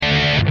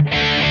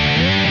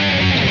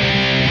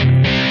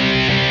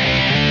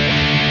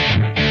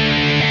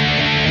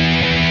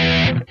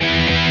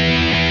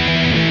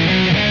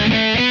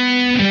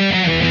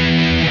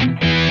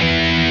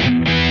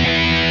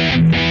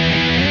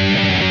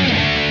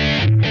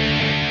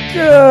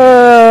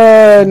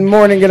Good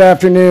morning, good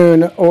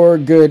afternoon, or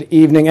good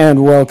evening,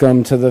 and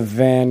welcome to the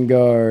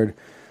Vanguard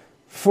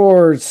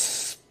for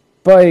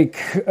Spike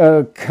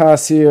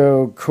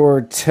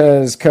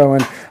Ocasio-Cortez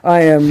Cohen.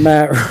 I am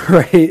Matt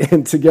Wright,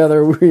 and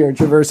together we are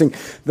traversing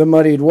the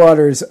muddied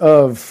waters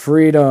of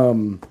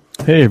freedom.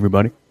 Hey,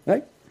 everybody.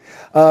 Hey.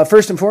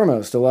 First and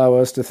foremost, allow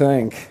us to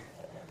thank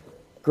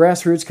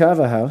Grassroots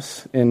Kava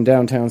House in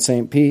downtown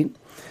St. Pete,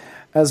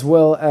 as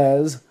well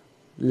as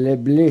Le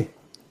Bleu.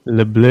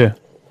 Le Bleu.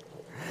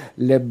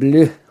 Le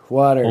Bleu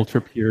water.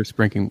 Ultra pure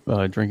drinking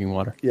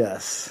water.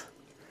 Yes.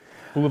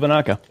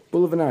 Bulavanaka.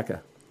 Bulavanaka.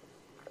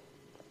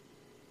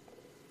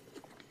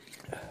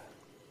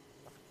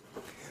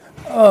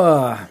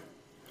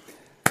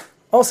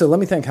 Also, let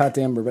me thank Hot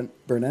Damn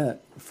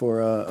Burnett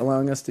for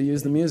allowing us to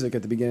use the music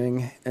at the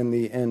beginning and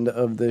the end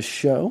of this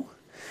show.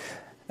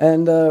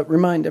 And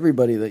remind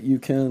everybody that you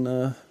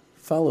can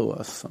follow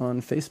us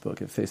on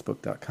Facebook at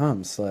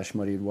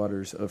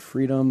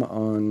facebook.com/muddiedwatersoffreedom,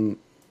 on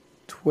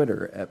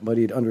Twitter at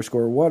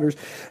muddied_waters,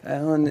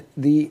 on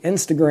the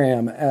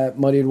Instagram at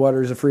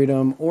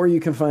muddiedwatersoffreedom, or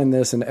you can find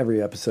this in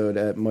every episode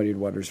at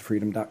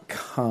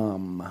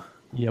muddiedwatersoffreedom.com.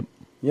 Yep.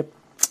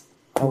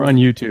 We're on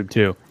YouTube,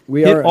 too.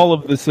 We Hit are all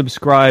of the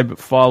subscribe,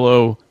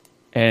 follow,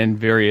 and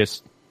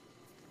various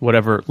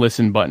whatever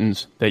listen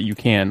buttons that you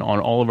can on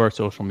all of our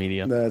social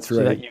media. That's right.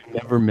 So that you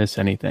never miss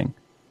anything.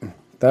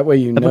 That way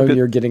you know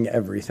you're getting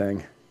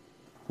everything.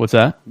 What's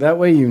that? That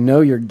way you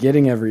know you're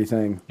getting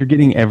everything. You're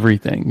getting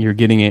everything. You're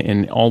getting it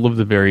in all of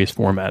the various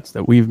formats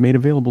that we've made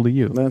available to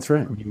you. That's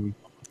right.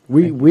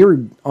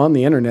 We're on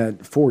the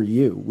internet for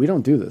you. We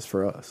don't do this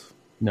for us.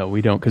 No,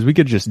 we don't, because we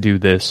could just do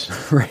this.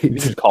 Right. We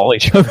could just call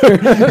each other.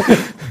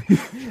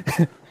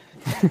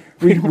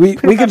 we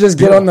could just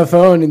get on the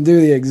phone and do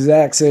the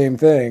exact same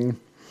thing.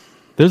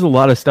 There's a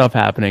lot of stuff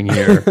happening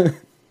here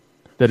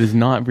that is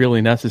not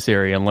really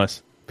necessary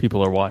unless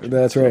people are watching.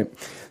 That's right.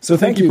 So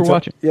thank you for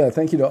watching. Yeah,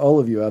 thank you to all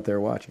of you out there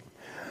watching.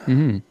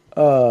 Mm-hmm.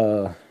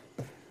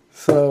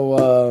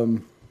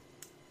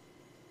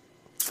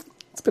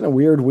 It's been a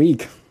weird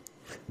week.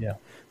 Yeah.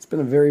 It's been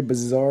a very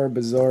bizarre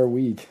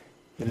week.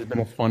 It has been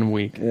a fun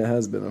week. It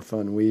has been a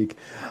fun week.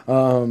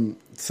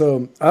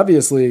 So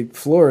obviously,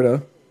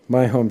 Florida,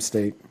 my home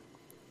state,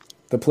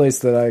 the place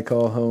that I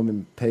call home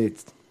and pay.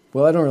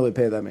 Well, I don't really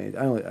pay that many.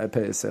 I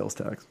pay a sales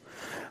tax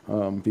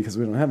because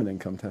we don't have an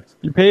income tax.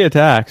 You pay a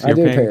tax. I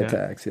do pay a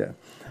tax, yeah.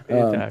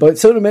 Tax. But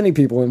so do many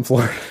people in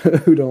Florida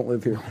who don't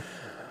live here.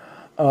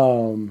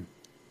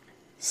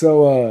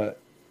 So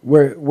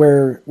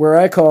where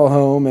I call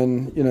home,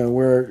 and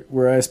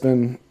where I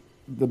spend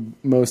the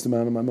most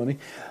amount of my money.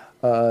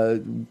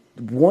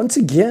 Once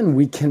again,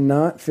 we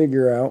cannot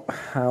figure out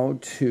how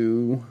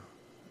to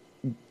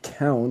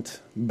count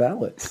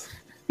ballots.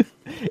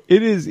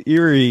 It is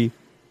eerie.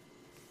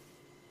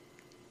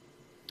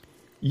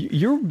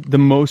 You're the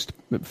most...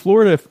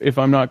 Florida, if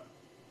I'm not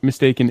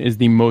mistaken, is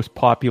the most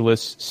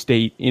populous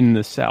state in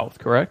the South,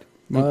 correct?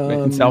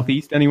 In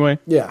Southeast, anyway?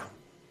 Yeah.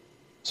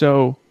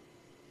 So,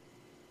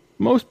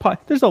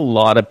 there's a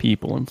lot of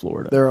people in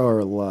Florida. There are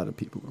a lot of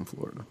people in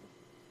Florida.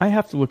 I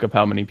have to look up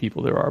how many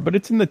people there are, but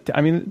it's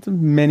it's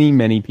many,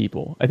 many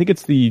people. I think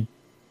it's the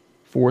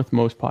fourth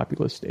most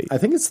populous state. I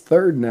think it's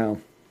third now.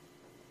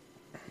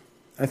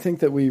 I think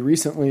that we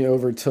recently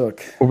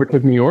overtook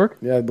New York?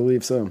 Yeah, I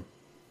believe so.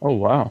 Oh,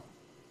 wow.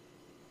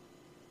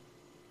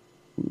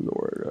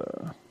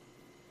 Florida.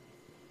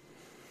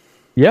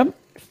 Yep.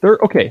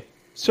 Okay.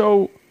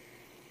 So,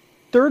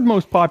 third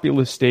most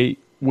populous state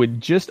with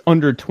just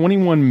under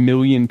 21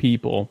 million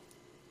people.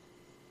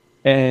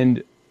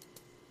 And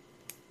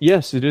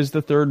yes, it is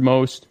the third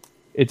most.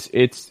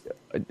 It's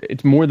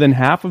more than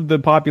half of the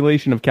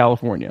population of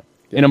California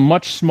in a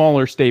much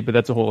smaller state, but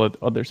that's a whole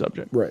other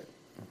subject. Right.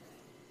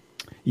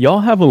 Y'all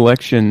have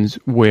elections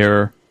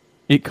where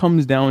it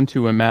comes down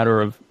to a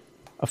matter of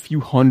a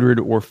few hundred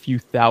or few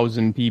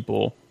thousand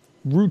people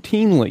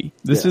routinely.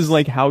 This is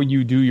like how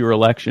you do your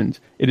elections.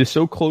 It is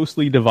so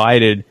closely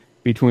divided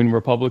between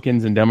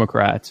Republicans and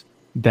Democrats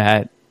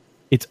that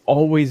it's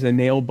always a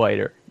nail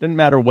biter. Doesn't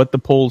matter what the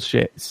polls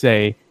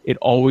say. It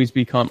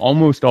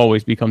almost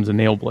always becomes a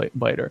nail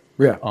biter.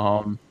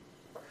 Yeah.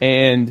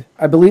 And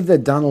I believe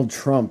that Donald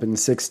Trump in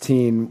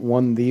 2016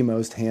 won the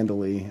most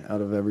handily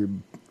out of every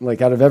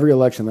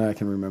election that I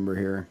can remember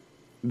here.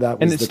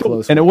 That was the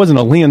close one. And it wasn't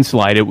a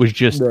landslide. It was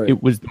just right.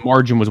 The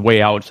margin was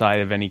way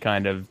outside of any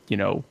kind of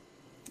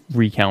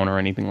recount or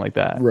anything like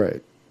that.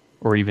 Right.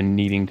 Or even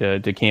needing to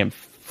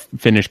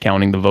finish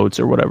counting the votes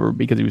or whatever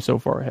because he was so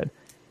far ahead.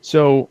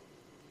 So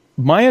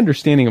my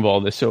understanding of all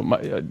this,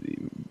 not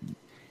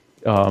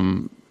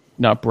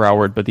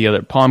Broward, but the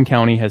other Palm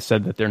County has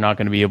said that they're not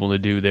going to be able to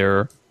do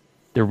their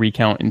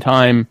recount in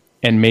time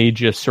and may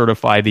just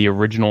certify the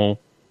original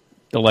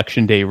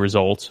election day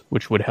results,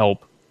 which would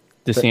help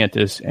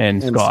DeSantis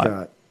and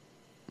Scott.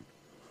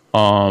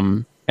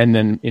 And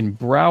then in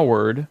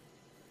Broward,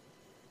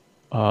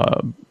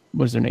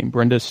 what's their name?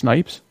 Brenda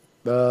Snipes?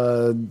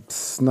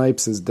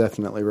 Snipes is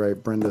definitely right.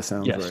 Brenda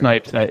sounds right. Yeah,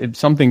 Snipes.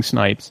 Something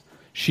Snipes.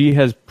 She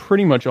has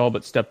pretty much all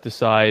but stepped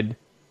aside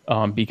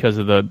because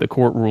of the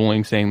court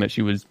ruling saying that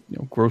she was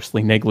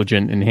grossly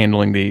negligent in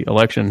handling the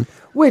election.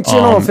 Which, in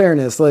all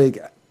fairness, like,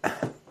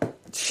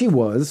 she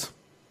was.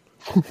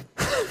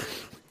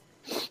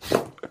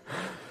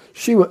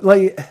 She was,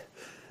 like,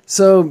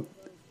 so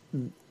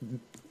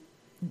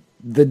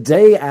the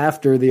day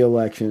after the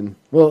election,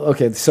 well,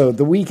 okay, so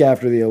the week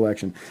after the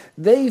election,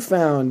 they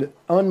found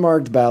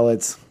unmarked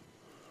ballots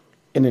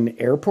in an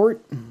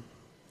airport,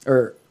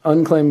 or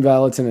unclaimed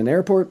ballots in an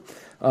airport.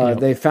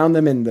 They found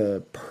them in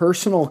the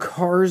personal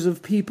cars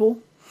of people.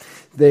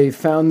 They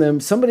found them,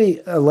 somebody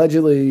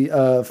allegedly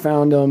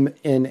found them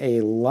in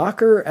a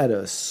locker at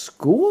a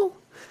school.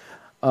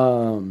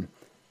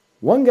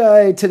 One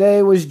guy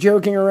today was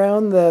joking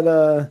around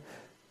that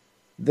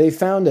they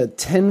found a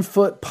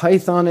 10-foot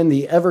python in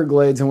the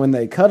Everglades, and when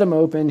they cut him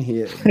open, he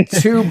had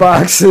 2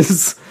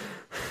 boxes.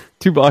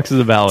 2 boxes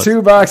of ballots.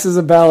 2 boxes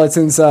of ballots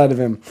inside of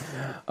him.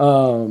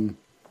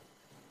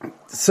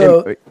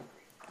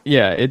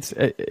 Yeah,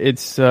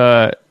 it's.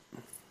 I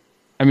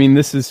mean,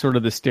 this is sort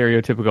of the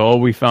stereotypical. Oh,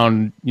 we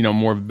found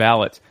more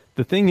ballots.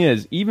 The thing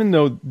is, even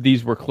though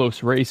these were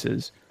close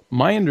races,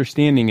 my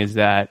understanding is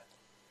that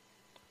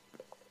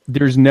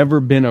there's never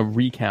been a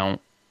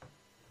recount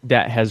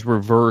that has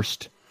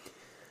reversed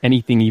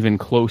anything even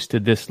close to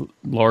this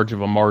large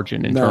of a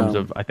margin in terms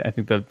of. I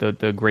think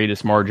the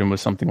greatest margin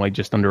was something like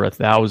just under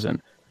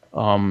 1,000.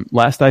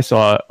 Last I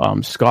saw,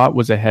 Scott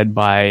was ahead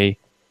by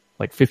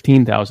like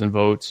 15,000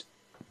 votes.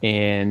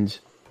 And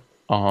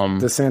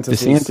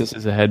DeSantis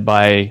is ahead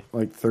by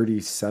like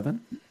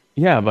 37.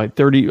 Yeah, by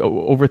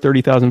over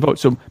 30,000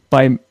 votes. So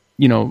by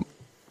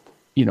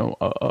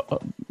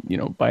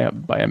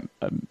by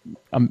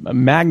a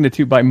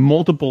magnitude, by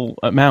multiple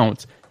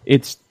amounts,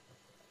 it's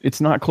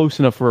not close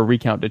enough for a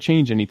recount to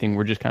change anything.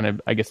 We're just kind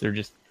of, I guess they're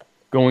just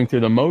going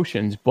through the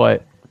motions.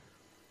 But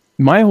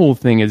my whole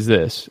thing is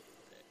this: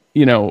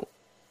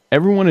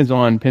 everyone is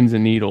on pins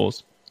and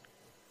needles,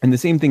 and the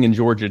same thing in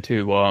Georgia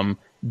too.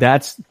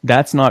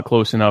 That's not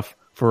close enough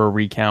for a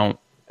recount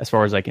as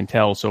far as I can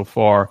tell so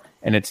far.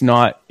 And it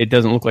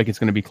doesn't look like it's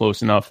going to be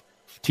close enough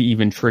to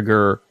even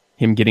trigger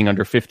him getting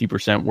under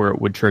 50%, where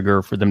it would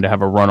trigger for them to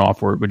have a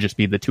runoff where it would just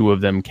be the two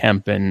of them,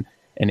 Kemp and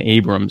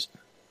Abrams.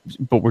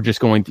 But we're just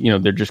going,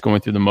 they're just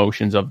going through the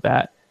motions of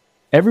that.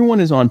 Everyone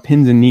is on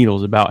pins and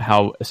needles about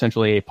how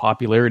essentially a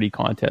popularity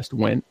contest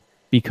went,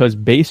 because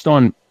based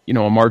on, a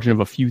margin of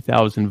a few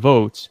thousand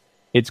votes,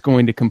 it's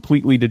going to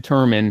completely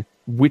determine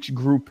which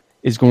group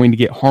is going to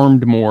get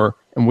harmed more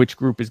and which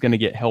group is going to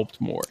get helped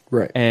more.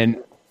 Right.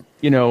 And,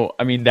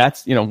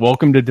 that's,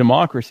 welcome to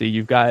democracy.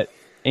 You've got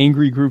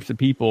angry groups of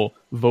people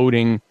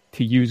voting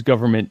to use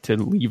government to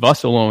leave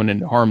us alone and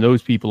to harm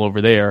those people over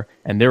there.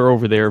 And they're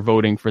over there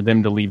voting for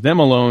them to leave them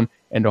alone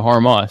and to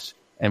harm us.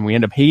 And we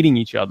end up hating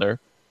each other.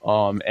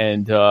 So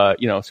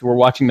we're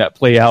watching that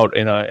play out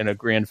in a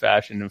grand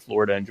fashion in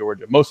Florida and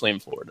Georgia, mostly in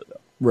Florida though.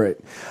 Right.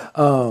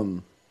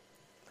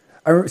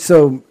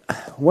 So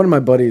one of my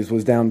buddies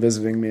was down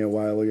visiting me a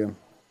while ago,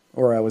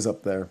 or I was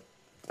up there.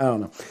 I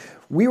don't know.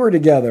 We were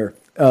together,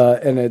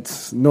 and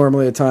it's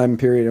normally a time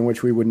period in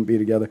which we wouldn't be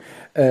together.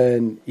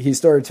 And he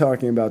started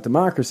talking about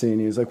democracy, and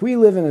he was like, "We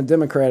live in a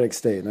democratic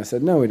state." And I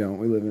said, "No, we don't.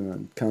 We live in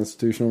a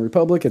constitutional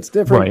republic. It's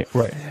different."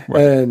 Right.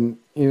 And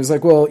he was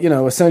like, "Well,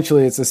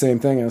 essentially it's the same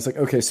thing." And I was like,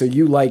 "Okay, so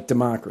you like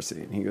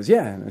democracy?" And he goes,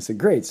 "Yeah." And I said,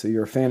 "Great. So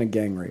you're a fan of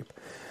gang rape."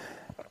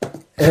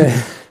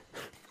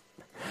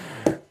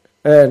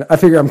 And I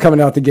figure I'm coming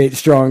out the gate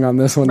strong on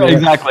this one. Right,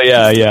 exactly.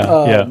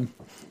 Yeah.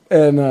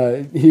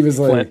 And he was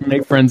like,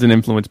 make friends and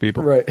influence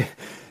people. Right.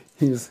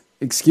 He was,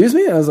 "Excuse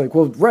me?" I was like,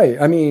 "Well,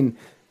 right. I mean,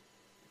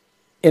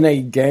 in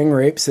a gang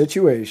rape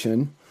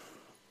situation,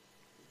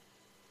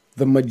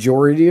 the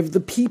majority of the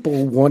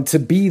people want to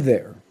be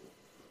there."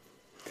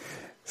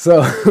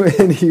 So,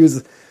 and he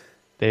was...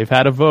 They've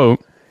had a vote.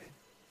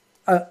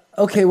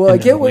 Okay, well, I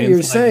get what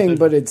you're saying,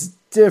 but it's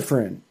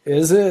different,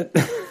 is it?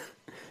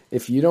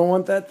 If you don't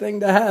want that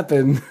thing to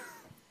happen...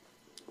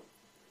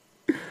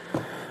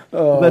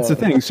 That's the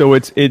thing. So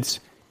it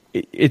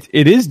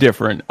is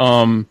different.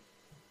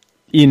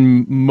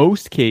 In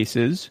most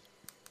cases,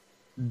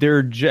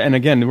 and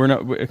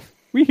again,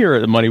 we here at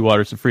the Muddy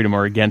Waters of Freedom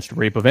are against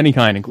rape of any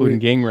kind, including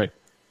gang rape.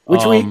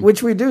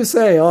 Which we do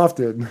say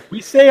often.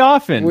 We say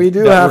often. We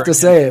do have to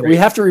say it. Rape. We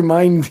have to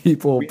remind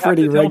people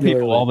pretty regularly. Tell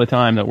people all the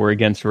time that we're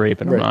against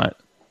rape, and right. I'm not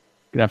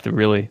gonna have to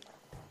really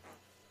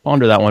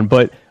ponder that one.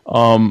 But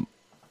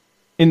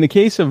in the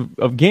case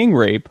of gang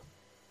rape,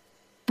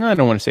 I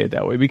don't want to say it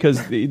that way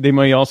because they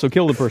might also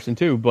kill the person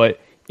too. But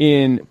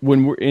when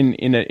we're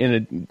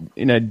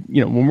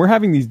when we're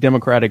having these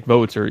democratic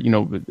votes or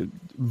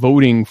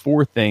voting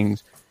for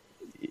things,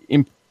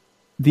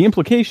 the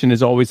implication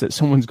is always that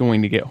someone's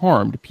going to get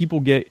harmed. People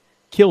get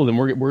killed, and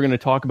we're going to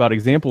talk about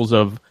examples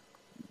of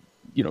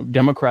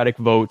democratic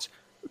votes,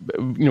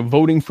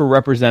 voting for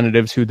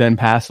representatives who then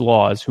pass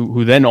laws,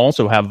 who then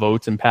also have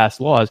votes and pass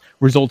laws,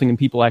 resulting in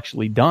people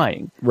actually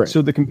dying. Right.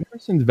 So the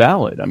comparison's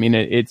valid. I mean,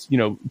 it's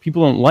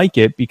people don't like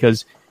it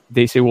because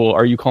they say, well,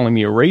 are you calling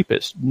me a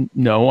rapist?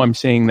 No, I'm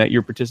saying that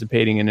you're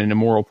participating in an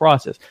immoral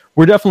process.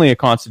 We're definitely a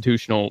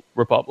constitutional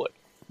republic.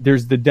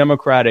 There's the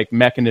democratic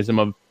mechanism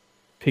of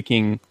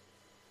picking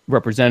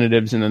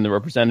representatives, and then the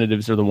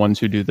representatives are the ones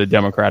who do the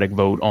democratic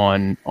vote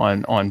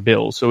on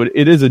bills. So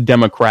it is a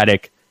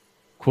democratic,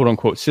 quote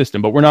unquote,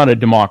 system, but we're not a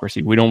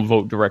democracy. We don't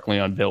vote directly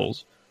on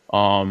bills.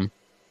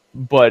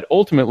 But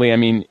ultimately, I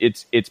mean,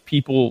 it's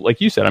people, like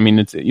you said. I mean,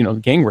 it's, you know,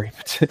 gang rape.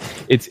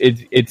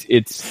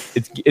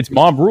 It's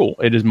mob rule.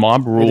 It is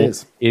mob rule.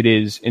 It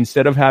is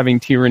instead of having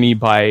tyranny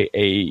by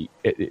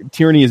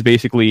tyranny is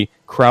basically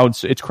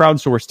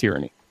crowdsourced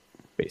tyranny,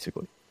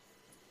 basically.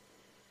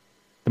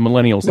 The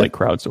millennials like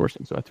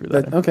crowdsourcing, so I threw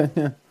that in. Okay,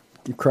 yeah,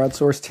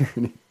 crowdsourced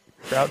tyranny.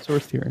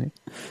 Crowdsourced tyranny.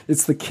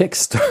 It's the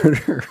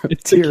Kickstarter of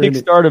it's tyranny.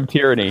 The Kickstart of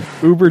tyranny.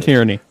 Uber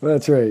tyranny.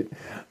 That's right.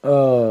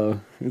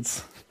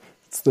 It's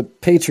the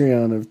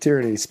Patreon of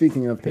tyranny.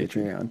 Speaking of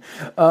Patreon.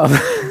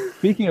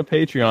 Speaking of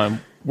Patreon,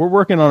 we're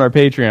working on our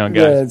Patreon,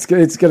 guys. Yeah,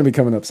 it's going to be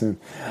coming up soon.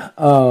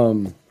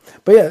 But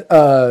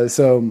yeah,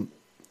 so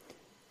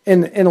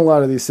in a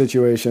lot of these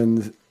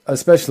situations,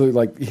 especially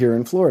like here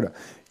in Florida,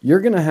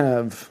 you're going to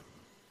have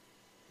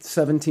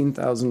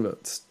 17,000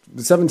 votes.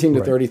 17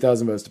 to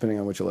 30,000 votes, depending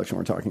on which election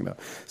we're talking about.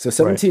 So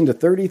 17 to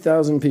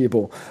 30,000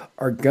 people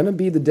are going to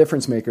be the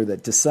difference maker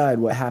that decide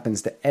what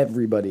happens to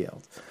everybody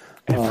else.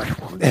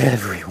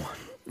 Everyone.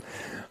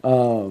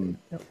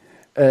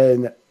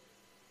 And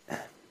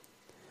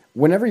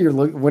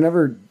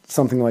whenever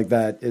something like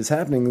that is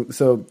happening,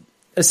 so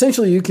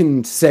essentially you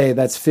can say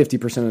that's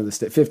 50% of the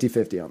state,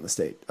 50-50 on the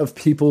state of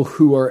people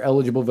who are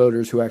eligible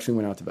voters who actually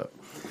went out to vote.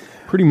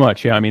 Pretty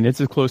much, yeah. I mean, it's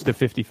as close to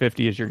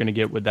 50-50 as you're going to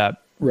get with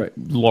that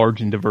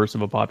large and diverse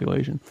of a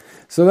population.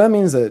 So that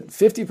means that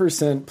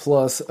 50%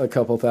 plus a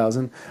couple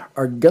thousand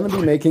are going to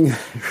be making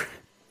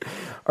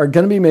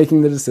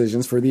the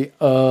decisions for the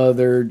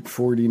other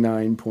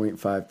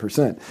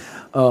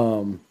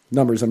 49.5%.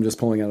 Numbers I'm just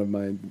pulling out of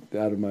my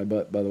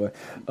butt, by the way.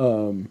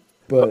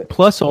 But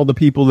plus all the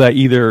people that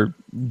either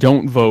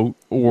don't vote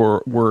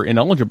or were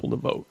ineligible to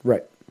vote,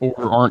 right, or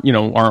aren't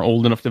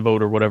old enough to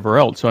vote or whatever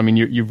else. So I mean,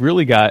 you've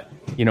really got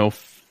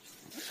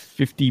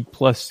 50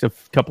 plus a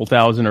couple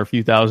thousand or a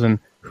few thousand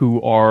who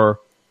are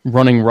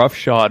running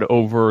roughshod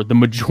over the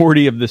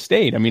majority of the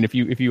state. I mean, if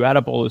you add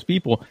up all those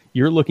people,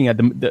 you're looking at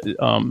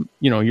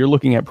you're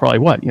looking at probably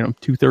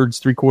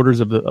 2/3, 3/4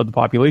 of the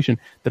population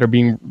that are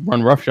being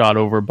run roughshod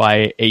over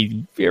by a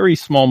very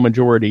small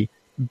majority,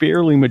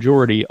 barely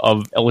majority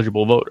of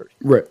eligible voters.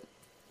 Right.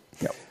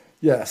 Yep.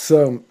 Yeah.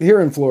 So here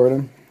in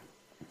Florida,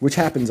 which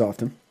happens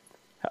often,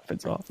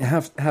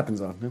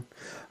 happens often,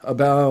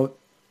 about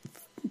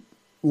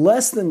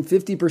less than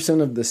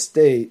 50% of the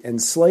state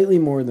and slightly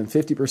more than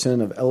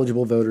 50% of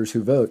eligible voters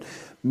who vote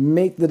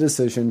make the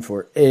decision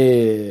for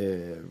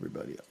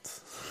everybody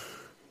else,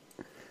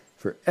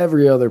 for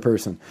every other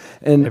person,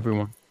 and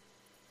everyone.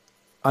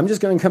 I'm just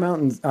going to come out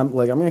and I'm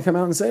going to come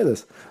out and say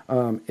this: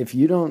 if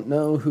you don't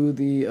know who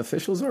the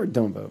officials are,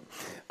 don't vote.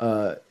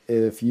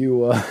 If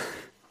you,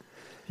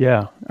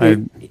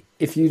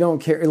 if you don't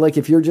care, like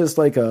if you're just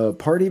like a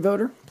party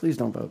voter, please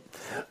don't vote.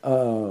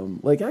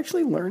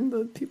 Actually learn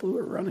the people who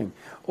are running.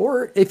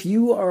 Or if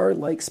you are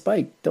like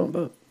Spike, don't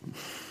vote.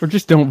 Or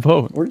just don't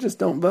vote.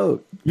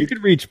 You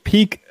could reach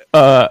peak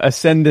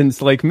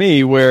ascendance like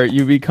me, where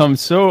you become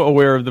so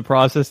aware of the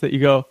process that you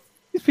go,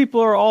 these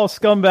people are all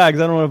scumbags.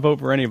 I don't want to vote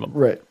for any of them.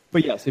 Right.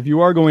 But yes, if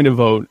you are going to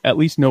vote, at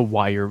least know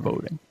why you're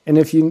voting. And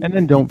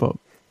then don't vote.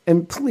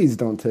 And please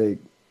don't take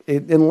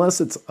it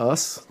unless it's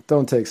us.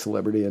 Don't take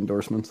celebrity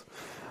endorsements.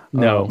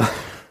 No.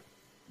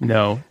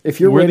 No. If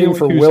you're waiting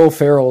for Will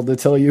Ferrell to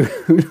tell you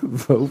who to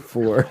vote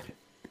for.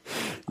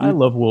 I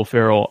love Will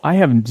Ferrell. I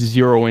have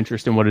zero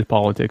interest in what his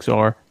politics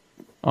are.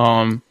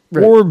 Right.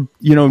 Or,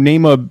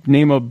 name a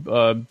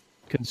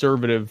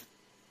conservative,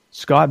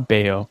 Scott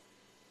Baio.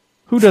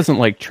 Who doesn't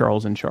like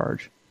Charles in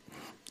Charge?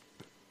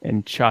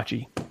 And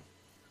Chachi.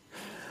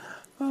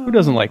 Who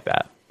doesn't like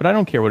that? But I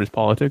don't care what his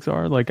politics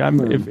are. Like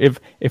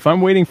if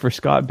I'm waiting for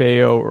Scott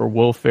Baio or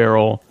Will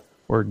Ferrell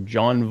or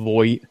John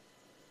Voight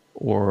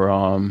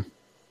or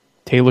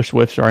Taylor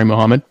Swift,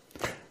 Taylor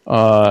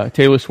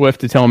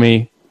Swift to tell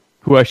me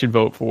who I should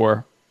vote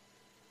for.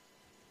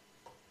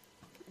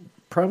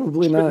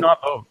 Probably not.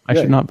 Not vote. I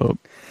should not vote.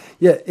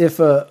 Yeah, if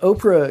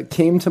Oprah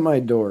came to my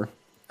door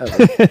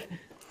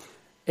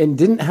and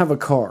didn't have a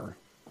car,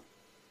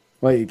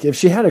 like if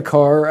she had a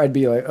car, I'd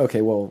be like,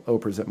 okay, well,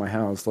 Oprah's at my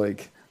house,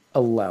 like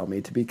allow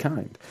me to be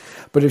kind.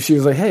 But if she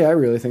was like, hey, I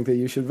really think that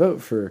you should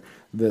vote for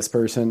this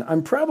person,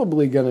 I'm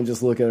probably going to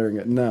just look at her and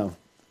go, no.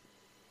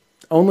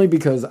 Only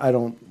because I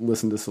don't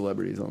listen to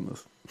celebrities on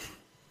this.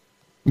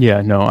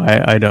 Yeah, no,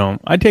 I don't.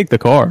 I take the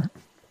car.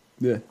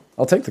 Yeah,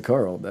 I'll take the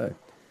car all day.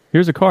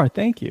 Here's a car.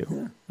 Thank you.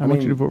 Yeah. I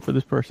want you to vote for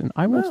this person.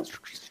 I will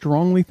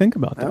strongly think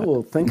about that. I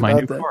will think My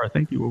about new that. car.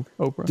 Thank you,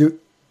 Oprah.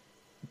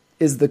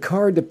 Is the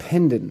car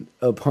dependent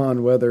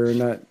upon whether or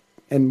not,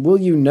 and will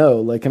you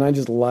know? Like, can I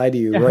just lie to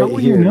you right here? How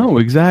will you know?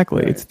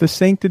 Exactly. Right. It's the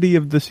sanctity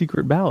of the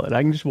secret ballot.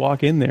 I can just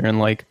walk in there and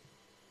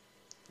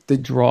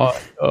draw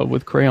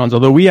with crayons.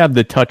 Although we have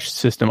the touch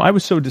system. I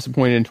was so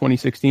disappointed in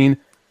 2016.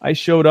 I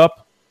showed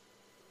up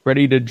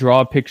ready to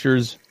draw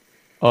pictures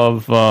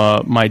of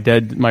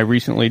my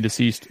recently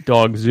deceased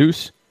dog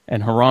Zeus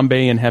and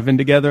Harambe in heaven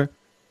together,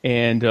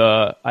 and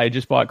I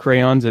just bought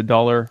crayons at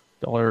Dollar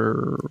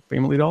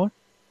Family Dollar,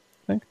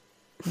 I think.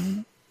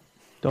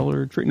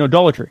 Dollar Tree,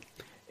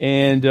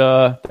 and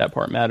that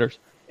part matters.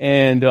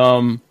 And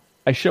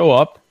I show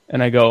up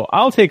and I go,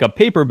 I'll take a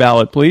paper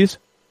ballot, please.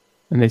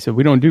 And they said,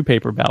 we don't do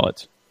paper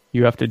ballots.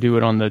 You have to do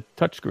it on the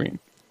touchscreen.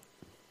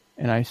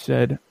 And I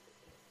said,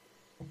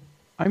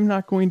 I'm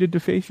not going to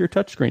deface your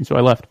touchscreen. So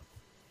I left.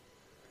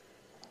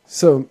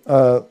 So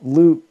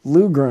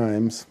Lou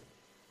Grimes.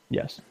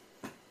 Yes.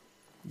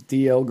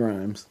 DL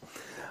Grimes,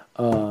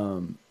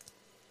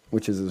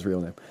 which is his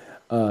real name.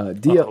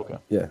 Okay.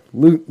 Yeah,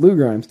 Lou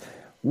Grimes.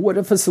 What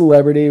if a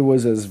celebrity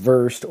was as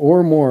versed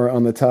or more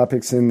on the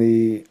topics in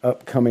the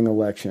upcoming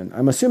election?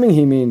 I'm assuming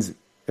he means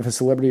if a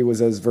celebrity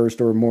was as versed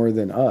or more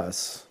than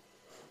us,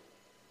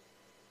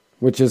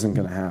 which isn't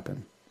going to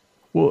happen.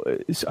 Well,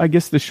 I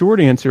guess the short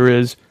answer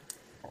is,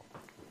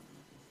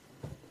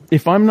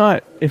 if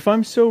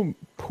I'm so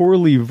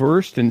poorly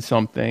versed in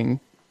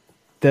something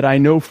that I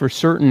know for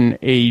certain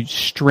a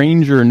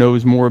stranger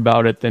knows more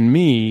about it than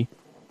me,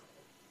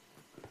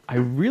 I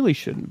really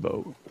shouldn't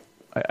vote.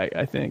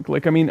 I think.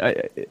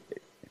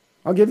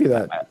 I'll give you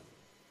that.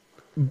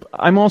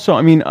 I'm also,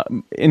 and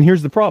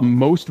here's the problem.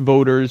 Most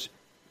voters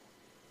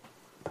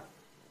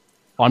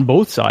on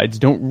both sides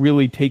don't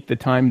really take the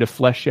time to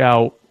flesh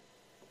out,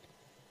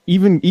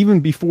 even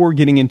before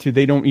getting into,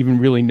 they don't even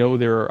really know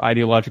their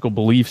ideological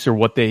beliefs or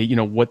what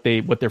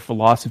their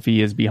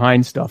philosophy is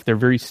behind stuff. They're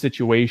very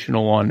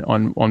situational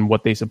on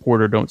what they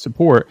support or don't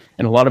support.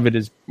 And a lot of it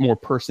is more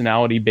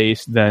personality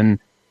based than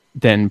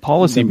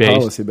policy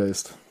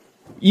based.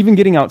 Even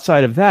getting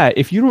outside of that,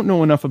 if you don't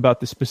know enough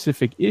about the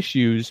specific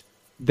issues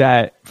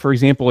that, for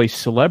example, a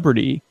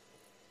celebrity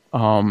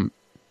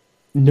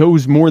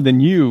knows more than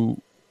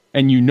you,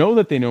 and you know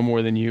that they know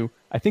more than you,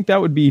 I think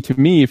that would be, to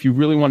me, if you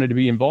really wanted to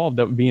be involved,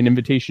 that would be an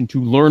invitation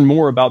to learn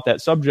more about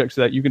that subject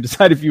so that you can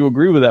decide if you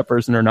agree with that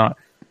person or not.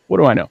 What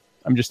do I know?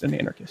 I'm just an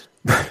anarchist.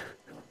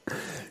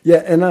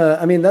 Yeah, and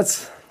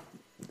that's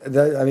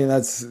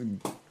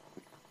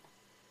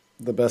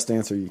the best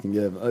answer you can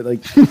give.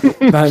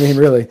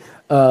 Really,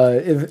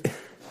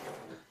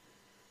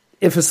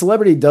 if a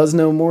celebrity does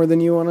know more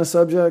than you on a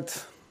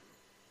subject,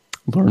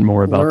 learn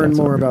more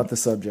about the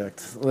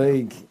subject.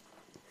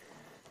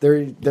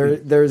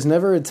 There's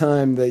never a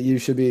time that you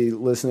should be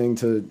listening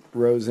to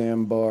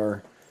Roseanne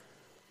Barr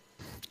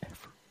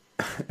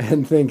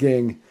and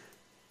thinking,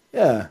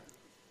 yeah,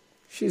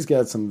 she's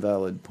got some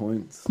valid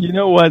points. You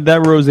know what?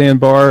 That Roseanne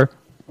Barr,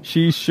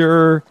 she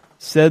sure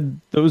said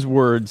those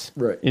words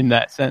in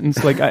that sentence.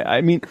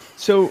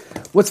 So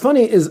what's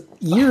funny is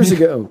years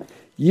ago,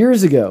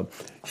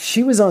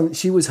 she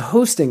was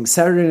hosting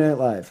Saturday Night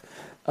Live.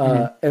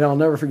 And I'll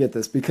never forget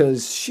this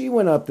because she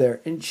went up there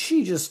and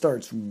she just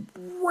starts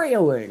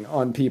railing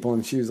on people.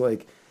 And she was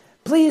like,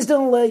 please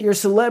don't let your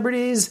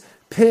celebrities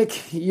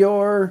pick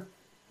your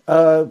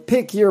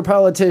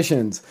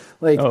politicians.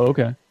 Oh,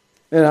 okay.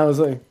 And I was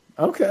like,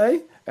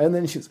 okay. And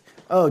then she's,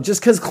 oh,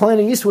 just because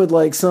Clint Eastwood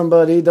likes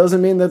somebody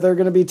doesn't mean that they're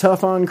going to be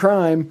tough on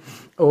crime.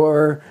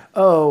 Or,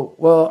 oh,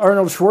 well,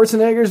 Arnold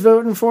Schwarzenegger's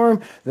voting for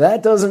him.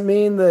 That doesn't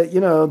mean that,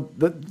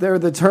 that they're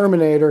the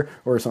Terminator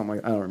or something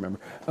like that. I don't remember.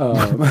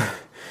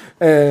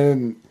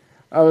 And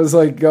I was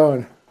like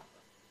going,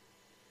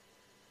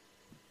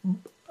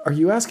 are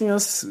you asking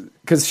us?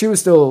 Because she was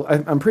still,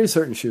 I'm pretty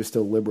certain she was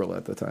still liberal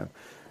at the time.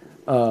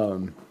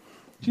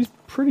 She's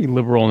pretty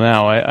liberal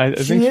now. I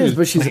think she is,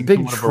 but she's a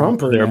big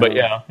Trumper there. now. But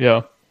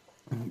yeah.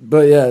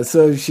 But yeah,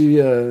 so she,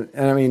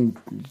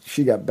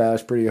 she got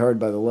bashed pretty hard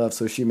by the left,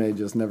 so she may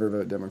just never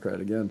vote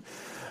Democrat again.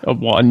 Oh,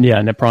 well,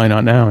 yeah, probably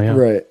not now, yeah.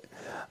 Right.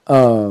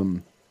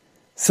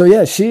 So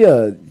yeah,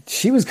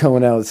 she was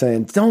coming out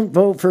saying, don't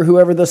vote for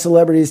whoever the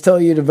celebrities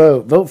tell you to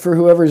vote. Vote for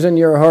whoever's in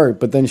your heart.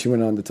 But then she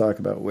went on to talk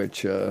about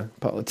which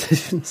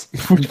politicians.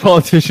 Which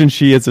politician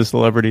she as a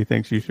celebrity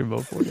thinks you should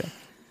vote for, yeah.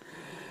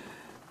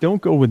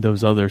 Don't go with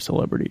those other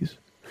celebrities.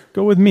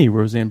 Go with me,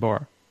 Roseanne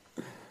Barr.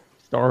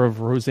 Star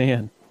of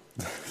Roseanne.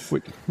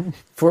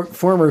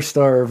 Former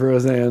star of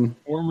Roseanne.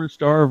 Former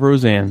star of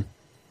Roseanne.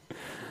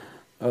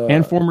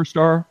 And former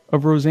star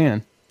of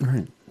Roseanne.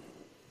 Right.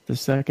 The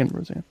second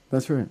Roseanne.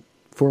 That's right.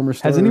 Former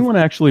star. Has anyone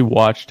actually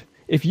watched?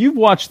 If you've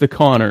watched The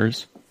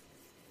Conners,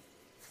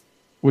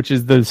 which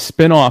is the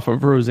spin-off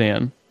of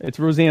Roseanne, it's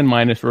Roseanne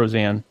minus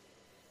Roseanne.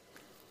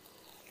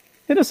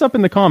 Hit us up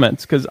in the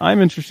comments, because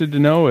I'm interested to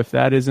know if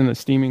that isn't a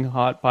steaming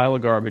hot pile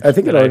of garbage. I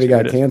think it already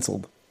got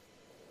canceled.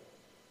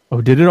 Oh,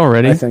 did it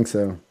already? I think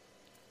so.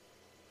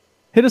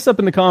 Hit us up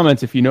in the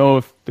comments if you know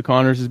if The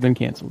Conners has been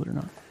canceled or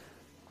not.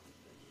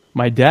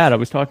 I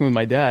was talking with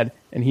my dad,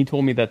 and he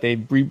told me that they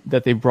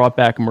brought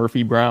back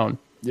Murphy Brown.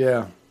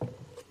 Yeah.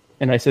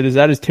 And I said, is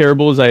that as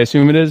terrible as I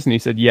assume it is? And he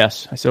said,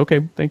 yes. I said,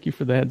 okay, thank you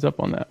for the heads up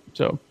on that.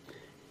 So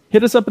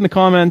hit us up in the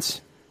comments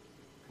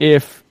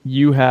if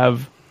you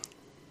have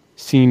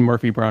seen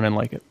Murphy Brown and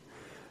like it.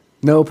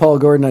 No, Paul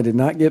Gordon, I did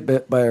not get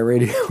bit by a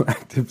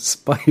radioactive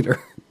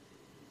spider.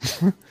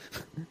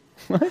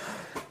 What?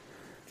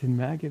 Did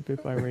Matt get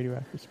bit by a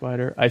radioactive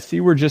spider? I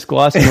see we're just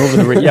glossing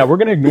over the... Yeah, we're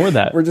going to ignore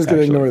that. We're just going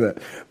to ignore that.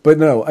 But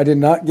no, I did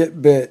not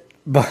get bit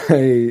by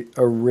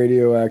a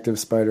radioactive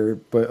spider.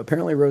 But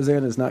apparently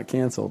Roseanne is not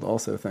canceled,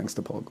 also thanks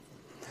to Paul.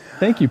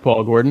 Thank you,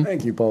 Paul Gordon.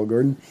 Thank you, Paul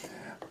Gordon.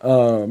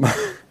 So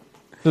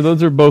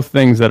those are both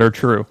things that are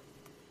true.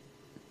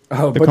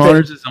 Oh, the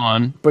Connors is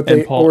on, but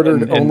they Paul,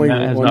 ordered and only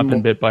Matt has one not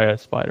been bit by a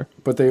spider.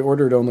 But they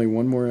ordered only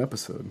one more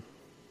episode.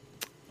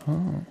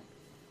 Oh.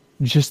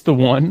 Just the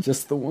one?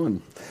 Just the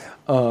one.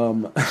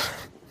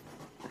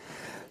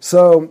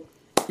 So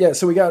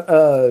we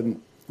got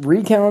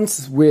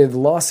recounts with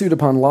lawsuit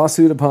upon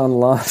lawsuit upon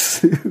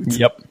lawsuit.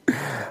 Yep.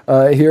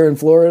 Here in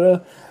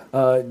Florida.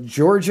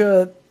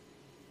 Georgia,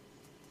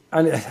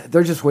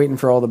 they're just waiting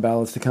for all the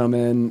ballots to come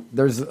in.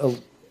 There's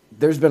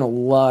been a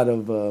lot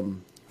of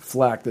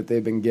flack that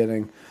they've been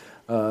getting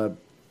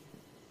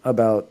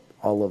about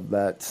all of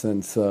that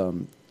since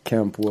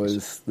Kemp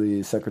was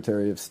the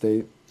Secretary of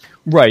State.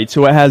 Right,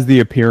 so it has the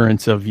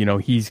appearance of,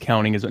 he's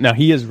counting his... Now,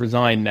 he has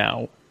resigned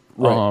now,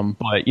 right.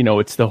 But,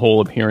 it's the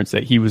whole appearance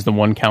that he was the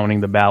one counting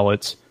the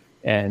ballots,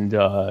 and,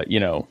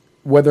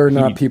 whether or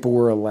not people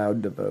were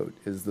allowed to vote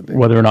is the big...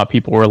 Whether or not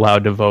people were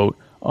allowed to vote.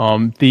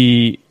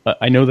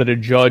 I know that a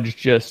judge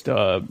just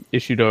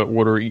issued an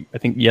order, I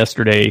think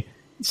yesterday,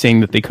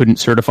 saying that they couldn't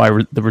certify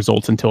the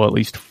results until at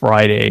least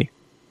Friday,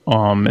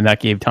 and that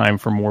gave time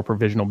for more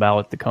provisional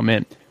ballots to come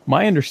in.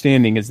 My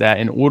understanding is that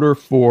in order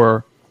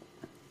for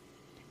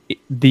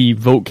the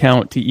vote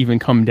count to even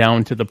come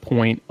down to the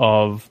point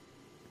of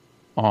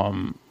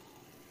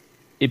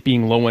it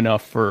being low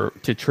enough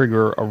to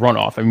trigger a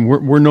runoff. I mean,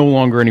 we're no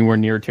longer anywhere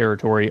near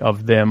territory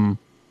of them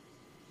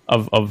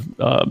of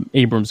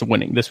Abrams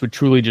winning. This would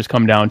truly just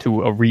come down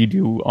to a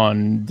redo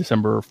on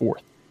December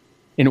 4th.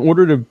 In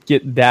order to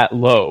get that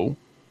low,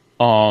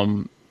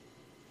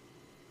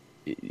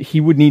 he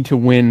would need to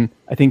win,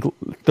 I think,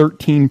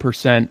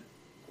 13%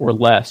 or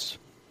less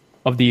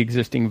of the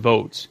existing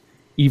votes,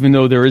 even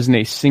though there isn't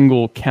a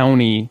single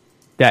county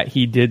that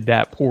he did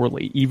that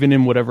poorly. Even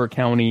in whatever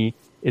county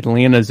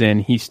Atlanta's in,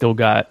 he still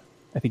got,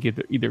 I think,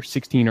 either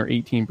 16 or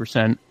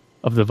 18%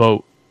 of the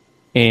vote.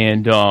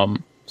 And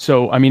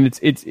so, I mean,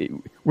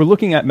 we're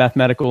looking at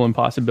mathematical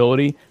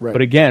impossibility. Right.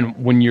 But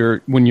again, when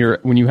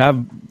you have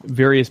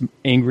various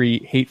angry,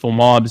 hateful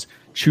mobs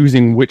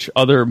choosing which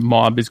other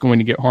mob is going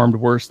to get harmed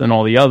worse than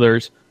all the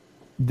others,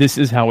 this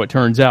is how it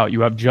turns out.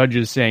 You have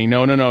judges saying,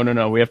 no,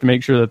 we have to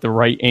make sure that the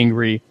right,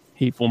 angry,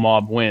 hateful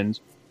mob wins,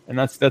 and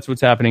that's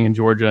what's happening in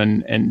Georgia,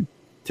 and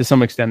to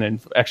some extent, and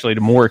actually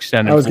to more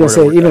extent, I was going to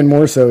say even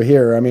more so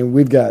here. I mean,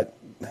 we've got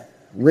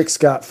Rick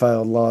Scott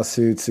filed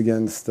lawsuits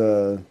against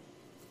Broward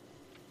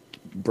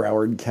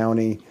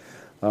County,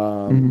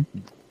 and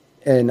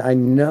I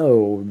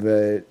know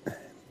that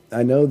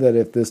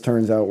if this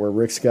turns out where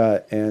Rick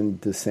Scott and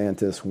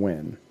DeSantis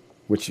win,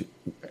 which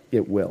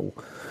it will.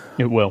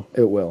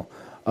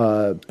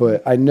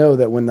 But I know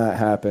that when that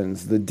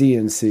happens, the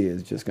DNC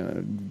is just going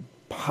to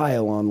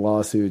pile on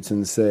lawsuits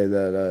and say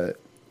that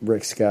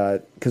Rick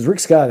Scott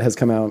has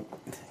come out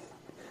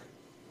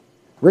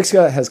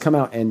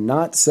and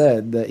not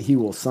said that he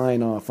will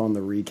sign off on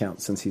the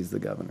recount since he's the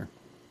governor.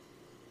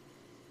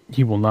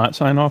 He will not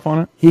sign off on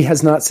it? He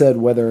has not said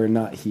whether or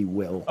not he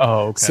will.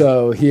 Oh, okay.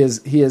 So he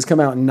has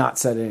come out and not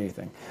said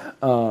anything.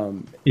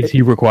 Is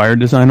he required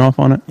to sign off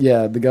on it?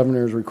 Yeah, the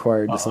governor is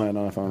required to sign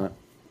off on it.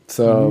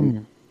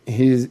 So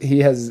his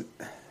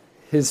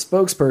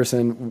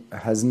spokesperson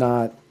has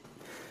not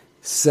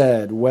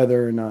said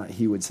whether or not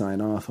he would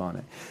sign off on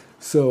it.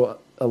 So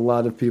a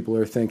lot of people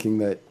are thinking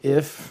that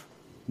if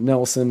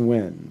Nelson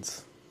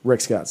wins,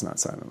 Rick Scott's not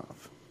signing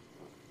off.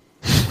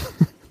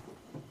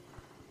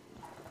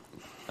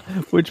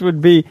 which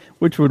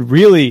would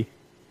really,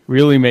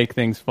 really make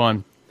things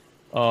fun.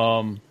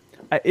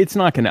 It's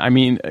not going to, I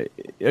mean,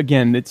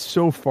 again, it's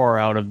so far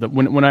out of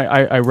when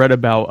I read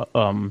about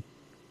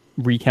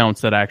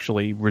recounts that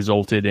actually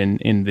resulted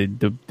in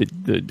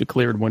the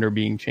declared winner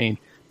being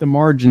changed, the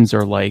margins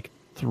are like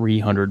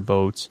 300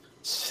 votes,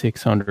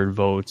 600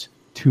 votes,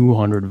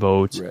 200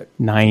 votes, right.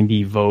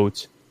 90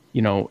 votes.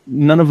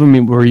 None of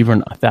them were even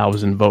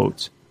 1,000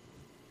 votes.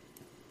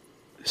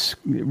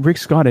 Rick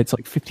Scott, it's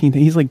like 15.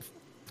 He's like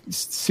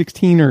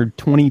 16 or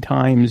 20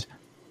 times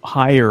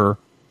higher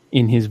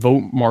in his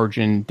vote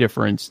margin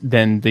difference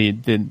than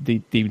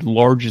the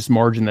largest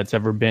margin that's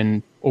ever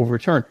been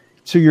overturned.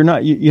 So you're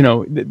not,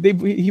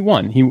 he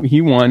won.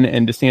 He won,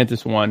 and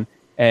DeSantis won.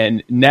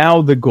 And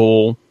now the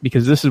goal,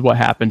 because this is what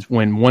happens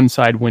when one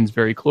side wins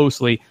very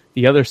closely,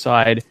 the other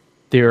side,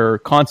 their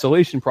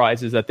consolation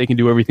prize is that they can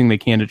do everything they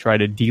can to try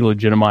to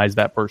delegitimize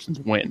that person's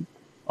win,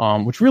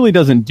 which really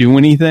doesn't do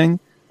anything.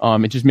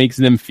 It just makes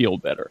them feel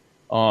better.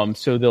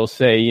 So they'll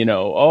say,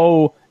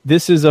 oh,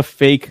 this is a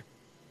fake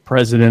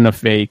president, a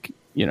fake,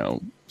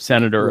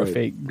 senator, right. A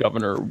fake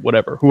governor,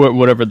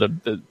 whatever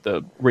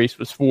the race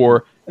was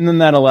for. And then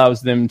that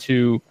allows them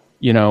to,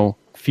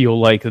 feel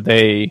like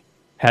they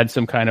had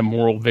some kind of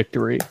moral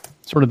victory.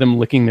 sort of them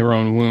licking their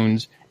own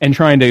wounds and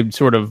trying to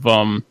sort of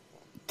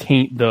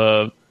taint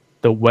the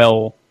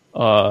well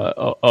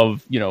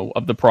of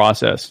the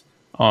process,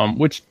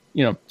 which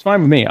it's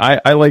fine with me.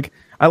 I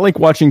like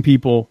watching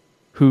people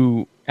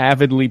who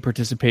avidly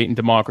participate in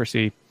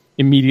democracy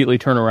immediately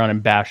turn around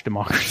and bash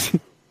democracy.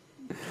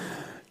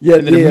 Yeah,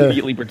 and then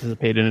immediately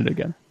participate in it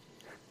again.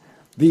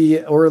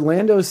 The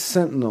Orlando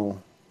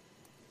Sentinel,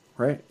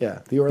 right? Yeah,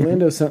 the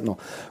Orlando Sentinel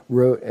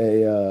wrote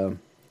a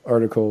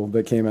article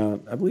that came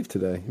out, I believe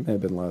today. It may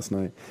have been last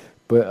night,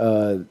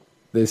 but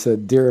they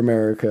said, "Dear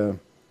America,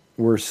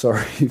 we're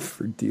sorry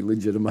for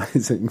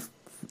delegitimizing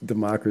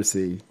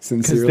democracy.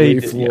 Sincerely,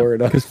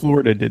 Florida." Because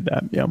Florida did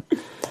that. Yeah,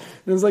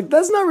 it was like,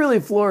 that's not really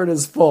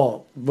Florida's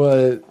fault,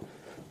 but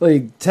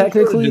like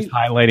technically, just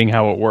highlighting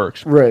how it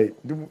works, right?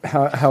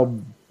 How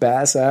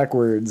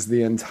bass-ackwards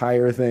the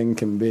entire thing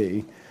can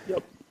be.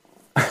 Yep.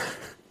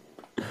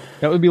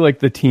 That would be like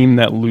the team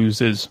that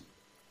loses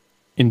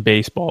in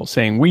baseball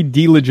saying, "We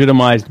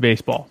delegitimized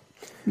baseball."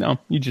 No,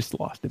 you just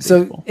lost it.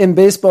 So in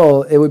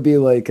baseball, it would be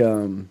like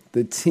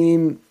the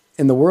team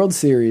in the World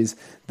Series,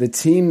 the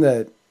team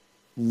that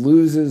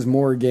loses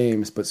more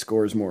games but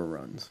scores more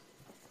runs.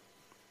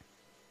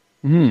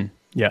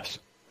 Yes.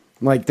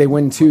 Like they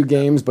win 2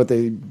 games, but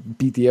they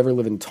beat the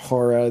ever-living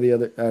tar out of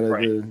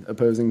the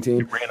opposing team.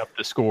 We ran up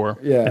the score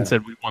and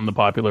said we won the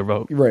popular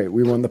vote. Right,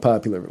 we won the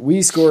popular vote.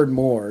 We scored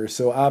more,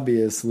 so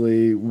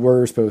obviously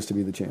we're supposed to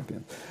be the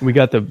champion. We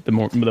got the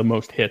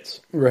most hits,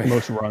 right.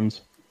 Most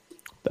runs.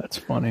 That's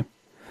funny.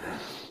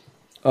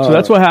 So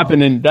that's what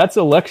happened, and that's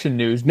election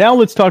news. Now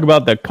let's talk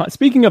about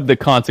speaking of the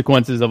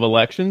consequences of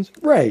elections.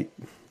 Right.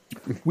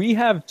 We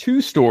have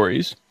 2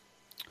 stories,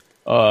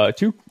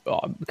 two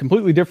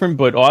completely different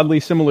but oddly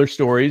similar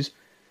stories.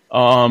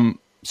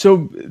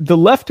 So the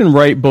left and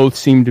right both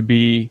seem to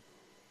be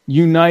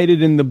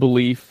united in the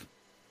belief,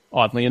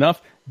 oddly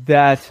enough,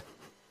 that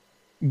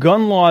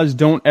gun laws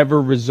don't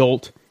ever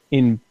result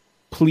in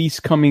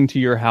police coming to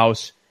your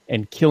house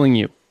and killing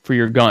you for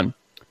your gun.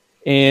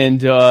 And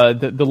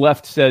the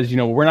left says,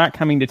 we're not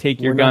coming to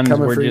take your guns.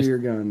 We're just your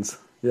guns.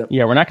 Yep.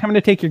 Yeah, we're not coming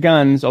to take your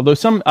guns. Although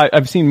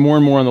I've seen more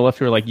and more on the left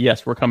who are like,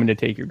 yes, we're coming to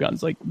take your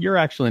guns. Like, you're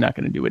actually not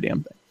going to do a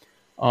damn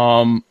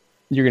thing.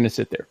 You're going to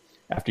sit there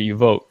after you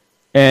vote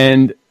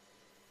and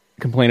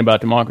complain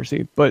about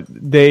democracy. But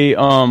they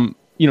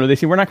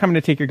say, we're not coming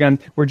to take your guns.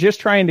 We're just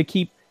trying to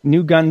keep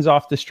new guns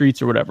off the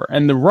streets or whatever.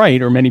 And the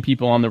right, or many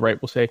people on the right,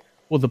 will say,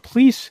 well, the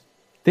police,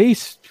 they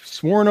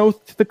swore an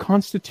oath to the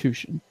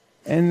Constitution.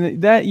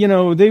 And that,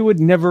 they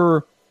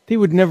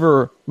would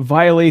never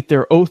violate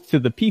their oath to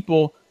the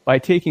people by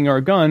taking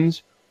our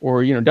guns,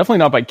 or, definitely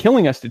not by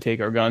killing us to take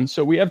our guns.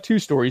 So we have 2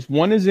 stories.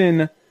 One is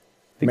in, I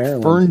think,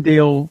 Maryland.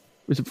 Ferndale.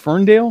 Was it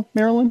Ferndale,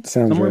 Maryland?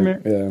 Sounds somewhere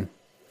right. Yeah.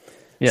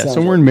 Yeah,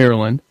 somewhere in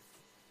Maryland,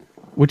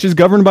 which is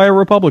governed by a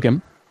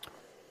Republican.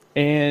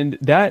 And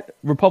that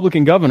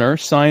Republican governor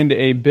signed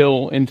a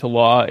bill into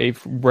law, a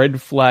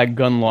red flag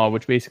gun law,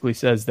 which basically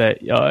says that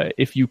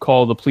if you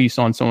call the police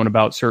on someone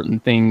about certain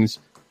things,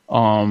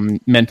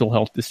 mental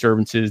health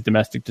disturbances,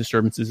 domestic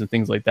disturbances, and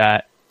things like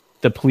that,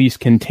 the police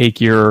can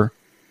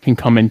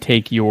come and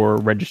take your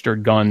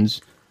registered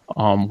guns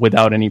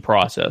without any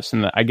process.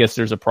 And I guess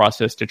there's a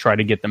process to try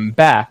to get them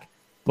back,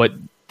 but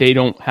they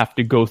don't have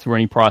to go through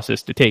any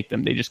process to take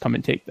them. They just come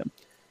and take them.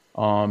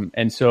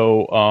 And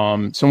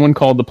so someone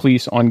called the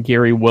police on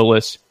Gary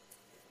Willis.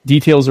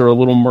 Details are a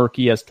little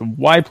murky as to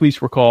why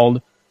police were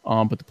called,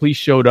 but the police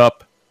showed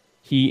up.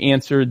 He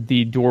answered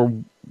the door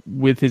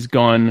with his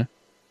gun.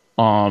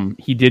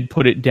 He did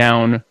put it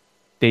down.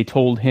 They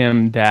told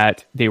him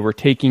that they were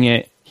taking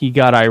it. He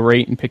got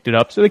irate and picked it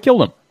up, so they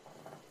killed him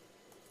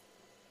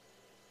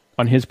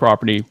on his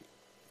property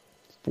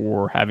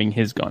for having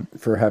his gun.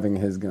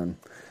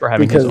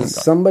 Because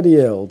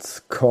somebody else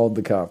called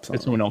the cops on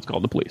him. Someone else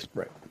called the police.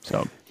 Right.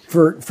 So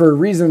for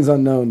reasons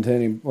unknown to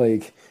any,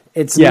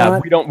 it's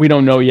not. we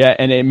don't know yet,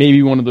 and it may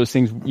be one of those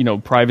things,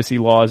 privacy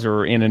laws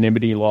or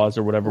anonymity laws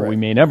or whatever. Right. We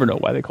may never know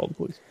why they called the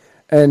police.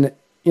 And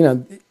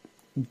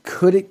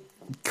could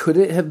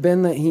it have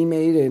been that he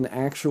made an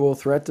actual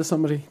threat to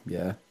somebody?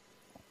 Yeah,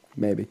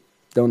 maybe.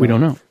 We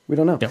don't know. We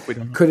don't know. Yeah, we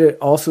don't know. Could it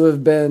also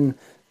have been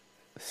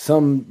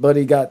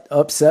somebody got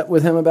upset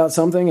with him about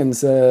something and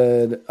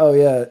said, "Oh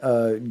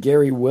yeah,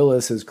 Gary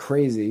Willis is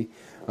crazy.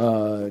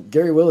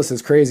 Gary Willis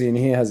is crazy, and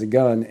he has a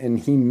gun, and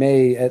he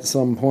may at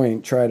some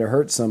point try to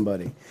hurt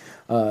somebody."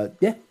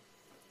 Yeah,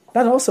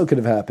 that also could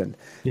have happened.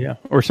 Yeah,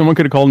 or someone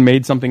could have called and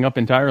made something up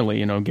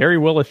entirely. Gary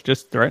Willis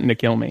just threatened to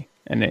kill me,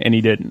 and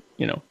he didn't.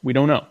 We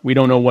don't know. We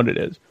don't know what it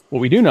is. What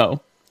we do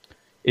know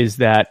is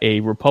that a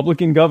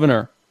Republican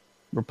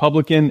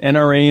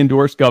NRA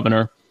endorsed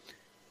governor,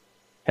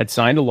 had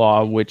signed a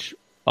law which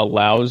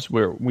allows,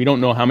 where we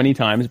don't know how many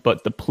times,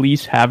 but the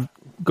police have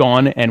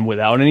gone and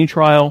without any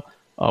trial,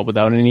 I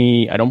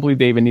don't believe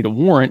they even need a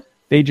warrant.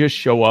 They just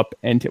show up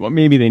and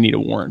maybe they need a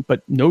warrant,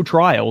 but no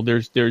trial.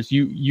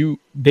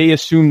 They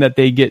assume that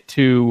they get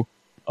to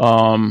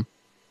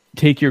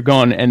take your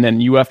gun, and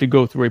then you have to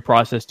go through a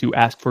process to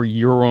ask for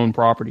your own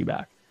property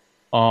back.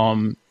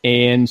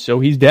 And so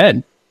he's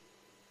dead.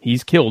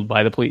 He's killed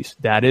by the police.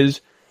 That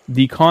is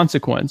the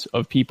consequence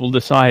of people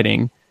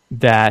deciding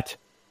that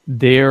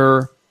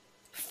their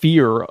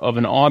fear of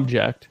an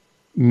object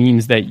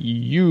means that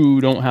you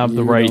don't have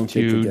the right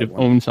to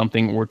own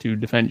something or to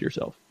defend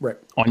yourself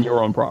on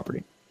your own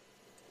property.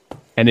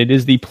 And it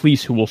is the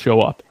police who will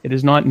show up. It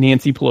is not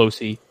Nancy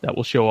Pelosi that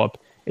will show up.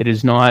 It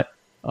is not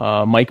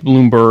Mike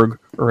Bloomberg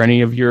or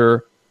any of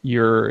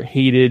your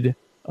hated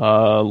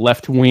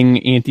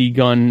left-wing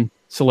anti-gun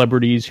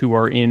celebrities who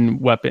are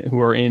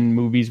in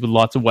movies with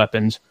lots of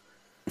weapons.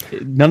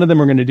 None of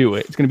them are going to do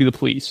it. It's going to be the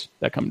police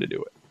that come to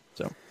do it.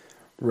 So,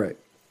 right.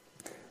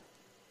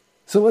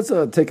 So let's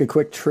take a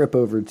quick trip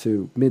over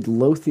to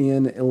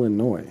Midlothian,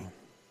 Illinois.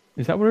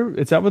 Is that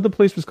what the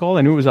place was called?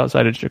 I knew it was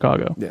outside of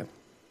Chicago. Yeah.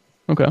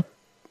 Okay.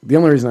 The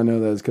only reason I know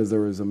that is because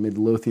there was a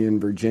Midlothian,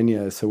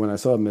 Virginia. So when I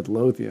saw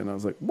Midlothian, I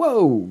was like,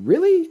 whoa,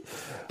 really?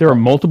 There are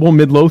multiple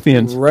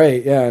Midlothians.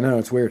 Right. Yeah, I know.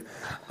 It's weird.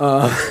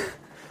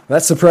 That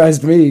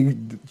surprised me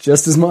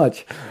just as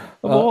much.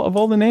 Of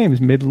all the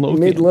names, Midlothian.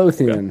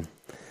 Midlothian. Okay.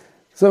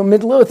 So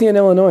Midlothian,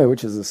 Illinois,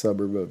 which is a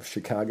suburb of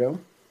Chicago,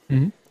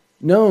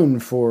 known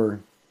for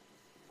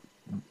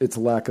its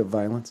lack of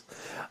violence.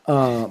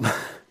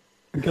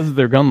 Because of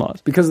their gun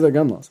laws.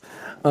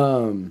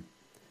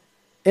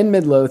 In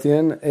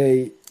Midlothian,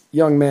 a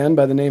young man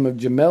by the name of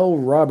Jamel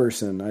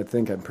Robertson, I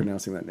think I'm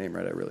pronouncing that name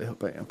right, I really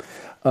hope I am.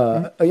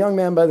 A young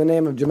man by the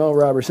name of Jamel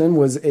Robertson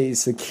was a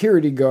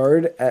security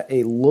guard at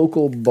a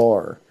local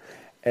bar.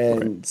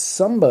 And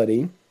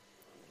somebody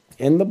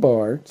in the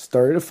bar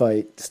started a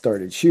fight,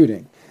 started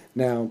shooting.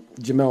 Now,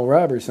 Jamel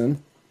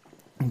Robertson,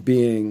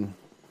 being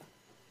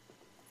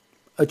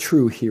a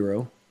true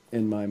hero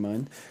in my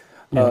mind,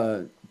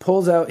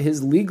 pulls out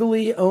his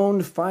legally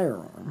owned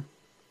firearm.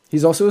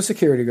 He's also a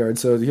security guard,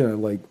 so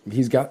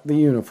he's got the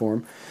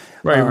uniform.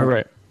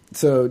 Right.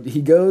 So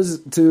he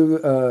goes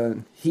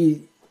to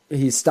he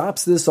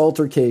stops this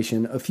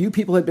altercation. A few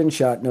people had been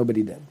shot,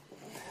 nobody did.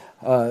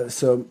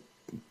 So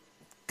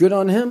good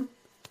on him.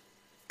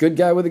 Good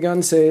guy with a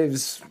gun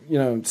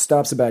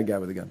stops a bad guy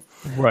with a gun.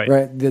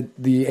 Right.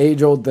 The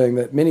age-old thing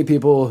that many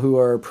people who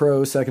are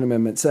pro Second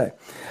Amendment say.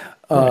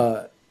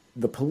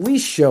 The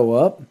police show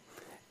up,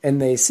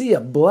 and they see a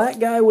black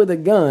guy with a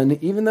gun,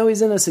 even though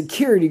he's in a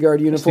security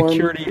guard uniform.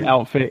 Security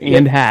outfit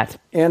and hat.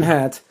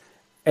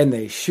 And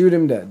they shoot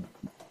him dead.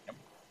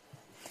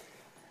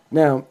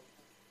 Now,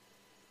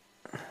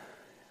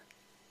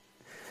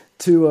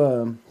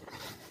 God,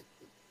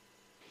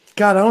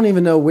 I don't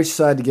even know which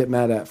side to get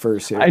mad at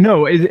first here. I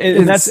know,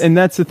 and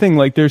that's the thing.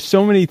 Like, there's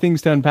so many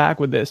things to unpack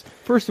with this.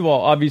 First of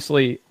all,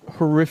 obviously,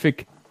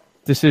 horrific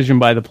decision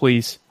by the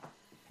police.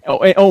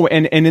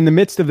 And in the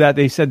midst of that,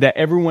 they said that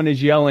everyone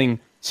is yelling,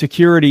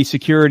 security,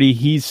 security,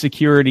 he's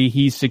security,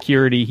 he's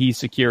security, he's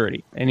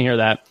security. And you hear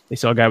that. They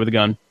saw a guy with a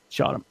gun,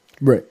 shot him.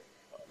 Right.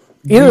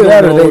 Either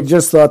that or they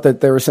just thought that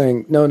they were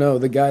saying, no,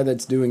 the guy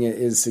that's doing it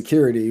is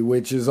security,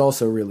 which is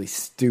also really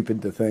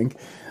stupid to think.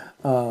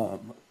 No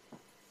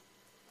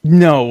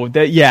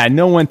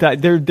one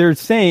thought. They're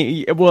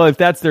saying, well, if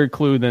that's their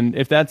clue, then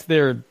if that's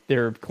their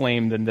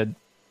claim, then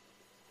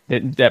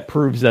that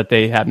proves that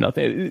they have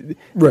nothing.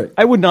 Right.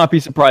 I would not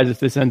be surprised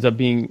if this ends up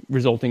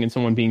resulting in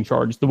someone being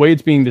charged. The way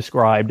it's being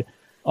described,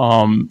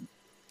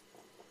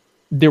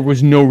 there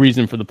was no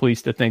reason for the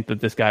police to think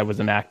that this guy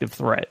was an active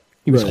threat.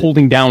 He was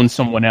holding down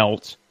someone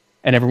else,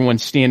 and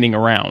everyone's standing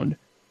around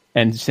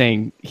and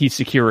saying he's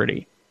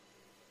security.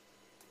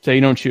 So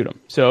you don't shoot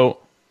him. So,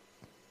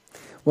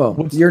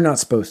 well, you're not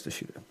supposed to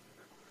shoot him.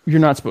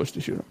 You're not supposed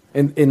to shoot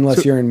him.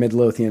 Unless you're in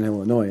Midlothian,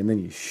 Illinois, and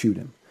then you shoot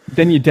him.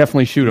 Then you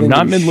definitely shoot him.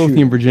 Not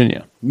Midlothian,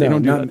 Virginia. They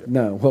don't do that.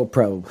 No, well,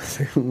 probably.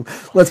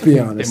 Let's be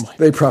honest.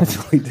 They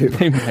probably do.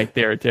 They might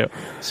there too.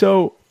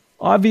 So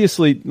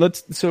obviously,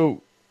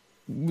 the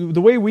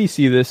way we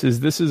see this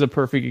is a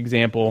perfect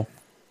example.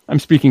 I'm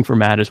speaking for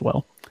Matt as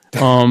well.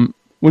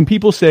 When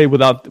people say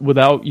without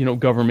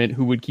government,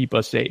 who would keep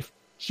us safe?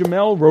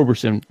 Jamel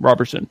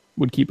Robertson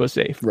would keep us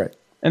safe. Right.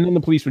 And then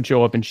the police would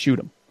show up and shoot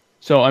him.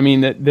 So I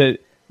mean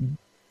it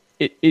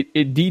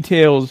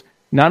details.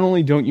 Not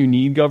only don't you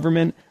need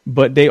government,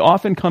 but they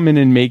often come in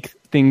and make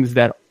things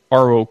that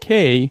are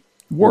okay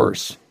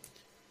worse.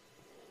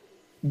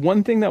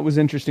 One thing that was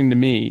interesting to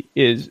me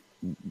is,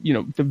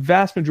 the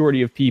vast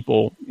majority of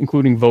people,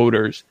 including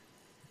voters,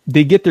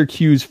 they get their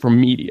cues from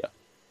media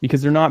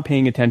because they're not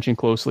paying attention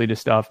closely to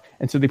stuff.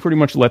 And so they pretty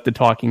much let the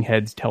talking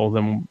heads tell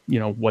them,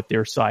 what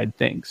their side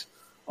thinks.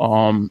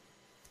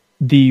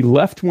 The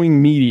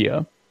left-wing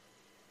media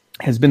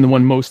has been the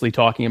one mostly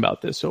talking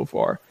about this so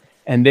far.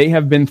 And they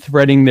have been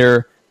threading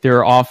their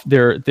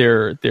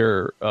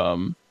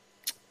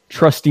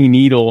trusty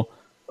needle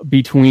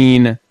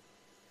between the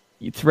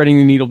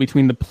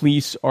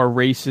police are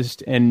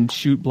racist and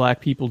shoot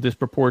black people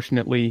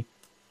disproportionately,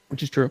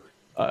 which is true.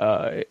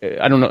 I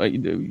don't know.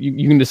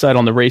 You can decide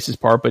on the racist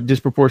part, but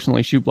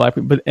disproportionately shoot black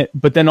people.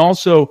 But then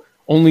also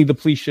only the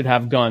police should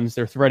have guns.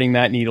 They're threading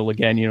that needle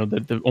again.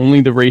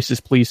 Only the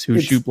racist police who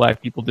shoot black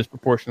people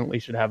disproportionately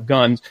should have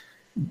guns.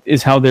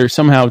 Is how they're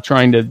somehow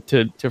trying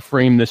to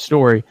frame this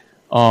story.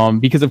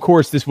 Because of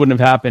course this wouldn't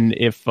have happened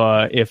if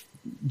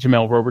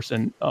Jamel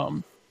Roberson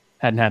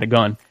hadn't had a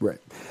gun. Right.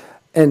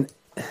 And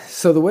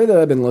so the way that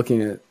I've been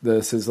looking at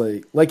this is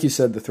like you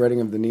said, the threading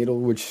of the needle,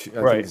 which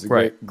I think is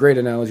a great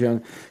analogy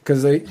on,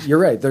 because you're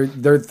right.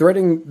 They're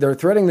threading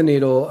the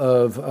needle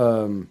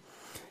of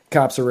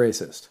cops are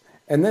racist,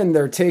 and then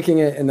they're taking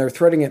it and they're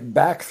threading it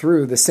back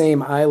through the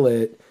same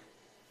eyelet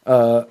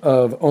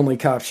of only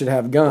cops should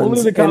have guns.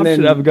 Only the cops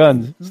should have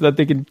guns so that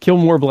they can kill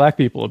more black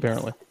people,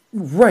 apparently.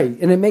 Right,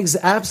 and it makes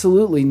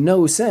absolutely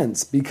no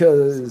sense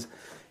because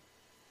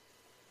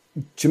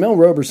Jamel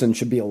Roberson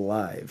should be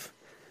alive.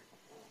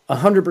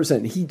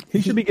 100%.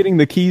 He should be getting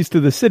the keys to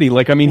the city.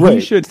 Like, I mean, right.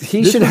 he should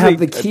have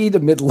the key to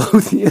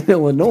Midlothian,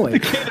 Illinois. The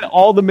key to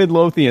all the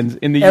Midlothians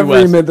in the Every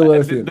U.S.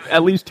 Midlothian.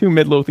 At least 2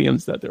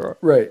 Midlothians that there are.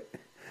 Right.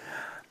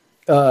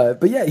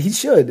 But yeah, he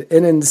should.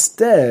 And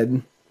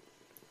instead,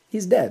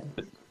 he's dead.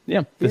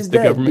 Yeah, he's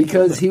dead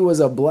because he was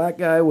a black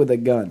guy with a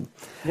gun.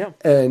 Yeah.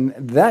 And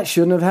that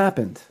shouldn't have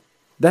happened.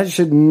 That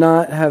should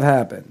not have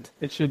happened.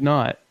 It should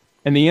not.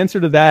 And the answer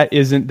to that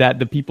isn't that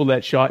the people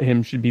that shot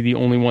him should be the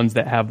only ones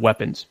that have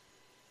weapons.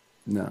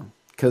 No,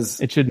 because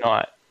it should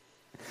not.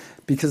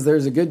 Because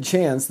there's a good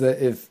chance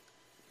that if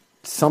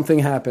something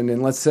happened,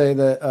 and let's say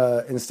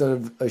that instead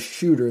of a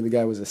shooter, the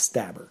guy was a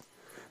stabber,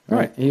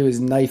 right? He was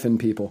knifing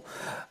people,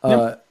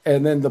 and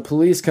then the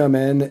police come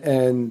in,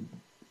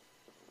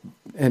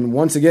 and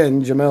once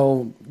again,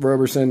 Jamel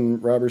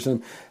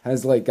Roberson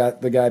has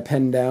got the guy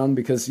pinned down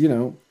because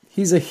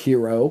he's a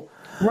hero,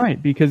 right?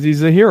 Because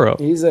he's a hero.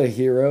 He's a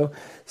hero,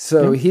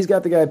 so he's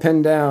got the guy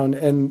pinned down,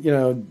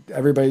 and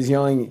everybody's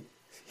yelling.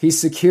 He's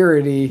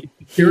security.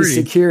 He's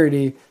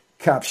security.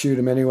 Cops shoot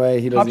him anyway.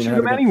 He doesn't shoot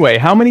him anyway.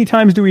 How many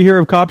times do we hear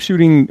of cops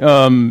shooting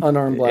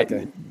unarmed black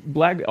guy?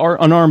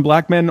 Unarmed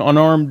black men,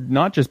 unarmed,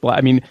 not just black.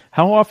 I mean,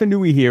 how often do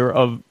we hear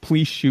of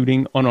police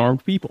shooting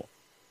unarmed people?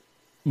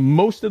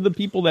 Most of the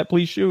people that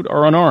police shoot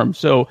are unarmed.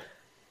 So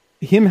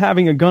him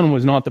having a gun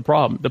was not the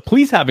problem. The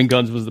police having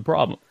guns was the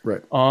problem.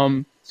 Right.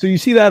 So you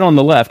see that on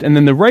the left. And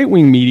then the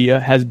right-wing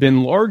media has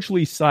been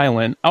largely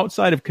silent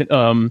outside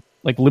of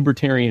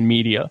libertarian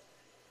media.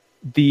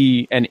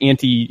 And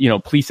anti,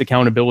 police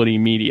accountability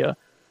media.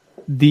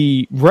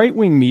 The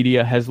right-wing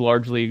media has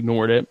largely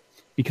ignored it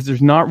because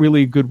there's not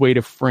really a good way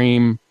to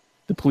frame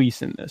the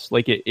police in this.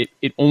 Like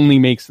it only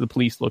makes the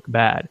police look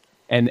bad.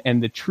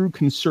 And the true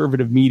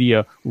conservative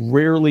media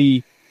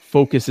rarely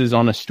focuses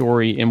on a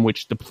story in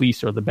which the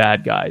police are the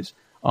bad guys.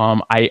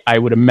 I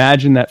would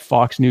imagine that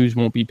Fox News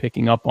won't be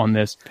picking up on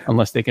this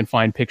unless they can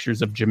find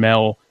pictures of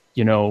Jamel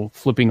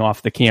flipping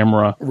off the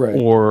camera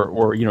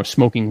or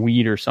smoking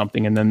weed or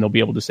something. And then they'll be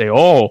able to say,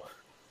 oh,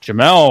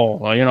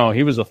 Jamel,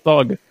 he was a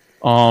thug.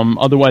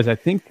 Otherwise, I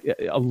think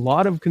a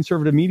lot of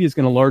conservative media is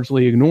going to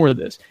largely ignore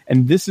this.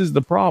 And this is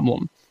the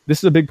problem. This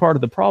is a big part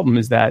of the problem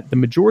is that the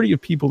majority of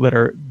people that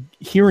are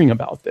hearing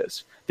about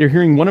this, they're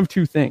hearing one of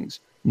two things.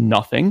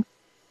 Nothing.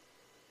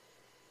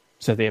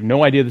 So they have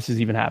no idea this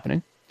is even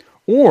happening.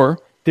 Or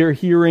they're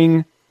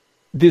hearing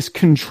this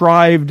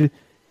contrived,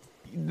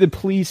 the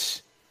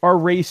police are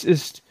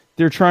racist,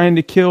 they're trying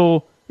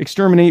to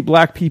exterminate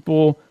black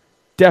people,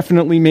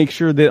 definitely make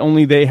sure that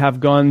only they have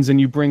guns,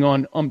 and you bring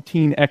on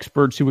umpteen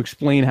experts who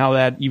explain how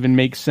that even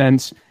makes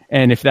sense.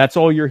 And if that's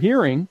all you're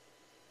hearing,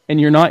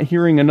 and you're not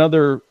hearing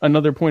another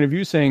point of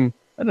view saying,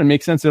 that doesn't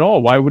make sense at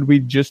all, why would we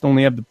just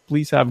only have the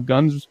police have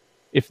guns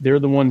if they're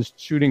the ones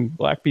shooting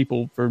black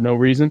people for no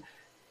reason?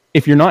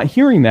 If you're not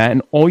hearing that,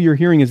 and all you're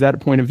hearing is that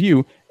point of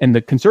view, and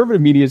the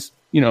conservative media is,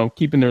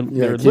 keeping their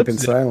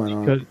lips silent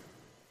on it.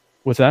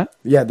 What's that?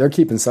 Yeah, they're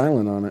keeping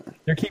silent on it.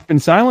 They're keeping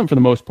silent for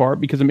the most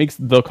part because it makes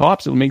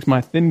it makes my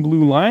thin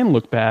blue line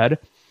look bad.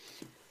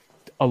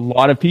 A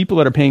lot of people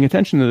that are paying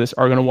attention to this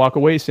are going to walk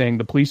away saying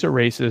the police are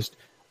racist.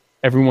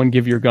 Everyone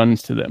give your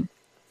guns to them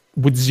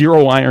with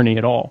zero irony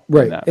at all.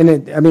 Right. And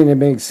it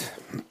makes,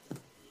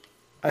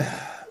 I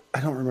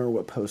don't remember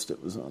what post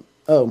it was on.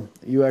 Oh,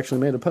 you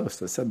actually made a post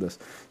that said this.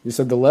 You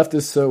said the left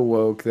is so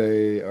woke,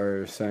 they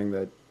are saying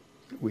that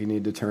we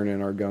need to turn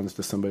in our guns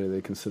to somebody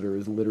they consider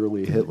is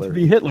literally Hitler. To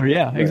be Hitler,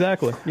 yeah, right.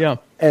 Exactly. Yeah.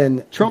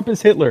 And Trump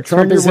is Hitler.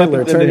 Turn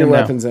your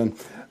weapons in.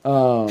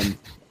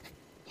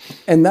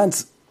 And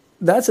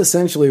that's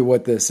essentially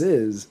what this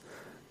is.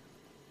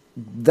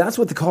 That's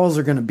what the calls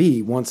are going to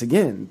be once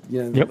again.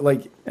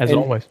 As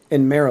always.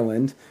 In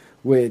Maryland,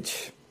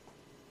 which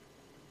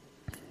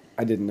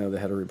I didn't know they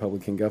had a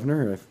Republican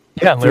governor.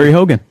 Larry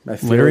Hogan.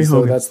 Larry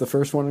Hogan. That's the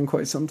first one in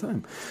quite some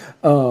time.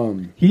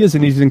 He is,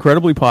 and he's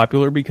incredibly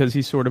popular because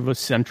he's sort of a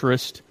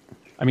centrist.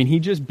 I mean, he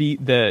just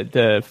beat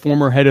the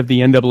former head of the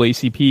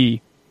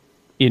NAACP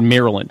in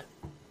Maryland.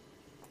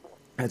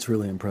 That's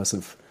really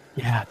impressive.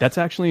 Yeah, that's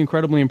actually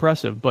incredibly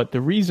impressive. But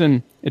the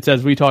reason, it's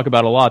as we talk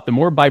about a lot, the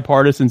more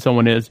bipartisan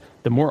someone is,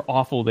 the more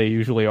awful they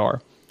usually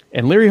are.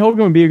 And Larry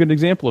Hogan would be a good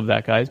example of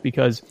that, guys,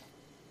 because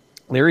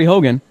Larry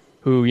Hogan,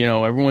 who,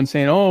 everyone's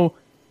saying, oh,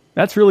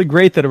 that's really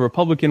great that a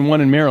Republican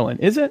won in Maryland.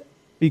 Is it?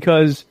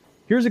 Because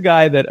here's a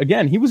guy that,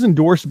 again, he was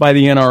endorsed by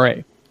the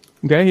NRA.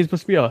 Okay, he's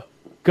supposed to be a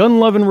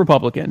gun-loving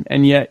Republican,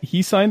 and yet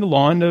he signed a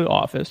law into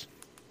office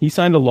He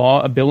signed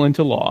a bill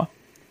into law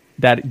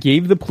that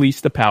gave the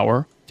police the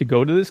power to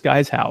go to this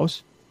guy's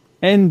house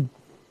and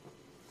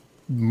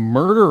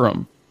murder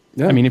him.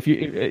 Yeah. I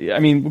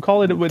mean, we'll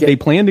call it. They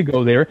plan to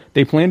go there.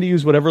 They plan to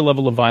use whatever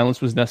level of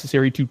violence was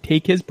necessary to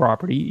take his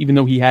property, even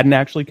though he hadn't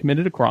actually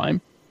committed a crime.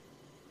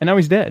 And now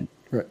he's dead.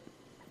 Right.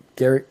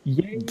 Gary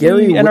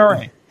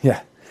NRA.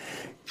 Yeah.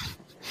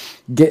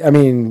 I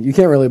mean, you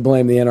can't really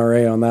blame the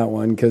NRA on that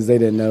one because they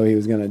didn't know he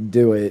was going to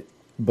do it.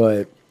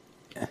 But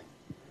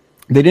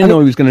they didn't know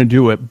he was going to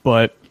do it.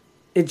 But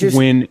it just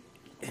the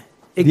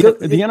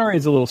NRA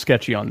is a little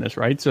sketchy on this,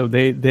 right? So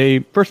they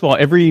first of all,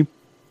 every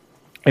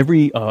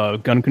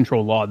gun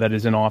control law that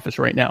is in office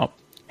right now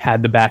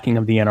had the backing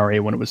of the NRA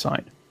when it was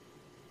signed.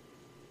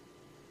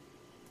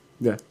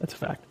 Yeah, that's a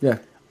fact. Yeah,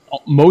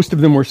 most of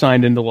them were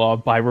signed into law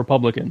by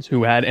Republicans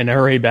who had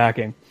NRA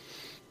backing.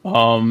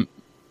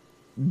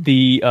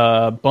 The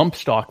bump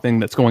stock thing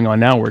that's going on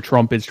now, where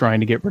Trump is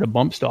trying to get rid of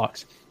bump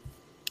stocks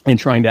and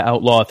trying to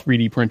outlaw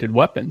 3D printed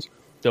weapons,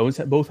 those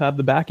both have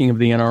the backing of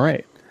the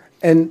NRA.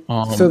 And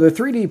so the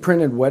 3D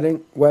printed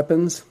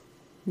weapons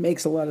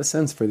makes a lot of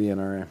sense for the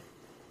NRA.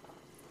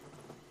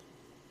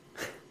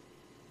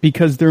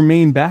 Because their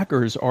main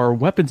backers are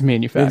weapons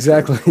manufacturers.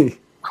 Exactly.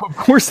 Of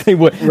course they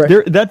would.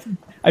 Right.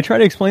 I try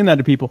to explain that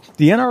to people.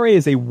 The NRA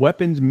is a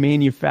weapons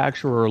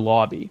manufacturer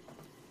lobby.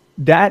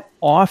 That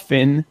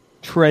often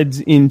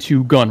treads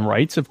into gun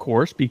rights, of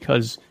course,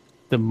 because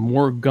the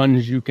more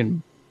guns you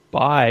can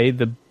buy,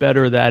 the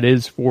better that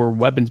is for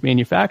weapons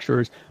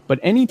manufacturers. But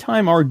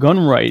anytime our gun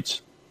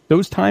rights,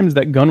 those times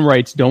that gun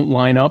rights don't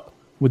line up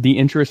with the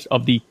interests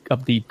of the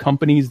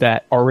companies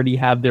that already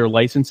have their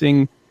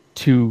licensing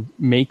to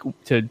make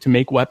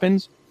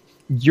weapons,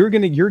 your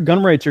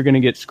gun rights are gonna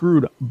get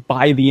screwed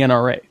by the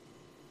NRA.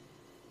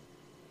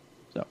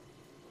 So,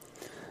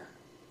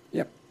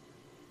 yep.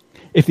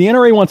 If the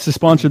NRA wants to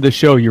sponsor this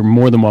show, you're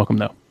more than welcome,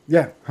 though.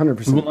 Yeah,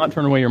 100%. We will not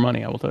turn away your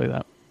money. I will tell you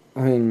that.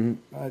 I mean,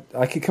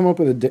 I could come up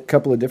with a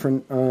couple of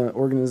different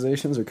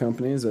organizations or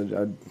companies that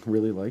I'd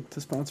really like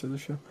to sponsor the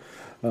show.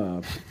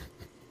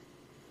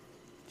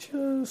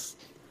 Just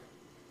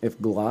if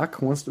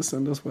Glock wants to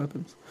send us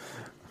weapons.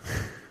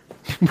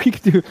 We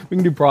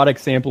can do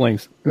product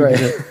samplings. Right.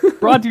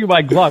 Brought to you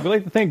by Glock. We'd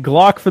like to thank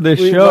Glock for this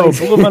show.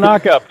 Bula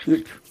Vanaka.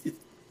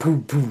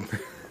 Boom, boom.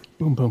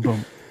 Boom, boom,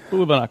 boom.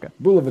 Bula Vanaka.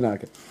 Bula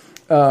Vanaka.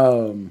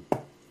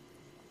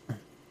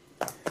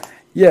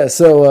 Yeah,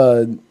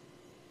 so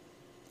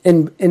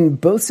in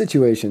both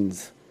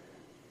situations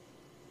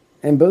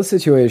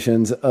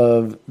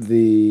of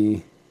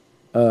the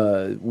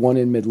one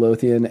in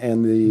Midlothian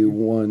and the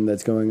one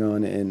that's going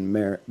on in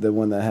the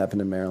one that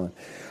happened in Maryland,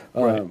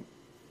 right.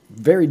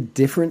 Very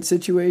different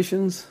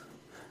situations.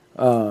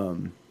 They're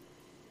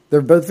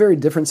both very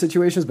different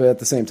situations, but at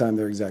the same time,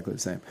 they're exactly the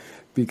same.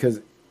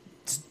 Because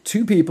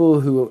two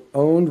people who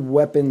owned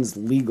weapons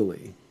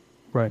legally,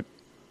 right,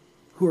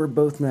 who are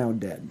both now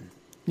dead.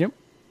 Yep.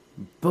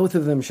 Both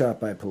of them shot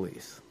by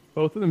police.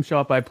 Both of them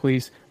shot by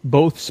police,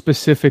 both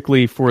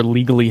specifically for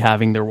legally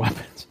having their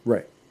weapons.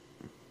 Right.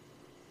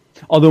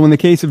 Although in the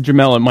case of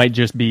Jamel, it might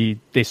just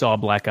be they saw a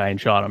black guy and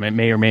shot him. It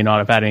may or may not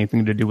have had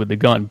anything to do with the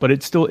gun, but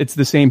it's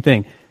the same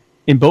thing.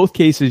 In both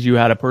cases, you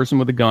had a person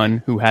with a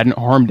gun who hadn't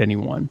harmed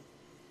anyone,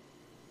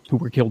 who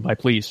were killed by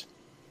police.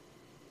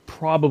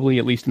 Probably,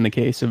 at least in the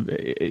case of,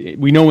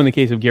 we know in the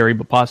case of Gary,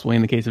 but possibly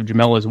in the case of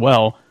Jamel as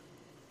well,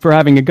 for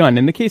having a gun.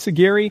 In the case of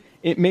Gary,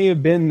 it may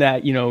have been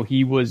that,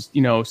 he was,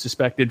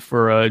 suspected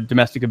for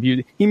domestic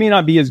abuse. He may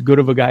not be as good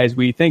of a guy as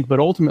we think,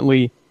 but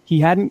ultimately, he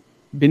hadn't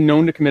been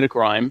known to commit a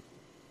crime,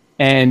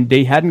 and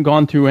they hadn't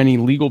gone through any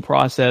legal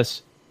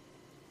process,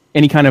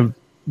 any kind of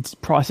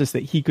process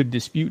that he could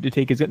dispute to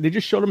take his gun. They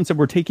just showed him and said,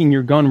 we're taking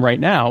your gun right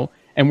now,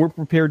 and we're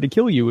prepared to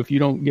kill you if you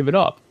don't give it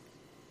up.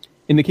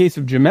 In the case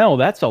of Jamel,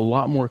 that's a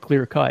lot more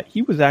clear cut.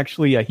 He was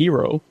actually a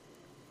hero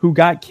who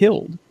got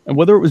killed. And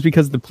whether it was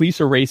because the police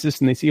are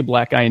racist and they see a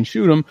black guy and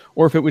shoot him,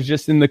 or if it was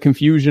just in the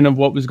confusion of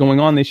what was going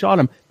on, they shot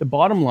him. The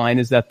bottom line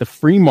is that the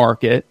free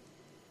market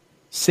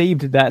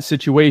saved that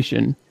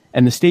situation,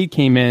 and the state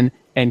came in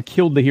and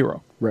killed the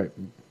hero. Right.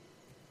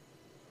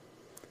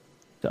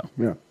 So,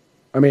 yeah.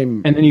 I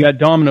mean, and then you got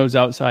Domino's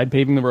outside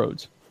paving the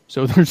roads.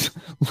 So there's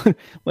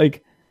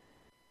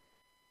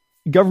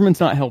government's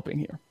not helping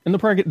here, and they'll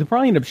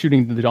probably end up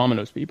shooting the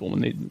Domino's people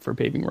for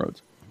paving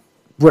roads.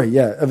 Right.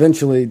 Yeah.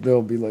 Eventually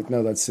they'll be like,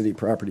 no, that's city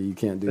property. You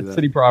can't do that. That's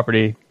city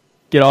property.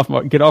 Get off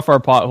our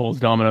potholes,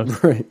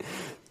 Domino's. Right.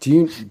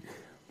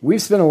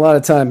 We've spent a lot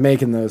of time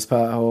making those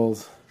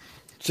potholes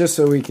just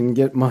so we can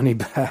get money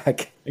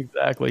back.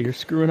 Exactly. You're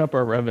screwing up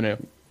our revenue.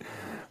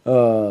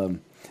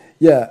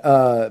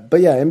 Yeah, but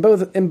yeah, in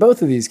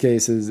both of these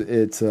cases,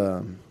 it's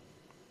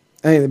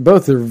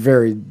both are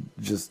very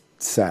just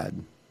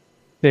sad.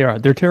 They are.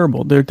 They're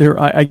terrible.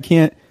 I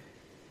can't.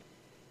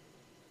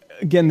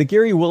 Again, the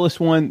Gary Willis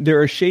one,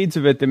 there are shades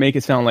of it that make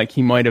it sound like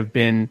he might have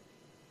been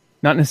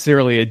not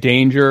necessarily a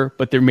danger,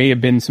 but there may have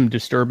been some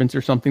disturbance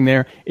or something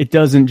there. It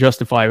doesn't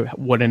justify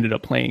what ended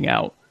up playing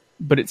out,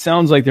 but it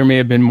sounds like there may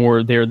have been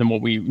more there than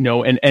what we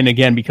know. And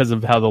again, because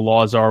of how the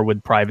laws are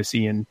with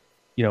privacy and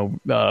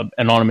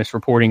anonymous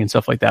reporting and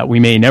stuff like that. We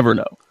may never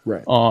know.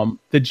 Right.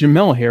 The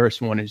Jamel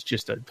Harris one is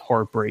just a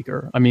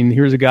heartbreaker. I mean,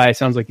 here's a guy,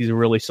 sounds like he's a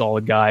really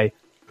solid guy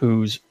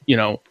who's,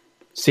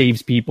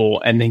 saves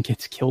people and then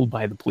gets killed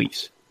by the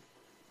police.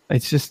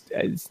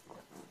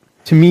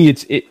 To me,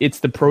 it's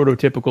the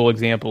prototypical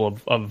example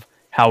of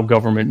how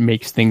government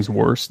makes things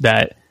worse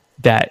that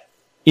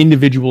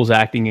individuals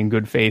acting in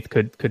good faith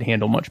could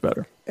handle much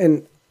better.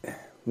 And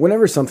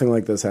whenever something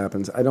like this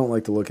happens, I don't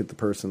like to look at the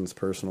person's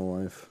personal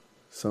life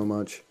so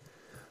much.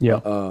 Yeah.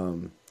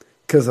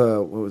 Because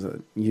what was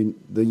it?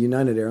 The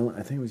United Airlines.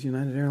 I think it was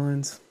United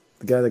Airlines.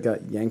 The guy that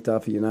got yanked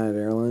off of United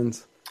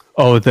Airlines.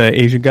 Oh, the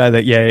Asian guy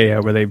that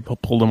where they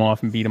pulled him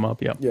off and beat him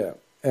up. Yeah. Yeah,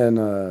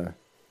 and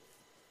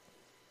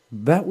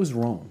that was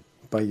wrong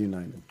by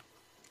United.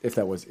 If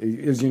it was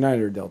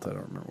United or Delta, I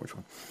don't remember which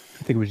one.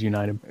 I think it was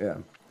United. Yeah.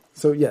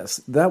 So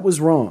yes, that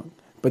was wrong.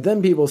 But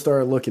then people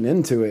started looking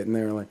into it, and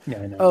they were like,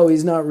 "Oh,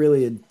 he's not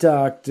really a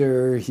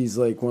doctor. He's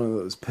like one of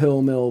those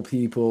pill mill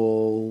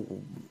people,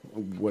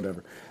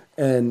 whatever."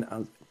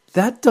 And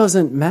that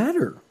doesn't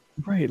matter,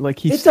 right?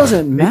 Like it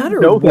doesn't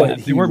matter.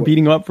 They weren't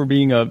beating him up for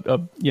being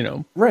a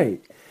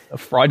right, a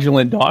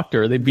fraudulent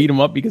doctor. They beat him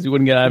up because he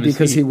wouldn't get out of his seat.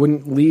 Because he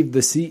wouldn't leave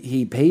the seat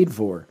he paid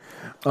for.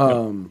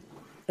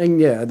 And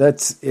yeah,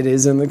 it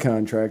is in the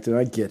contract, and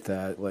I get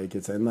that. Like,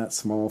 it's in that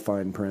small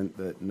fine print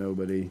that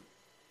nobody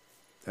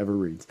ever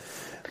reads.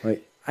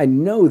 Like, I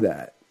know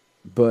that,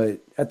 but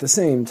at the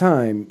same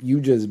time, you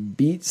just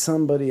beat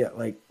somebody at,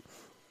 like,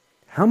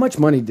 how much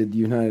money did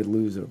United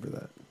lose over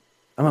that?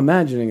 I'm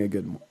imagining a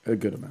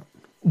good amount.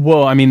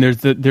 Well, I mean, there's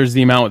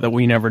the amount that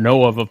we never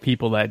know of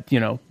people that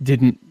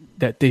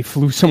that they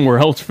flew somewhere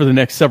else for the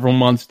next several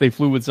months. They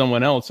flew with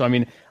someone else. So, I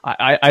mean,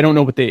 I don't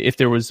know if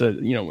there was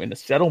in a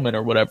settlement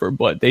or whatever,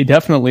 but they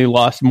definitely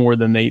lost more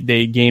than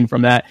they gained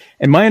from that.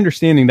 And my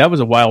understanding, that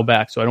was a while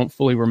back, so I don't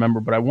fully remember,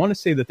 but I want to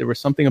say that there was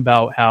something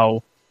about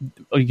how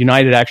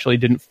United actually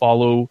didn't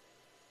follow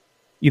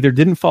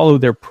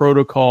their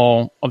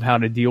protocol of how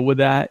to deal with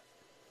that,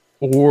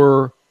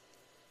 or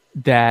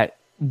that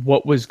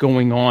what was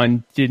going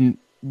on didn't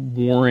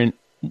warrant.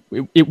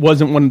 It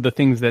wasn't one of the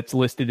things that's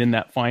listed in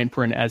that fine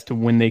print as to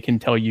when they can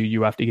tell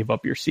you have to give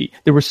up your seat.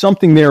 There was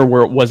something there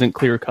where it wasn't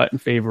clear cut in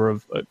favor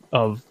of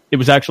it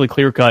was actually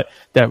clear cut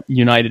that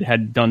United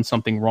had done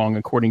something wrong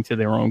according to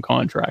their own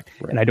contract.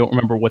 Right. And I don't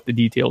remember what the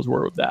details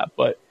were of that,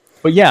 but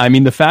yeah, I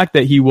mean, the fact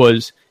that he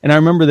was, and I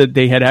remember that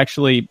they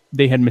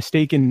had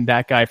mistaken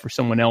that guy for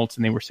someone else,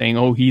 and they were saying,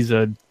 oh,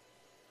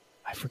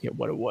 I forget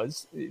what it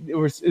was. There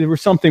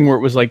was something where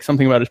it was like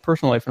something about his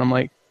personal life, and I'm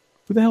like,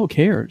 who the hell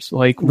cares?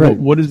 Like, right.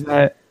 what is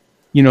that?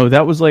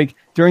 That was like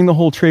during the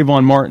whole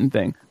Trayvon Martin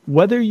thing.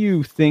 Whether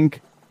you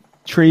think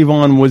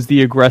Trayvon was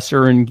the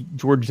aggressor and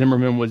George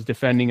Zimmerman was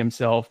defending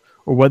himself,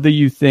 or whether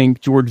you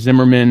think George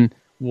Zimmerman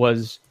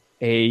was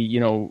a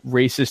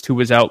racist who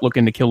was out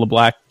looking to kill a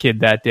black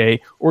kid that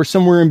day, or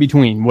somewhere in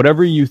between,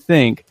 whatever you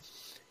think,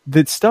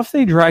 the stuff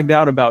they dragged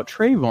out about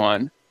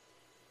Trayvon,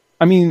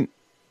 I mean,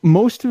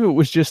 most of it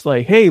was just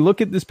like, hey,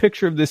 look at this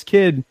picture of this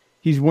kid.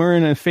 He's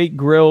wearing a fake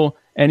grill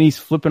and he's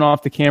flipping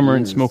off the camera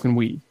and smoking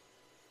weed.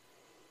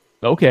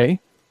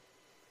 Okay.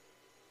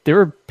 There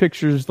are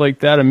pictures like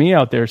that of me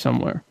out there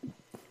somewhere.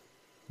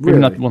 Really?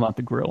 Not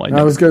the grill.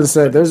 I was going to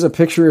say, there's a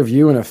picture of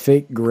you in a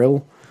fake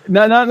grill.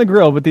 Not in the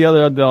grill, but the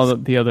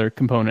other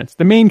components.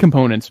 The main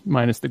components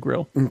minus the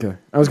grill. Okay.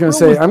 I was going to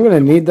say, I'm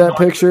going to need that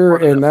picture,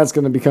 and that's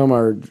going to become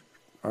our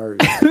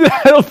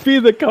That'll be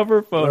the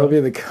cover photo. That'll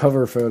be the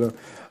cover photo.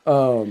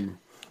 But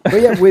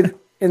yeah,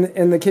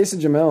 in the case of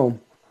Jamel,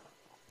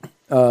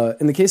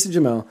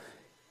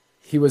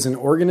 he was an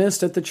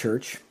organist at the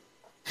church,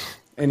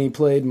 and he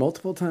played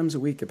multiple times a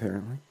week,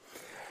 apparently.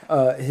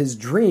 His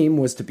dream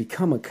was to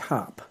become a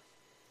cop.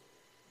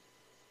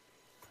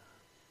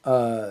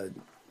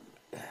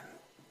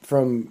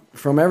 From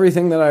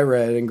everything that I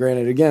read, and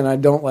granted, again, I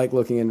don't like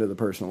looking into the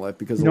personal life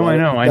because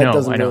that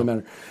doesn't really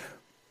matter.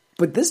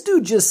 But this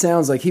dude just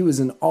sounds like he was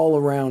an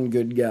all-around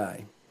good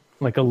guy.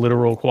 Like a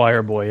literal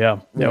choir boy,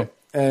 yeah. Right.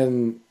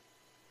 And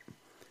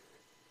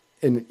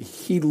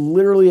he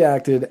literally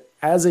acted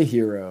as a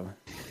hero.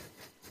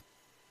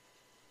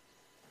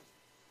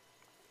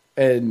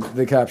 And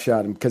the cop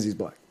shot him because he's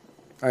black.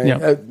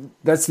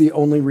 That's the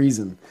only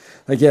reason.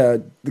 Like, yeah,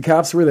 the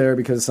cops were there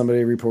because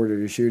somebody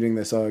reported a shooting.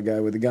 They saw a guy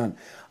with a gun.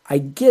 I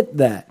get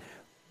that.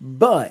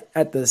 But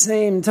at the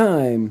same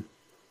time,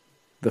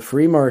 the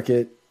free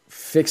market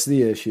fixed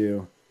the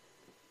issue.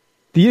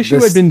 The issue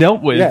had been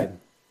dealt with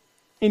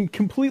in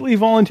completely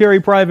voluntary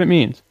private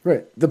means.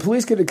 Right. The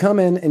police could have come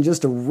in and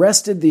just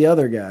arrested the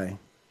other guy,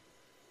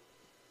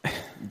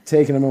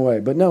 taken him away.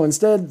 But no,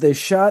 instead, they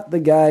shot the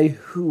guy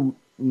who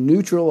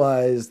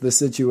neutralized the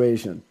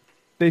situation.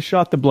 They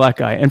shot the black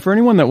guy. And for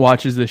anyone that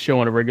watches this show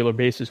on a regular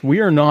basis,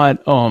 we are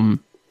not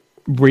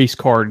race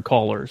card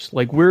callers.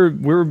 Like,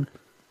 we're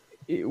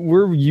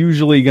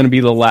usually going to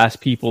be the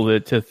last people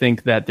to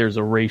think that there's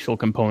a racial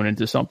component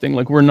to something.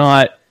 Like, we're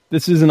not.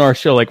 This isn't our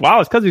show. Like,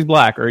 wow, it's because he's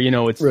black, or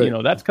it's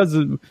right. That's because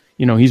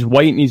he's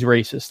white and he's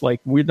racist.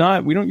 Like, we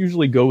don't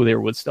usually go there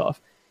with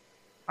stuff.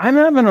 I'm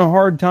having a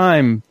hard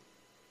time.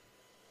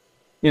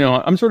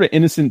 I'm sort of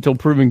innocent till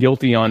proven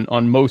guilty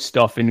on most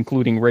stuff,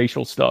 including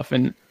racial stuff.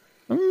 And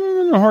I'm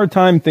having a hard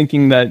time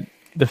thinking that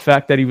the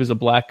fact that he was a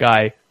black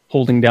guy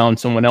holding down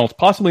someone else,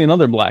 possibly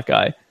another black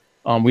guy,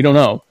 we don't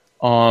know,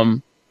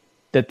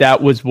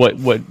 that was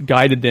what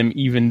guided them,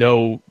 even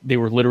though they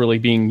were literally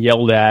being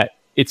yelled at,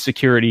 it's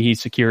security,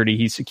 he's security,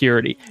 he's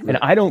security. Right. And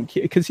I don't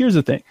care, because here's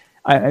the thing.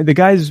 The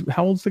guy's,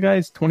 how old's the guy?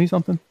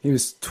 20-something? He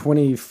was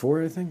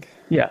 24, I think.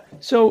 Yeah.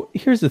 So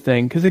here's the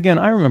thing, because again,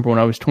 I remember when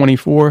I was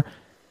 24,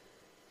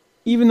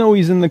 even though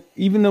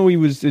he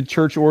was a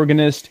church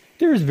organist,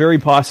 there's very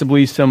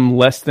possibly some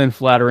less than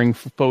flattering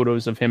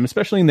photos of him,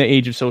 especially in the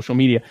age of social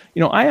media.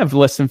 I have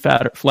less than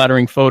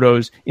flattering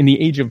photos in the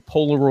age of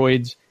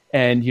Polaroids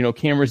and,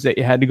 cameras that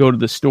you had to go to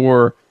the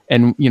store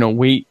and,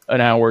 wait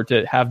an hour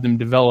to have them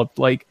developed.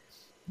 Like,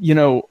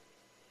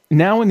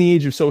 now in the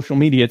age of social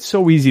media, it's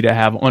so easy to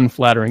have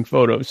unflattering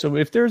photos. So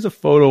if there's a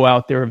photo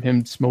out there of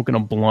him smoking a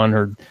blunt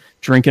or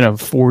drinking a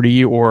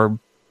 40 or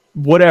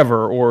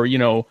whatever, or,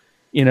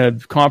 in a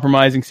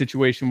compromising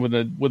situation with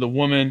a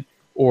woman,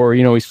 or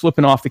he's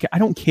flipping off the. I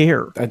don't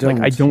care. I don't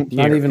care.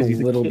 Not even a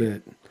little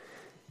bit.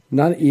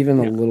 Not even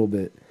a little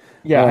bit.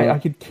 Yeah, I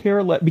could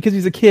care less because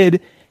he's a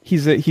kid.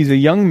 He's a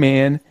young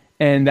man,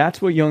 and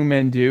that's what young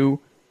men do.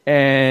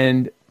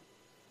 And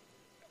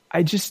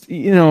I just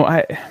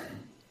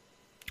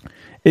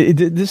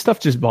this stuff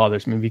just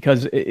bothers me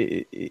because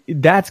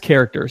that's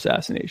character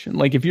assassination.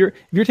 Like if you're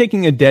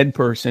taking a dead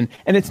person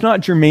and it's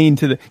not germane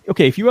to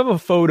if you have a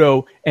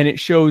photo and it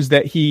shows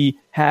that he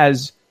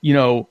has,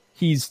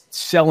 he's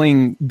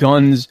selling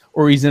guns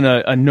or he's in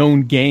a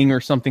known gang or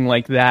something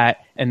like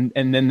that. And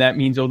then that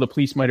means, the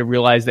police might've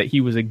realized that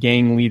he was a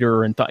gang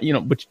leader and thought,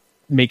 which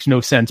makes no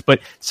sense, but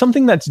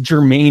something that's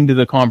germane to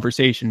the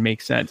conversation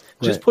makes sense.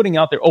 Right. Just putting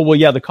out there,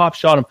 the cop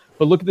shot him,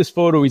 but look at this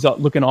photo. He's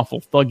looking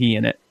awful thuggy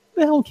in it.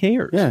 Who the hell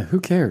cares? Yeah,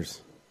 who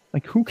cares?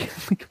 Like who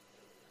cares?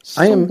 Like,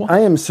 I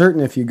am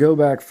certain if you go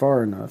back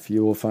far enough,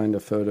 you will find a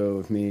photo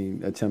of me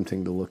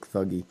attempting to look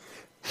thuggy.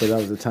 But I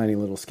was a tiny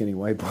little skinny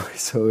white boy,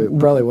 so it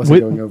probably wasn't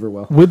going over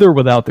well. With or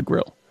without the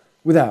grill?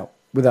 Without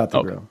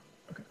the grill.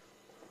 Okay.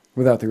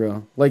 Without the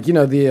grill. Like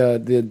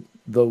the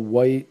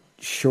white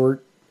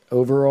short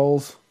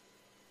overalls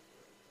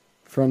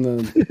from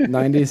the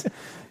 90s.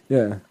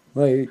 Yeah,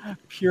 like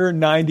pure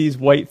 90s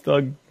white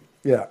thug.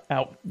 Yeah,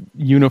 out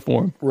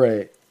uniform.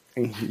 Right.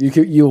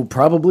 You'll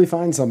probably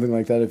find something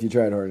like that if you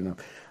tried hard enough.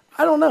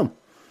 I don't know.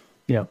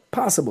 Yeah,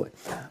 possibly.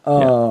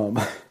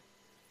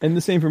 And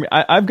the same for me.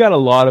 I've got a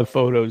lot of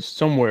photos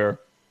somewhere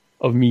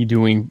of me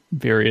doing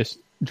various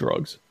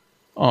drugs,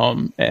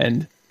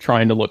 and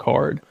trying to look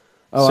hard.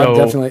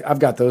 Oh, so, I've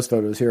got those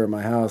photos here in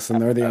my house,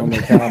 and they're the only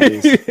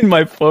copies in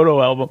my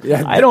photo album.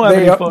 Yeah, I don't have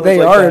any photos.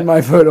 They are in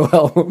my photo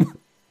album.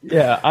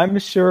 Yeah, I'm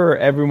sure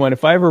everyone,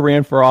 if I ever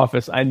ran for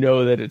office, I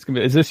know that it's going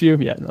to be, is this you?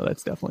 Yeah, no,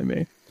 that's definitely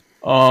me.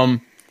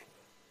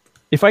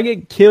 If I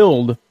get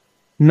killed,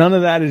 none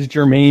of that is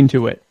germane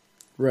to it.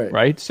 Right.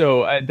 Right?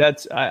 So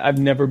I've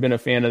never been a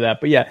fan of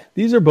that. But yeah,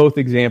 these are both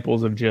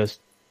examples of just,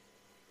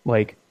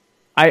 like,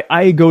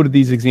 I go to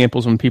these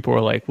examples when people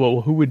are like,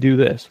 well, who would do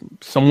this?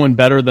 Someone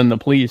better than the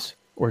police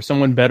or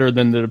someone better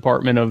than the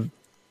Department of,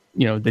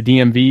 the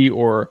DMV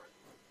or,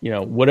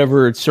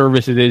 whatever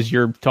service it is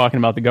you're talking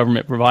about the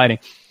government providing.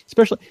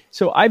 Especially,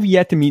 so I've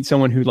yet to meet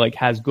someone who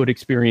has good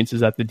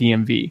experiences at the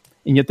DMV,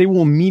 and yet they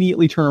will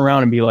immediately turn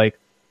around and be like,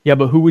 yeah,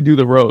 but who would do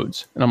the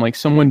roads? And I'm like,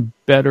 someone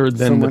better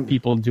than the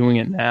people doing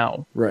it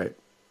now. Right.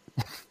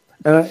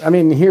 And I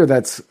mean, here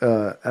that's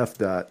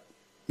FDOT,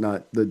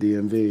 not the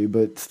DMV,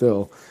 but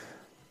still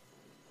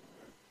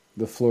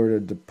the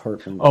Florida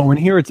Department. Oh, and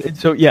here it's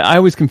so yeah, I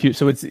was confused.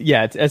 So it's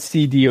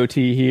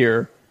SCDOT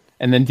here,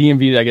 and then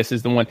DMV, I guess,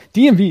 is the one.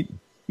 DMV,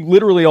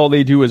 literally all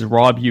they do is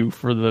rob you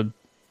for the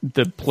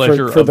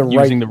pleasure of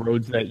using the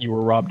roads that you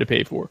were robbed to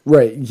pay for.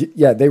 Right.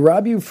 Yeah, they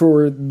rob you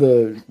for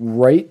the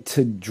right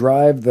to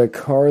drive the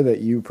car that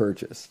you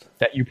purchased.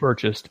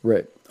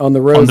 Right. On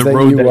the roads that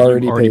you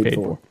already paid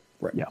for.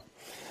 Right. Yeah.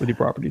 With your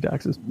property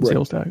taxes,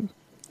 sales taxes.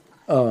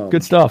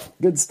 Good stuff.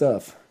 Good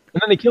stuff.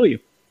 And then they kill you.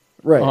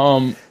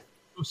 Right.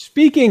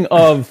 Speaking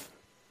of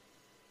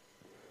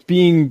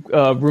being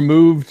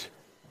removed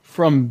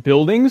from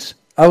buildings,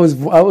 I was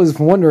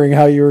wondering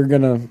how you were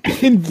gonna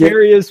in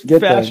various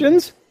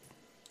fashions. That.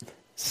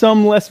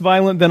 Some less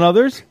violent than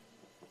others.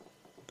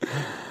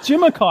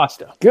 Jim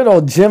Acosta. Good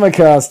old Jim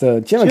Acosta.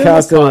 Jim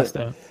Acosta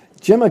accosted.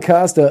 Jim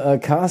accosted.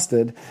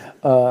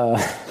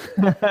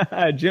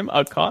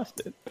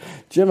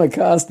 Jim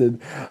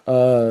accosted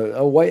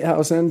a White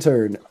House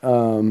intern.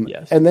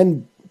 Yes. And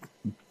then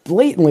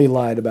blatantly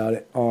lied about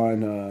it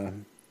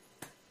on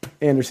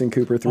Anderson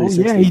Cooper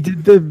 360. Oh, yeah, he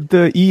did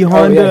the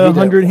E-Honda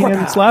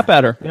 100-hand slap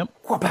at her. Yep.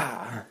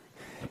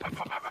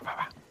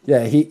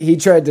 Yeah, he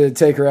tried to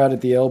take her out at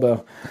the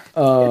elbow.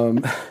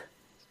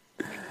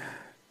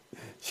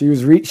 She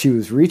was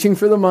reaching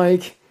for the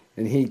mic,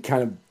 and he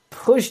kind of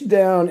pushed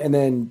down and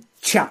then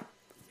chop.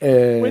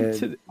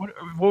 What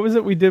was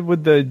it we did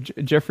with the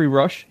Jeffrey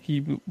Rush?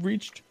 He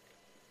reached.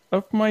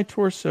 up my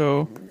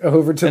torso,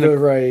 over to the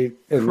right,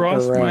 and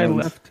across around.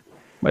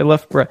 my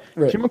left breast.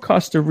 Right. Jim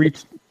Acosta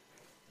reached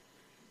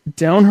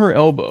down her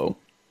elbow,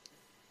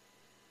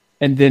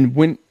 and then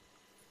went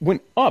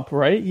up.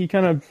 Right, he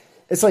kind of.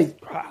 It's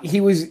like he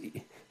was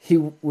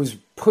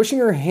pushing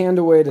her hand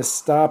away to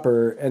stop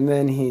her, and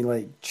then he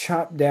like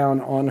chopped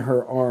down on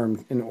her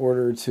arm in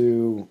order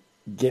to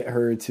get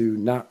her to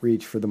not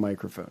reach for the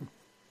microphone.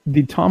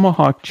 The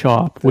tomahawk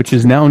chop, which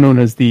is now known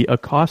as the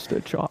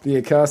Acosta chop. The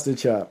Acosta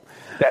chop.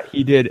 That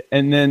he did.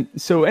 And then,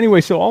 so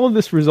all of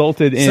this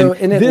resulted in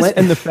this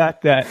and the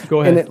fact that, go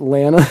ahead. In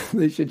Atlanta,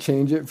 they should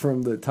change it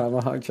from the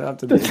tomahawk chop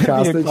to the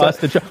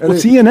Acosta chop. Well,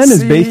 CNN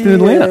is based in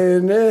Atlanta.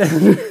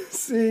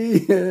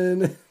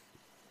 CNN.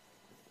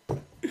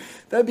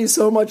 That'd be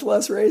so much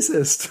less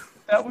racist.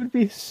 That would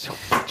be so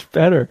much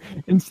better.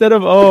 Instead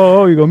of,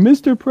 you go,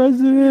 Mr.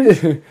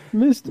 President,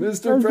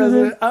 Mr.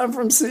 President, I'm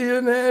from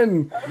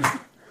CNN.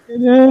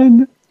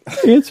 CNN,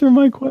 answer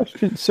my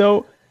question.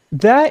 So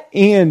that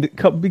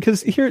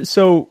because here,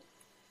 so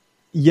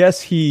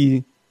yes,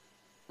 he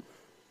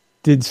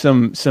did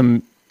some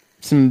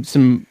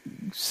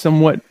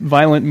somewhat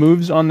violent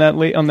moves on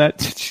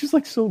that. She's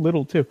like so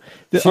little too.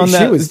 She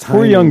was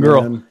poor tiny, young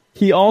girl. Man.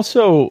 He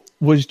also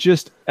was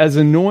just as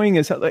annoying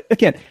as hell.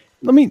 Again,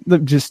 let me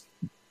just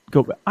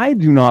go back. I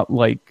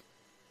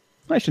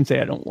shouldn't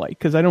say I don't like,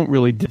 because I don't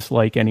really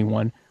dislike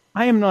anyone.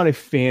 I am not a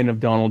fan of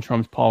Donald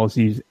Trump's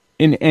policies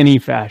in any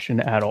fashion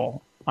at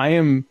all. I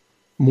am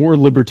more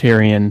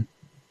libertarian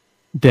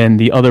than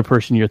the other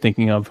person you're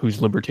thinking of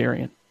who's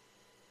libertarian.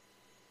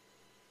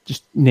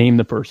 Just name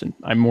the person.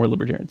 I'm more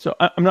libertarian. So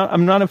I'm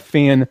not a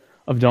fan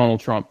of Donald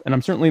Trump, and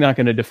I'm certainly not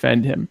going to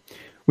defend him.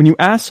 When you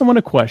ask someone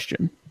a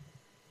question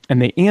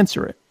and they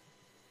answer it,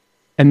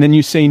 and then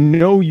you say,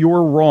 no,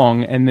 you're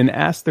wrong, and then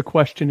ask the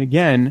question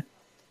again,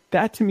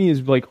 that to me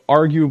is like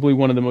arguably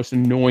one of the most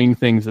annoying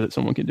things that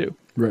someone can do.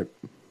 Right.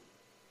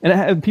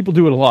 And people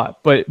do it a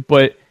lot, but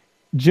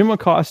Jim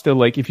Acosta,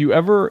 like if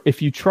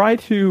you try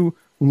to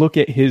look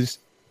at his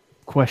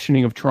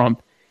questioning of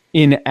Trump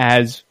in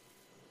as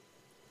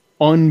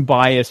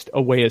unbiased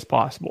a way as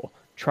possible,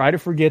 try to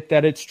forget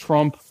that it's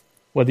Trump,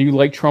 whether you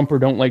like Trump or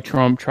don't like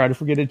Trump, try to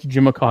forget it's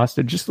Jim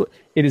Acosta.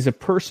 It is a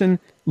person.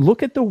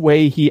 Look at the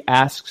way he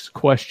asks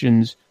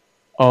questions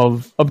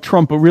of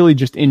Trump, but really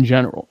just in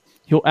general.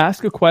 He'll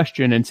ask a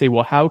question and say,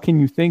 well, how can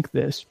you think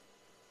this?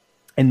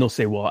 And they'll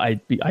say, well,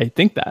 I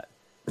think that.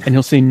 And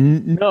he'll say,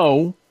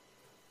 no,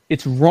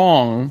 it's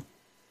wrong.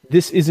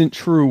 This isn't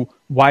true.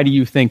 Why do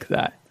you think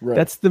that? Right.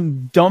 That's the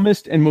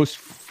dumbest and most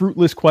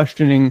fruitless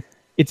questioning.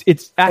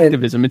 It's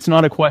activism. It's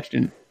not a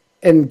question.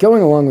 And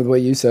going along with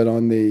what you said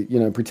on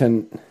the,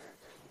 pretend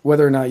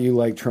whether or not you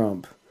like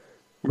Trump.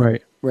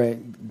 Right. Right.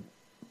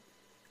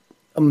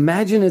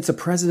 Imagine it's a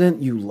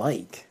president you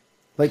like.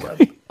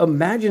 Like,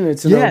 imagine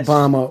it's an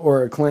Obama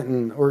or a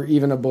Clinton or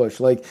even a Bush.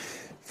 Like,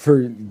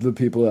 for the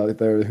people out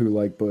there who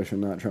like Bush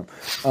and not Trump.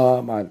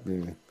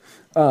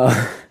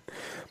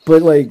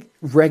 But like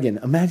Reagan,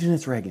 imagine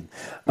it's Reagan.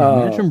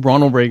 Imagine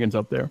Ronald Reagan's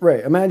up there.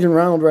 Right. Imagine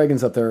Ronald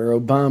Reagan's up there, or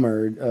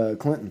Obama, or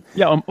Clinton.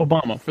 Yeah,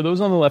 Obama. For those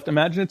on the left,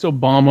 imagine it's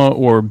Obama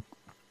or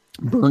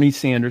Bernie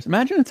Sanders.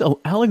 Imagine it's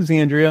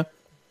Alexandria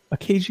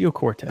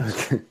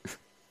Ocasio-Cortez. Okay.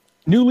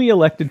 Newly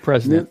elected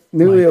president.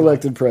 Newly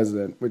elected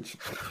president, which...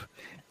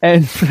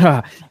 And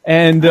finally,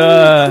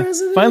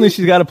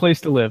 she's got a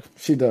place to live.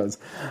 She does.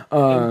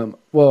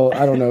 Well,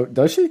 I don't know.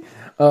 Does she?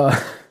 No,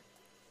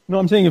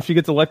 I'm saying if she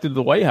gets elected to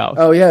the White House.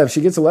 Oh, yeah. If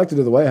she gets elected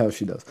to the White House,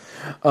 she does.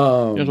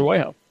 There's a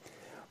White House.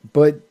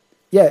 But,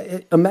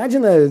 yeah,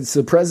 imagine that it's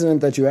a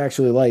president that you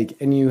actually like,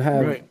 and you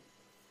have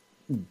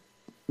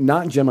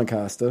not Jim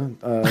Acosta.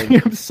 You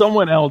have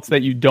someone else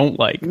that you don't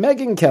like.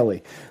 Megyn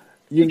Kelly.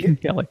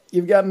 You've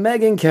got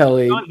Megyn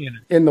Kelly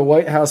in the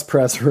White House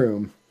press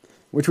room,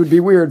 which would be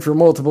weird for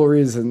multiple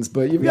reasons,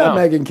 but you've got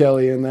Megyn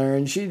Kelly in there,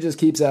 and she just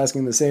keeps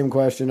asking the same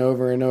question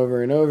over and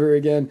over and over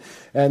again,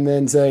 and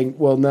then saying,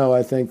 well, no,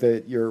 I think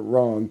that you're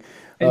wrong.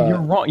 And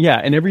you're wrong. Yeah,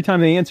 and every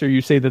time they answer,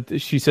 you say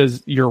that she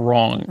says you're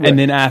wrong, and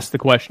then ask the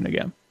question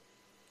again.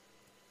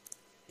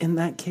 In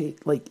that case,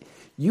 like,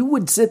 you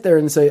would sit there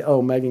and say,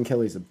 oh, Megyn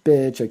Kelly's a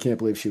bitch. I can't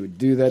believe she would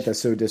do that.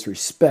 That's so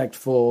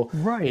disrespectful.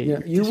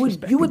 Right. You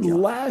would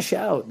lash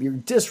out. You're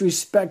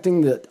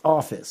disrespecting the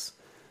office.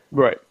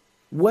 Right.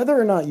 Whether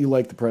or not you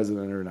like the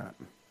president or not,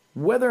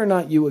 whether or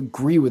not you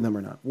agree with him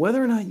or not,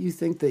 whether or not you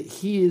think that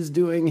he is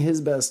doing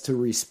his best to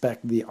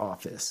respect the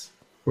office.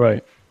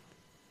 Right.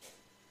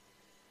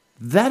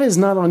 That is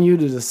not on you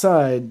to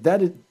decide.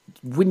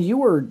 When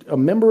you are a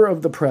member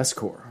of the press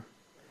corps,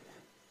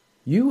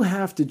 you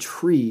have to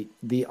treat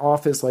the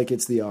office like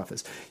it's the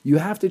office. You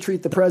have to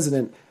treat the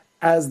president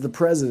as the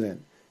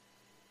president.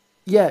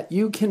 Yeah,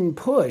 you can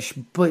push,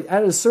 but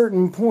at a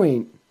certain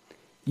point,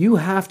 you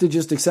have to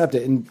just accept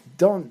it and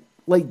don't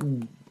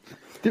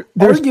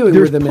arguing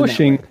with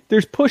them.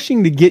 There's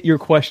pushing to get your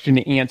question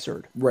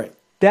answered. Right.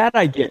 That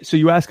I get. So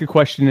you ask a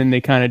question and they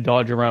kind of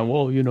dodge around.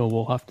 Well,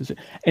 we'll have to say,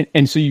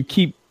 and so you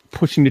keep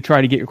pushing to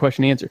try to get your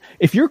question answered.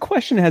 If your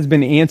question has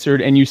been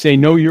answered and you say,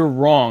 no, you're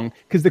wrong,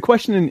 because the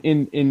question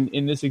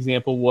in this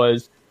example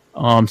was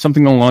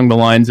something along the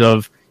lines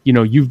of,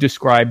 you've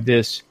described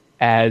this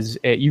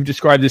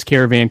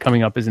caravan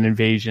coming up as an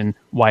invasion.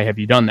 Why have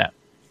you done that?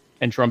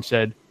 And Trump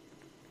said,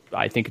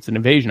 I think it's an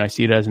invasion. I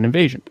see it as an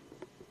invasion.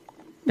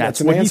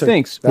 That's what he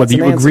thinks. Whether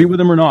you agree with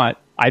him or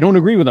not, I don't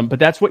agree with him, but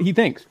that's what he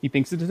thinks. He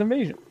thinks it is an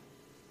invasion.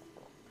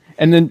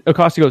 And then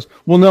Acosta goes,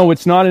 well, no,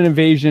 it's not an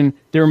invasion.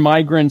 They're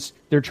migrants.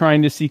 They're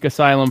trying to seek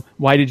asylum.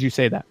 Why did you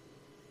say that?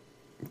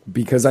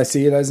 Because I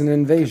see it as an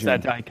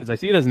invasion. Because I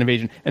see it as an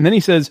invasion. And then he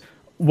says,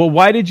 well,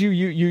 why did you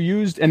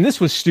used, and this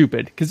was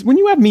stupid, because when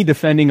you have me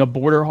defending a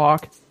border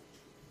hawk,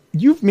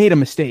 you've made a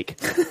mistake,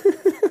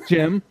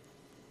 Jim.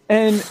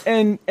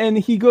 And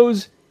he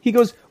goes,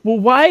 well,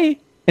 why?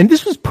 And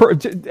this was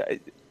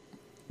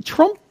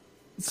Trump.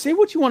 Say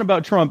what you want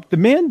about Trump. The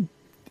man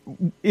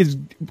is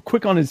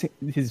quick on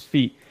his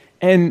feet.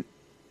 And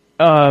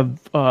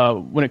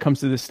when it comes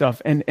to this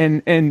stuff, and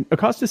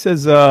Acosta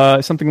says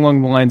something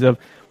along the lines of,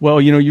 well,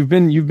 you've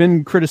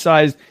been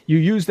criticized. You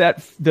use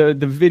that the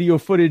video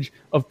footage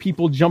of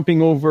people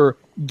jumping over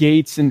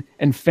gates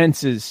and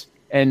fences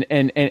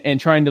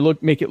and trying to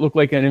make it look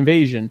like an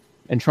invasion.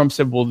 And Trump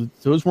said, well,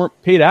 those weren't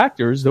paid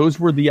actors. Those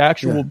were the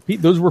actual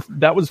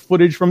that was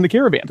footage from the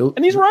caravan.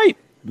 And he's right.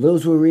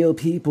 Those were real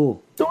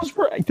people. Those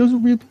were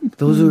real people.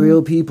 Those were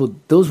real people.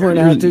 Those weren't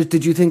actors.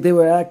 Did you think they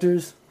were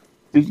actors?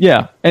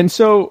 Yeah. And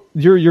so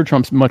your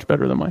Trump's much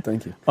better than mine.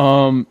 Thank you.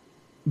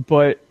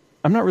 But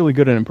I'm not really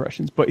good at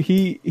impressions. But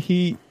he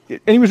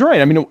was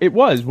right. I mean, it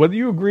was, whether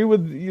you agree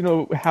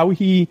with how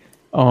he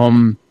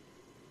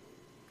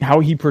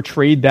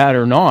portrayed that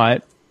or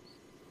not.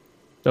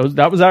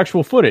 That was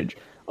actual footage.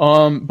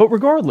 But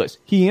regardless,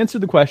 he answered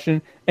the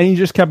question and he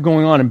just kept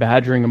going on and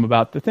badgering him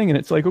about the thing. And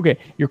it's like, okay,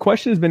 your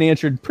question has been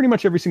answered pretty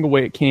much every single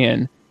way it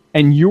can.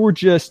 And you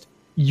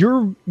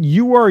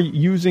are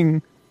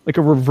using like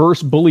a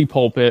reverse bully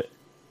pulpit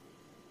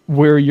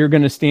where you're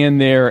going to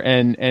stand there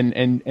and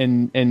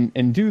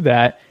do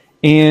that.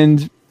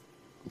 And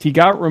he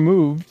got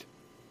removed.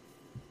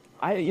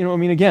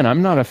 Again,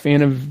 I'm not a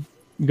fan of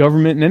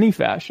government in any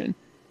fashion.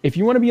 If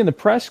you want to be in the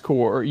press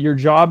corps, your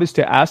job is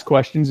to ask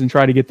questions and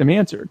try to get them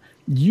answered.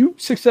 You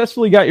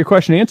successfully got your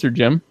question answered,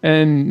 Jim,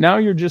 and now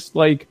you're just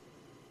like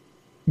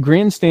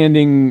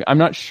grandstanding. I'm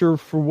not sure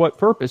for what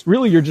purpose.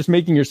 Really, you're just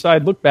making your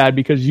side look bad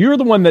because you're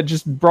the one that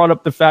just brought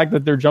up the fact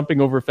that they're jumping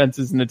over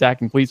fences and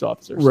attacking police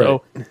officers. Right.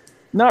 So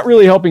not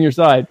really helping your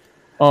side.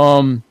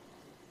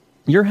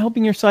 You're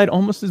helping your side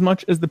almost as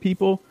much as the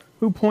people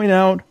who point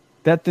out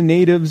that the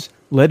natives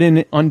let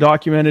in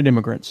undocumented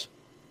immigrants.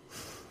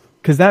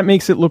 Because that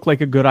makes it look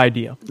like a good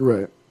idea.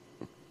 Right.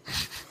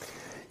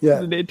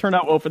 Yeah. It turned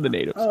out well for the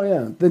natives. Oh,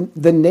 yeah.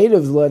 The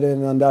natives let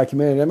in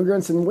undocumented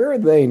immigrants, and where are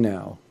they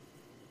now?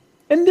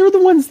 And they're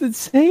the ones that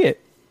say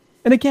it.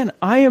 And again,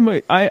 I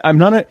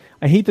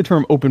hate the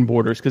term open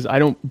borders because I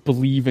don't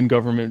believe in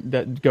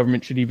that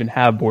government should even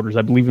have borders.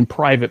 I believe in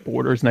private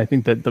borders, and I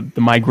think that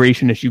the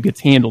migration issue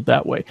gets handled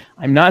that way.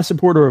 I'm not a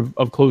supporter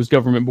of closed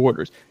government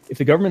borders. If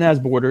the government has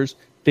borders,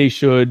 they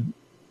should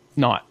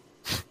not.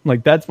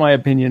 Like, that's my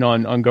opinion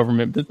on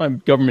government. That's my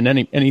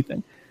government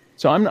anything.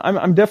 So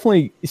I'm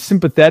definitely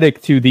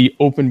sympathetic to the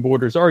open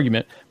borders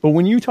argument. But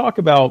when you talk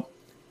about,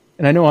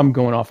 and I know I'm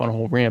going off on a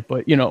whole rant,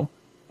 but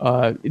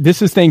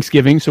this is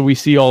Thanksgiving, so we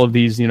see all of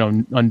these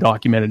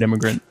undocumented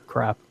immigrant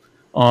crap,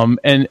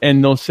 and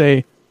they'll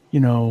say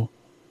they'll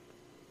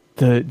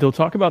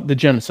talk about the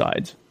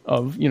genocides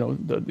of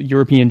the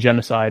European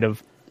genocide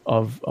of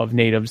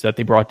natives, that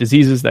they brought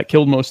diseases that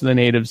killed most of the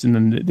natives, and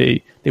then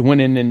they went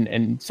in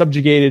and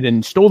subjugated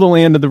and stole the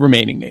land of the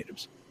remaining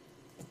natives.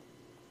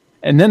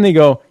 And then they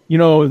go,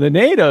 the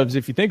natives,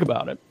 if you think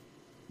about it,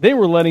 they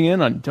were letting in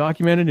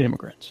undocumented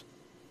immigrants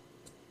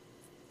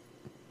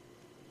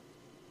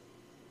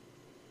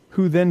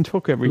who then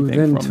took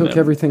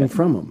everything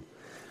from them.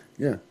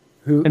 Yeah.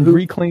 Who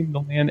reclaimed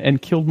the land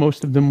and killed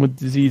most of them with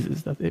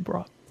diseases that they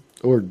brought.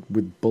 Or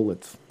with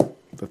bullets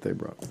that they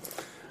brought.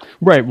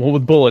 Right, well,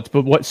 with bullets,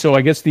 but what? So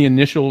I guess the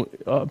initial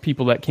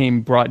people that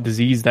came brought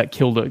disease that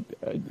killed a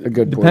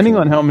good depending portion.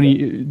 On how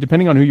many,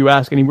 depending on who you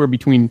ask, anywhere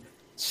between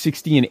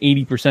 60 and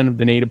 80% of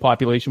the native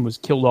population was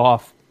killed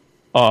off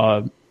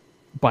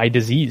by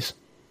disease.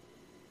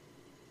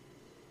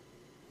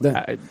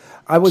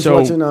 I was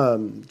watching.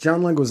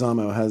 John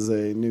Leguizamo has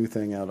a new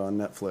thing out on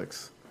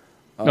Netflix.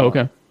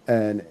 Okay.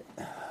 And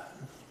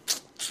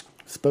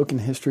Spoken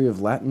History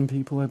of Latin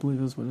People, I believe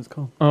is what it's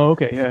called. Oh,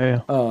 okay, yeah.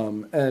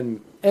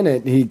 And in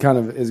it, he kind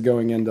of is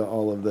going into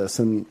all of this.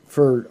 And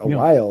for a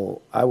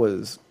while, I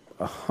was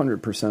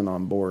 100%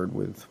 on board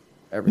with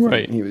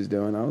everything he was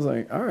doing. I was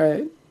like, all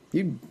right,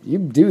 you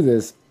do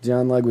this,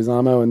 John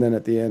Leguizamo. And then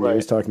at the end, he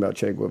was talking about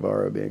Che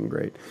Guevara being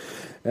great.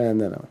 And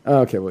then,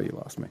 okay, well, you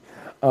lost me.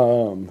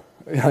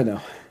 I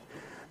know.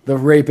 The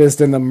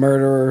rapist and the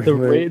murderer. The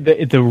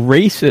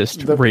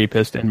racist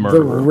rapist and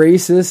murderer. The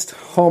racist,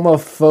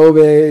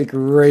 homophobic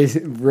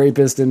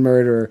rapist and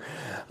murderer,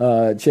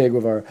 Che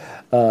Guevara.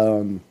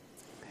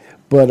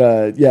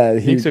 But yeah,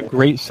 he Makes a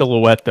great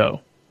silhouette,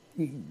 though.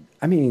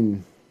 I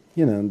mean,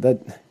 you know,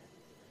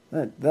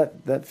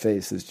 that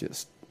face is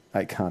just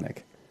iconic.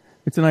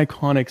 It's an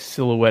iconic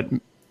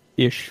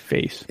silhouette-ish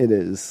face. It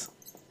is.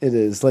 It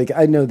is. Like,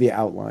 I know the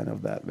outline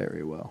of that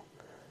very well.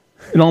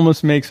 It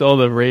almost makes all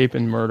the rape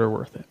and murder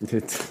worth it.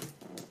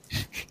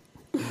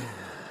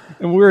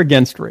 And we're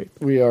against rape.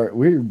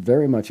 We're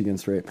very much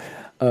against rape.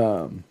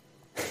 More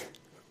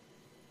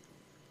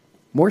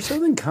so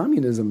than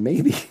communism,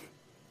 maybe.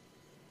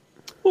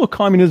 Well,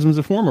 communism is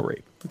a form of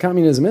rape.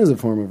 Communism is a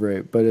form of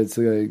rape, but it's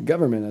a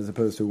government as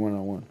opposed to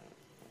one-on-one.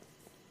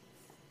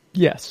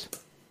 Yes.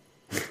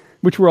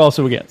 Which we're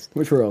also against.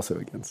 Which we're also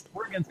against.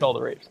 We're against all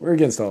the rapes. We're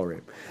against all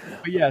rape.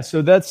 But yeah,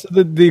 so that's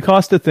the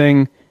Acosta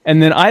thing.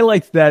 And then I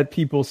liked that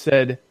people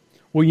said,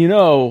 well, you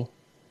know,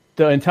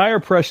 the entire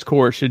press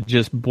corps should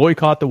just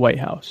boycott the White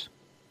House.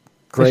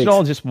 Great. They should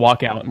all just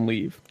walk out and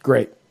leave.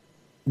 Great.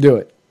 Do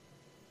it.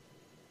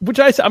 Which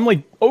I'm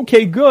like,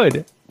 okay,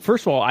 good.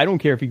 First of all, I don't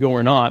care if you go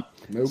or not.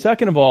 Nope.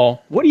 Second of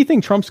all, what do you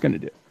think Trump's going to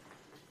do?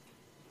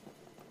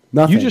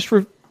 Nothing.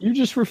 You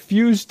just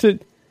refuse to.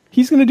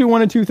 He's going to do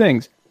one of two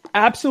things: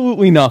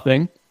 absolutely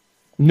nothing,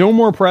 no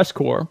more press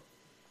corps,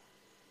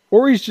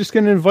 or he's just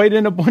going to invite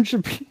in a bunch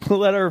of people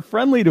that are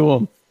friendly to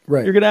him.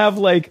 Right. You're going to have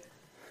like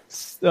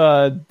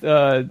Sargon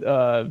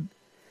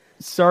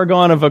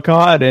of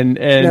Akkad and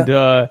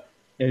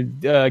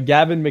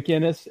Gavin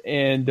McInnes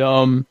and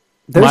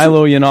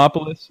Milo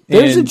Yiannopoulos.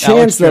 There's and a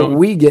chance Alex that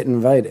we get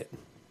invited.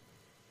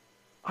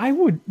 I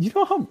would, you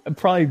know how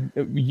probably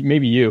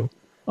maybe you.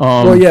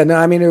 Well, yeah, no,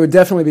 I mean it would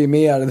definitely be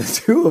me out of the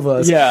two of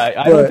us. Yeah,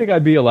 I don't think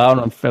I'd be allowed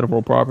on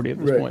federal property at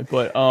this point.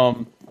 But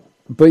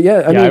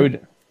yeah, I mean, I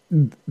would.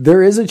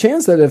 There is a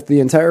chance that if the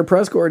entire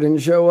press corps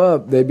didn't show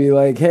up, they'd be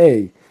like,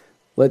 "Hey,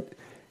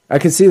 I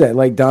could see that.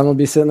 Like Donald would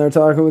be sitting there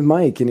talking with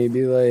Mike, and he'd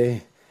be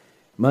like,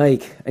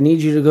 "Mike, I need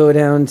you to go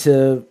down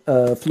to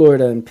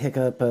Florida and pick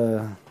up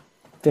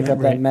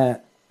that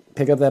mat.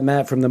 Pick up that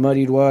mat from the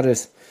Muddied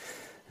Waters."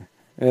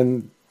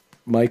 And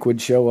Mike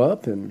would show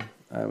up, and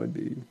I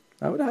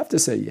would have to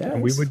say yes.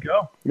 And we would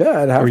go.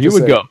 Yeah, I'd have or to you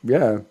would say, go.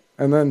 Yeah,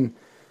 and then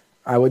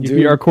I would You'd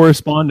be our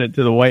correspondent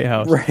to the White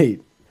House, right?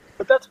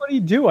 But that's what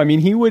he'd do. I mean,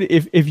 he would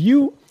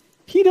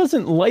he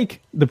doesn't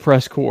like the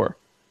press corps.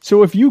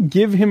 So if you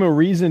give him a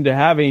reason to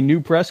have a new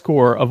press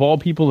corps of all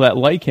people that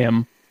like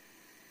him,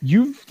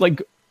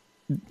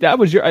 that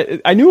was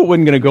I knew it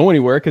wasn't going to go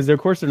anywhere because of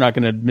course they're not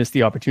going to miss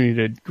the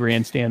opportunity to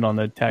grandstand on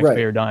the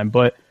taxpayer dime.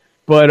 But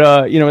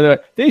you know,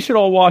 they should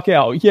all walk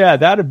out. Yeah,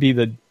 that'd be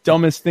the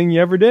dumbest thing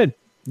you ever did.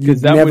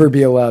 You'd never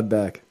be allowed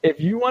back. If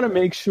you want to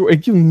make sure,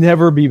 if you'll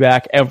never be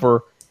back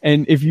ever.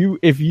 And if you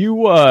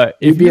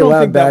you'd be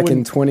allowed back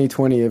in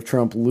 2020 if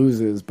Trump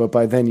loses, but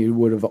by then you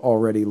would have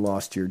already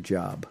lost your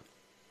job.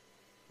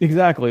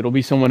 Exactly, it'll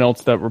be someone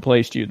else that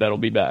replaced you that'll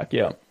be back.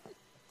 Yeah,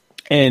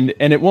 and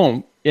it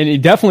won't, and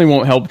it definitely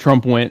won't help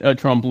Trump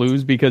Trump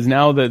lose because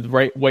now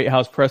the White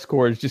House press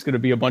corps is just going to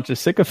be a bunch of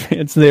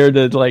sycophants there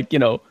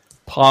to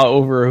paw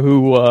over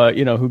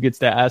who gets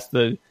to ask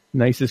the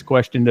nicest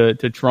question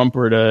to Trump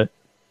or to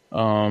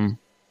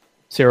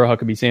Sarah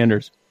Huckabee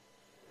Sanders,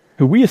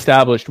 who we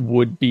established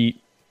would beat.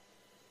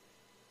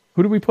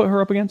 Who did we put her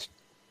up against?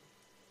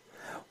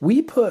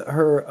 We put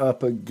her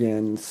up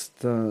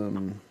against.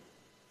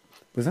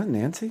 Was that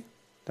Nancy?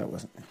 That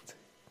wasn't Nancy.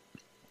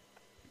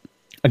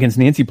 Against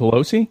Nancy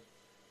Pelosi?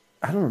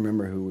 I don't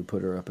remember who we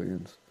put her up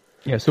against.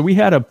 Yeah, so we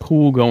had a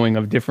pool going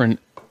of different,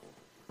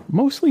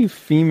 mostly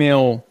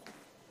female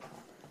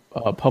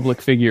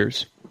public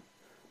figures.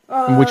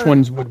 Which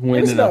ones would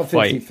win in a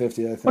fight? 50-50, I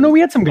think. Oh, no, we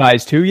had some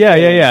guys, too.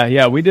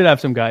 Yeah. We did have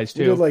some guys,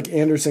 too. We did like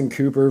Anderson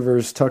Cooper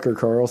versus Tucker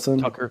Carlson.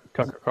 Tucker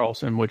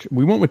Carlson, which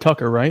we went with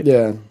Tucker, right?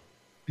 Yeah.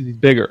 He's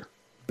bigger.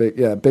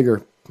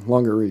 Bigger,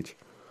 longer reach.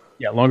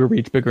 Yeah, longer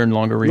reach, bigger and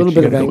longer reach. A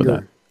little bit of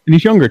anger. And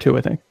he's younger, too,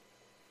 I think.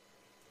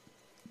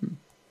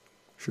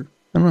 Sure.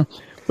 I don't know.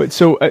 But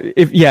so,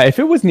 if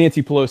it was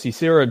Nancy Pelosi,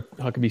 Sarah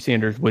Huckabee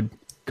Sanders would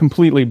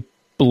completely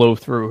blow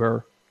through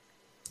her.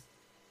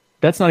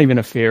 That's not even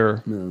a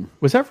fair... No.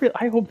 Was that real?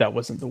 I hope that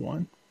wasn't the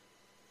one.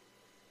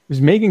 It was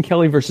Megyn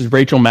Kelly versus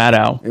Rachel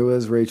Maddow. It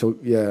was Rachel,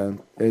 yeah.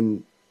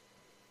 And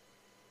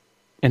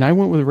I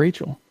went with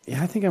Rachel.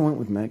 Yeah, I think I went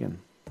with Megyn.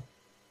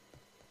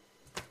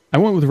 I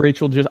went with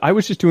Rachel. I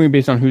was just doing it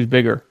based on who's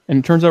bigger. And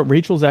it turns out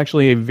Rachel's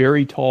actually a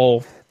very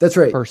tall That's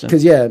right. person.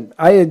 Because,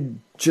 I had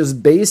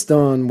just based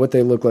on what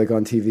they look like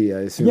on TV,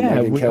 I assumed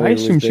Megyn Kelly I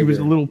assumed she was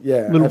a little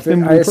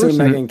thin I assumed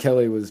person. Megyn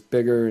Kelly was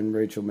bigger and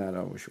Rachel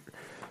Maddow was shorter.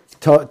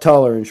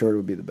 Taller and shorter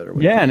would be the better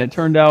way. Yeah, and it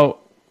turned out...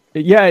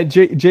 Yeah,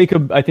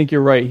 Jacob, I think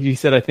you're right. He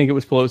said, I think it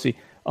was Pelosi.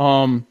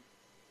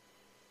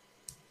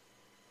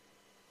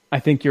 I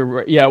think you're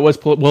right. Yeah, it was.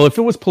 Well, if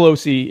it was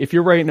Pelosi, if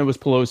you're right and it was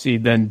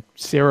Pelosi, then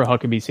Sarah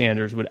Huckabee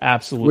Sanders would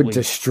absolutely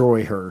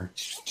destroy her.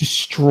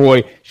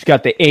 Destroy. She's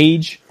got the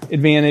age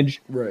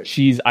advantage. Right.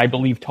 She's, I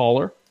believe,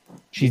 taller.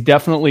 She's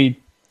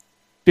definitely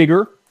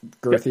bigger,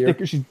 girthier.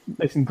 Thicker. She's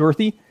nice and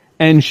girthy,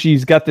 and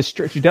she's got the.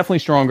 She's definitely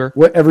stronger.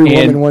 What every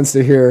woman wants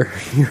to hear.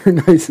 You're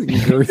nice and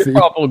girthy.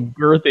 You're awful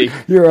girthy.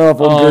 You're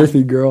awful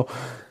girthy, girl.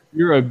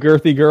 You're a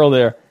girthy girl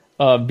there.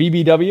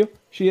 BBW,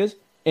 she is.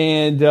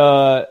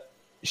 And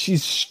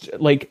she's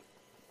like,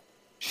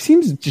 she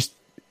seems just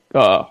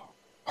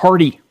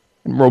hardy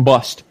and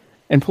robust.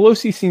 And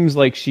Pelosi seems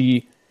like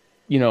she,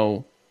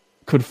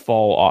 could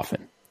fall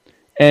often.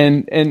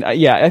 And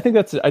yeah,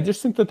 I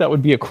just think that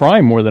would be a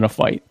crime more than a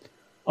fight.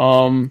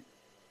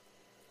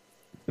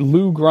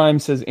 Lou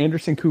Grimes says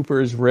Anderson Cooper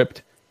is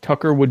ripped.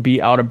 Tucker would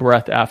be out of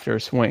breath after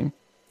a swing.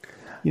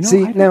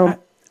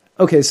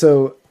 Okay,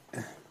 so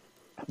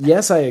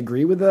yes, I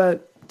agree with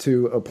that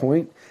to a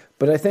point,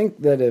 but I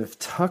think that if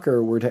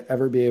Tucker were to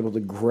ever be able to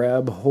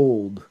grab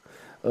hold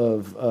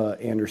of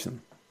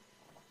Anderson,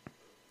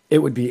 it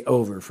would be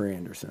over for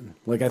Anderson.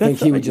 Like, I think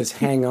he would just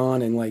hang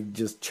on and like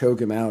just choke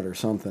him out or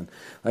something.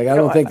 Like, I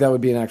don't think that would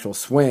be an actual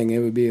swing. It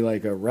would be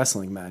like a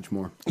wrestling match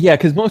more. Yeah,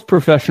 because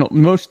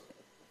most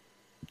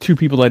two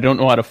people that don't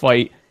know how to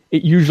fight,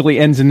 it usually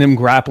ends in them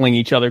grappling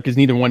each other because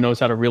neither one knows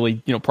how to really,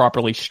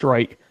 properly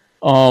strike.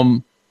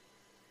 I've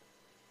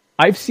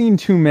seen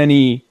too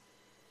many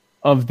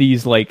of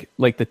these like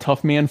the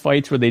tough man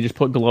fights where they just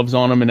put gloves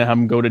on them and have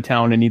them go to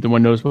town and neither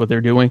one knows what they're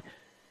doing.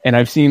 And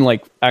I've seen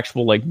like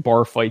actual like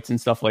bar fights and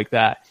stuff like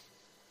that.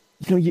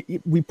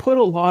 We put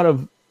a lot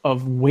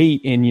of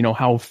weight in,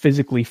 how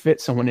physically fit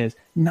someone is.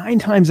 9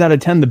 times out of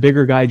 10, the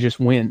bigger guy just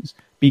wins,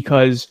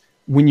 because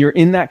when you're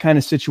in that kind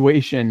of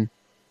situation,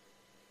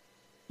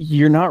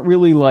 you're not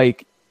really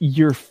like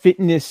your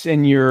fitness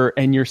and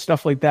your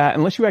stuff like that,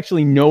 unless you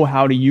actually know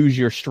how to use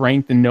your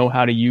strength and know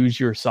how to use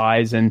your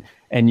size and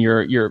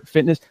your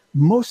fitness.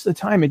 Most of the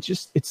time,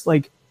 it's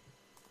like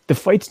the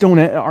fights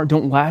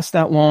don't last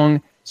that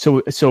long.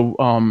 So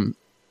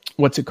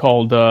what's it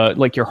called?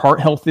 Like your heart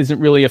health isn't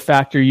really a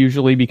factor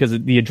usually because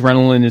the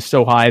adrenaline is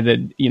so high that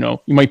you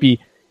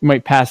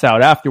might pass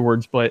out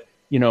afterwards. But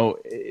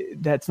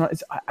that's not.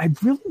 I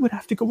really would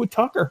have to go with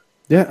Tucker.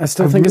 Yeah, I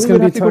still think it's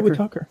going to be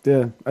Tucker.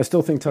 Yeah, I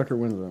still think Tucker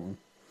wins that one.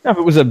 Now, if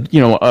it was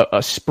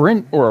a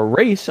sprint or a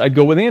race, I'd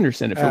go with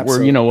Anderson. If it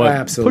were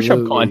a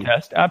push-up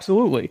contest,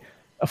 absolutely.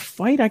 A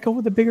fight, I go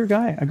with the bigger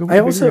guy. I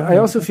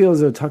also feel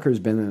as though Tucker's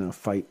been in a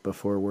fight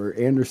before, where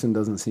Anderson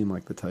doesn't seem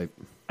like the type.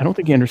 I don't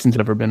think Anderson's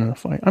ever been in a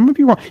fight. I'm gonna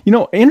be wrong.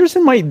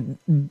 Anderson might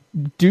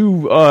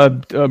do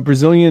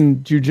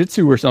Brazilian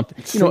jiu-jitsu or something.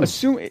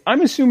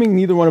 I'm assuming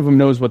neither one of them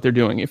knows what they're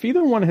doing. If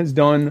either one has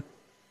done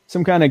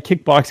some kind of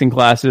kickboxing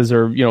classes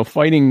or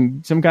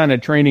fighting, some kind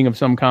of training of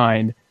some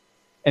kind,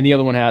 and the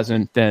other one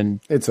hasn't, then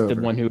it's over.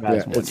 The one who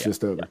has one, it's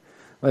just over. Yeah.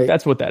 Like,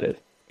 that's what that is.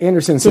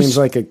 Anderson seems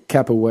like a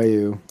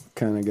capoeira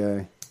kind of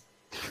guy.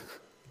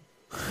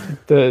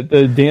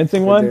 The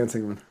dancing one? The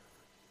dancing one.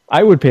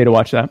 I would pay to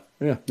watch that.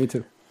 Yeah, me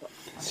too.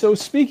 So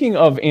speaking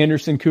of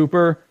Anderson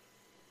Cooper,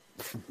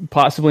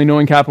 possibly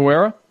knowing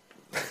capoeira,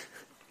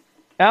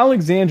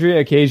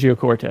 Alexandria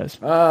Ocasio-Cortez.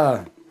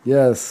 Ah,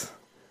 yes.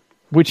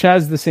 Which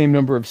has the same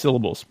number of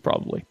syllables,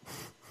 probably,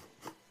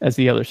 as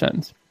the other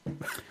sentence.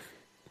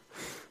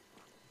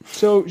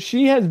 So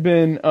she has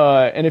been,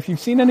 and if you've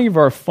seen any of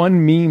our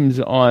fun memes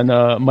on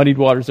Muddied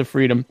Waters of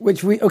Freedom.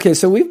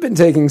 So we've been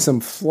taking some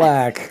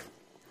flack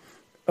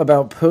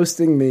about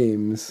posting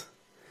memes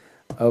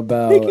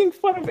about... Making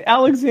fun of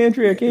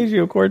Alexandria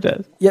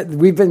Ocasio-Cortez. Yeah,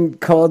 we've been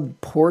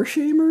called poor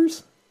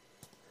shamers.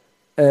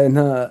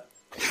 And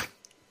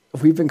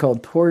we've been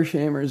called poor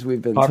shamers.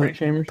 We've been... Poverty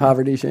shamers?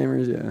 Poverty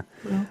shamers,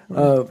 yeah.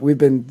 Oh. We've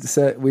been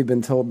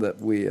told that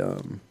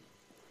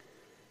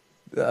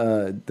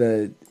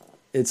that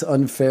it's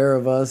unfair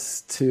of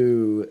us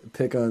to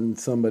pick on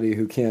somebody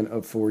who can't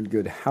afford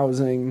good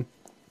housing,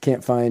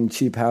 can't find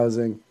cheap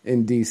housing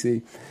in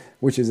DC,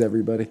 which is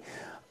everybody.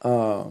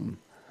 Someone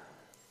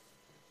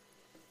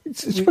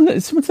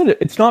said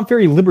it's not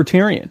very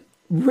libertarian.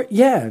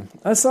 Yeah,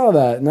 I saw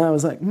that, and I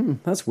was like,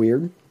 that's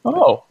weird.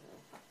 Oh,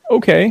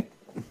 okay.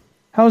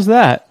 How's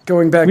that?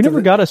 We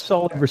never got a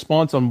solid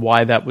response on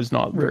why that was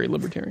not very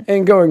libertarian.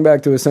 And going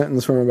back to a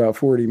sentence from about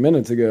 40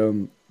 minutes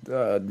ago,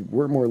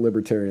 we're more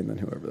libertarian than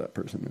whoever that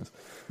person is.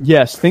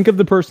 Yes, think of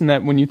the person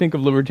that when you think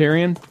of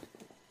libertarian,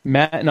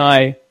 Matt and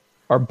I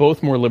are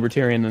both more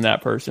libertarian than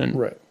that person.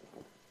 Right.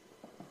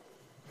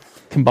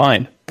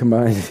 Combined,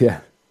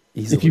 yeah.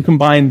 Easily. If you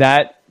combine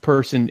that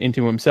person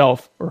into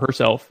himself or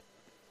herself,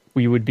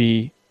 we would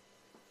be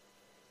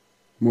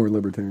more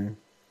libertarian.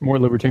 More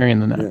libertarian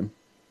than that.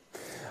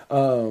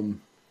 Yeah.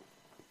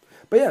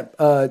 But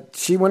yeah,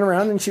 she went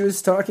around and she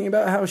was talking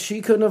about how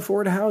she couldn't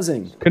afford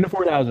housing. She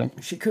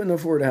couldn't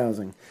afford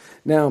housing.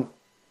 Now,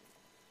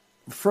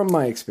 from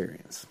my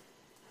experience,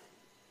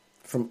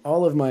 from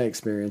all of my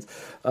experience,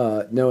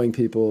 knowing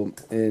people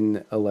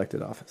in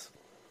elected office,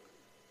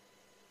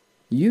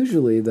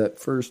 usually that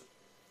first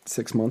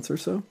 6 months or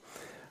so,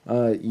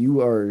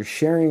 you are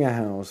sharing a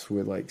house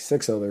with like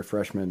 6 other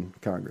freshman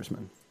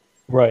congressmen.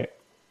 Right.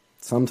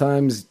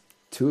 Sometimes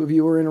 2 of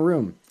you are in a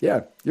room.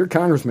 Yeah, you're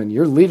congressman.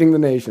 You're leading the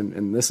nation,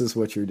 and this is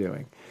what you're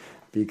doing.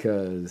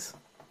 Because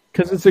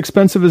it's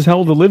expensive as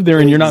hell to live there,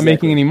 and you're not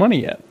making any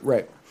money yet.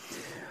 Right.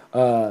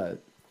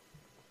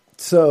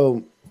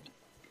 So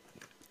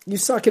you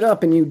suck it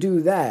up and you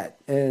do that.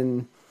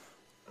 And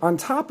on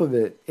top of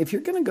it, if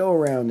you're going to go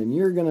around and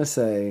you're going to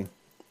say,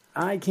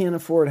 I can't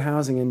afford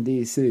housing in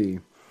D.C.,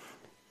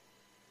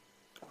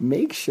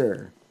 make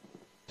sure,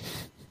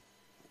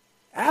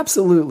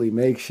 absolutely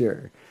make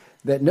sure,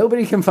 that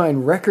nobody can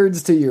find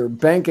records to your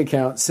bank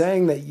account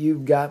saying that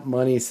you've got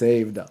money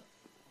saved up.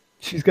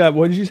 She's got,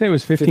 what did you say it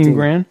was 15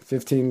 grand?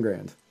 15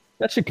 grand.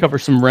 That should cover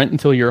some rent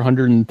until your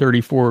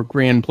 134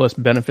 grand plus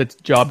benefits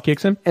job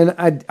kicks in. And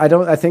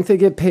I think they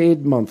get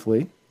paid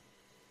monthly,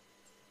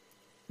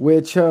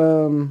 which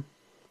I'm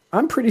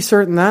pretty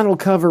certain that'll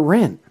cover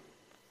rent.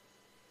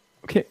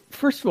 Okay,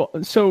 first of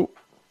all, so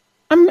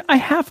I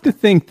have to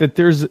think that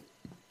there's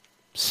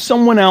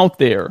someone out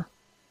there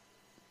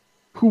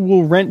who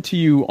will rent to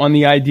you on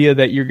the idea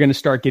that you're going to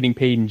start getting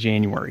paid in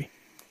January.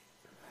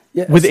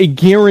 Yes. With a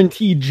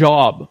guaranteed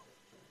job.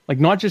 Like,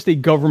 not just a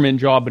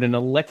government job, but an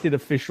elected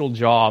official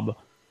job.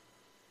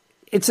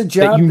 It's a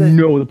job that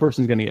know the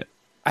person's going to get.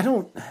 I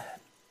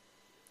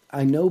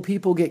know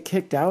people get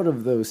kicked out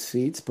of those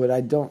seats, but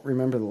I don't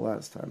remember the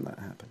last time that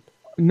happened.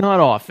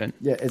 Not often.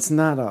 Yeah, it's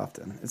not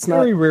often. It's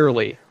very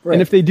rarely. Right.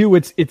 And if they do,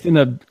 it's in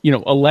a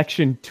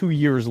election 2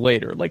 years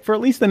later. Like, for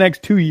at least the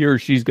next 2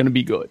 years, she's going to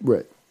be good.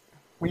 Right.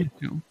 We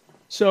assume.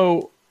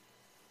 So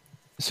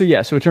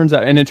it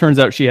turns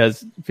out she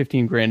has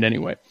 15 grand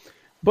anyway.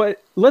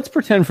 But let's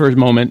pretend for a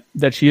moment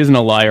that she isn't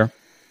a liar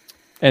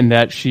and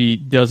that she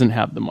doesn't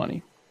have the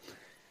money.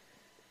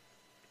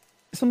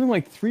 Something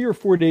like 3 or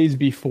 4 days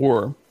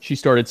before she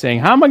started saying,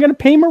 how am I going to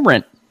pay my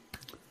rent?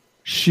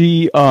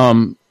 She,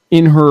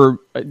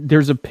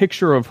 there's a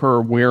picture of her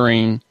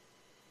wearing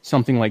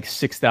something like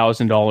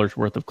 $6,000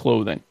 worth of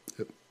clothing.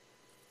 Yep.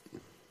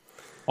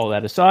 All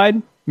that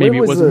aside, maybe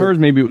it wasn't hers.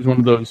 Maybe it was one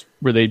of those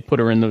where they put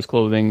her in those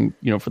clothing,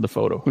 for the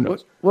photo. Who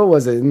knows? What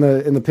was it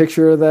in the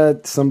picture of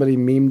that? Somebody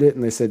memed it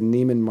and they said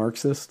Neiman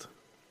Marxist.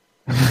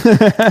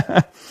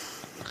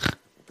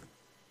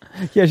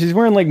 Yeah, she's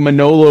wearing like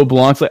Manolo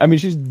Blahniks. I mean,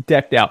 she's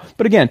decked out.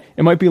 But again,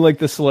 it might be like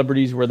the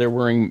celebrities where they're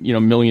wearing,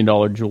 $1 million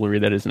jewelry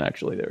that isn't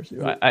actually theirs.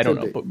 I don't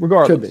know, but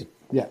regardless, could be.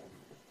 Yeah,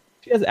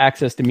 she has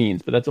access to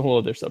means, but that's a whole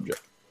other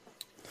subject.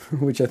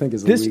 Which I think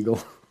is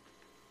illegal.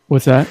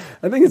 What's that?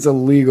 I think it's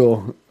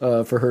illegal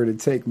for her to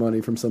take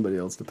money from somebody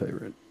else to pay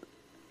rent.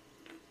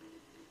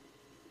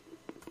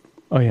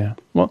 Oh yeah.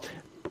 Well,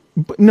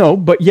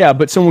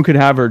 but someone could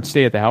have her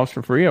stay at the house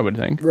for free, I would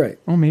think. Right.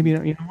 Oh, maybe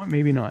not. You know what?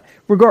 Maybe not.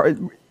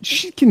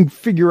 She can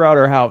figure out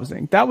her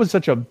housing. That was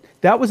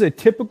a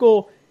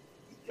typical.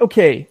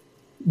 Okay,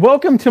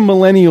 welcome to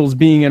millennials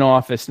being in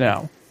office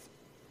now.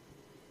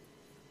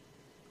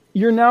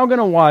 You're now going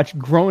to watch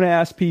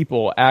grown-ass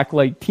people act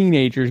like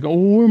teenagers. Go,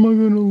 where am I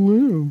going to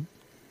live?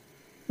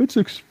 It's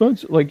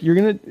expensive. Like, you're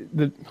going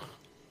to...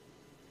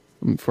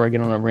 Before I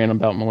get on a rant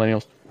about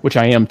millennials, which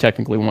I am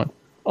technically one.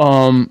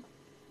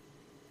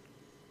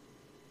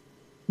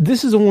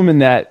 This is a woman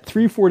that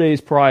 3-4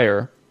 days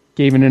prior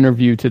gave an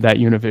interview to that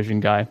Univision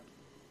guy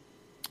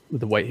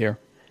with the white hair.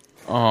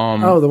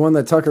 The one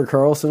that Tucker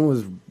Carlson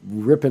was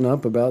ripping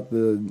up about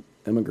the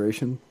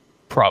immigration?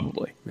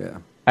 Probably. Yeah.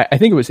 I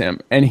think it was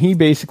him. And he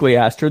basically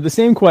asked her the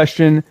same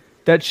question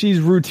that she's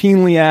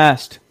routinely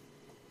asked,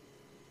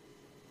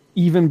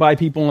 even by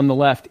people on the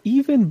left,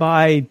 even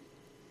by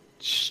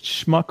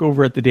schmuck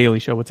over at The Daily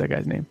Show. What's that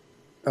guy's name?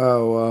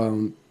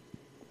 South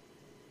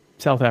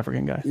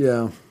African guy.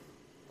 Yeah.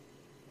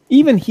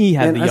 Even he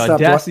had the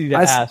audacity to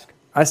ask.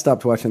 I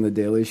stopped watching The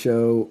Daily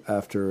Show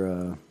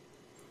after...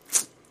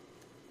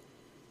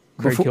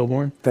 Craig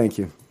Kilborn? Thank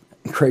you.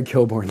 Craig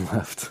Kilborn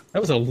left.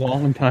 That was a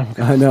long time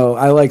ago. I know.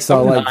 I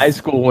saw in high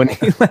school when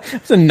he left.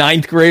 It was in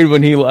 9th grade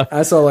when he left.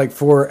 I saw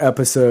 4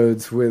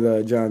 episodes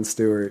with Jon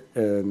Stewart,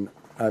 and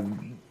I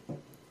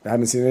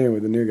haven't seen any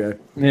with the new guy.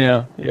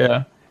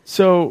 Yeah.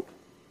 So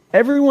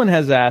everyone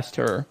has asked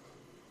her,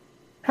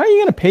 how are you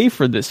going to pay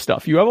for this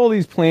stuff? You have all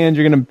these plans.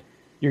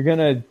 You're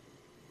gonna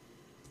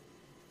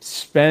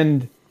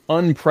spend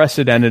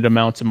unprecedented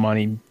amounts of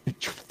money,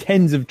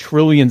 tens of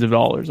trillions of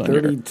dollars on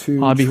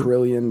 $32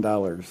 trillion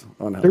on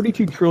health.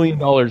 $32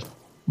 trillion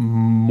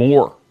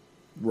more,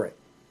 right,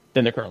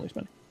 than they're currently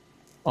spending.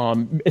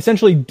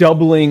 Essentially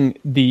doubling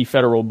the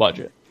federal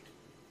budget.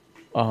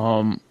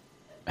 How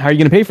are you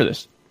going to pay for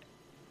this?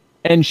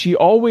 And she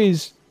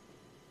always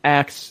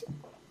acts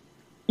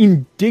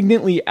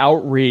indignantly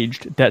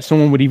outraged that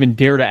someone would even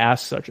dare to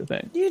ask such a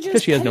thing,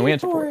 because she has no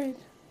answer for it.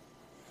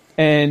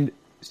 And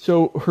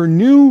so her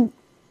new,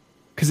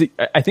 because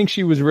I think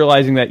she was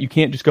realizing that you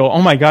can't just go,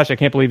 oh my gosh, I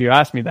can't believe you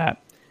asked me that.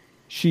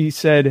 She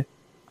said,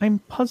 I'm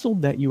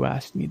puzzled that you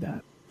asked me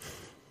that.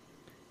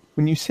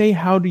 When you say,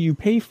 how do you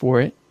pay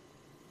for it?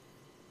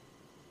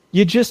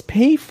 You just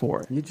pay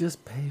for it. You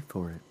just pay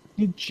for it.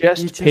 You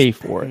just pay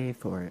for it.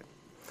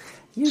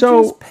 You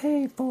just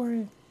pay for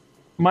it.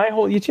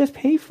 You just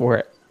pay for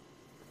it.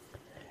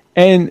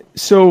 And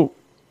so,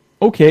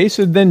 okay,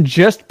 so then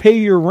just pay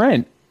your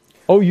rent.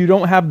 Oh, you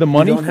don't have the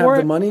money for it? You don't have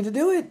the money to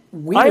do it?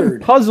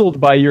 Weird. I'm puzzled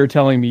by your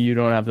telling me you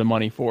don't have the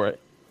money for it.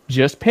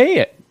 Just pay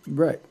it.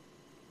 Right.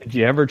 Did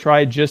you ever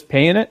try just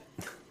paying it?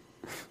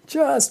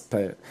 Just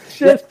pay it.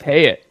 Just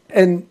pay it.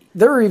 And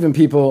there were even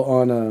people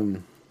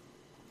on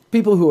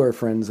people who are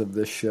friends of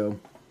this show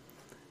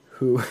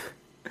who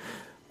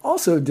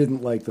also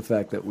didn't like the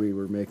fact that we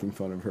were making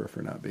fun of her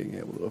for not being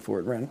able to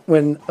afford rent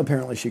when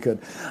apparently she could.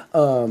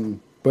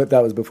 But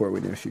that was before we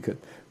knew she could.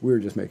 We were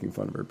just making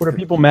fun of her. What, are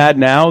people mad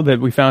now that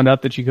we found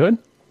out that she could?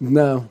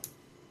 No.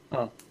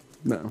 Oh.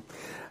 No.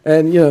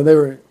 And, you know, they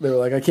were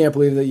like, I can't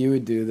believe that you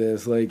would do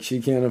this. Like,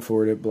 she can't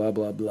afford it, blah,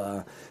 blah,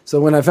 blah.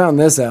 So when I found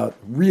this out,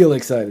 real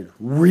excited,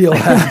 real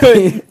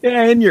happy.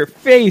 Yeah, in your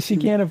face, you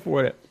can't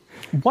afford it.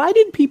 Why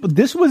did people...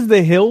 This was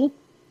the hill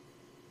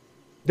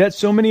that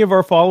so many of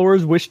our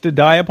followers wish to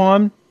die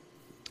upon,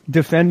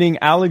 defending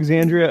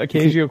Alexandria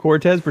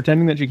Ocasio-Cortez,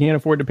 pretending that she can't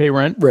afford to pay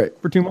rent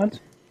for 2 months?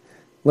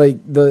 Like,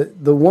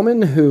 the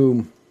woman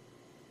who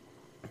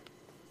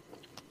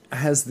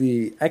has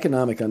the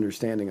economic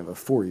understanding of a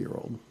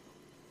 4-year-old.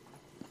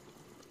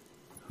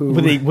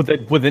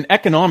 With an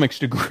economics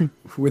degree.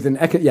 With an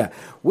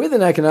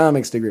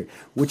economics degree,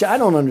 which I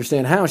don't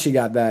understand how she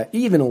got that,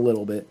 even a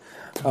little bit,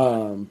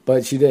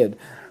 but she did.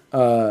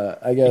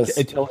 I guess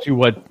it tells you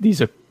what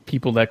these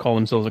people that call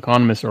themselves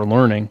economists are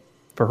learning.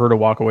 For her to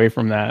walk away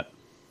from that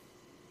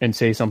and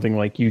say something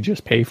like, "You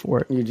just pay for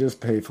it. You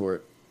just pay for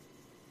it.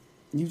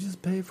 You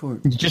just pay for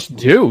it. You just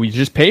do. You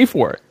just pay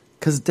for it."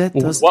 Because debt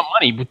doesn't... What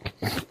money?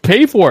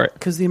 Pay for it.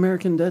 Because the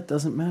American debt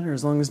doesn't matter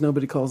as long as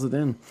nobody calls it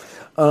in.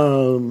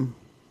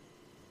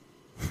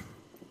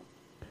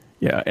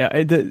 Yeah,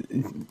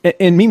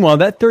 and meanwhile,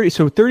 that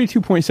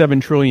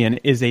 32.7 trillion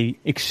is a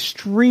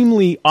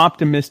extremely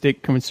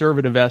optimistic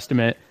conservative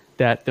estimate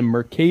that the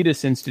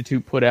Mercatus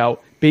Institute put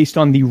out based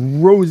on the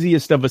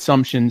rosiest of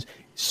assumptions,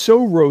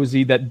 so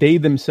rosy that they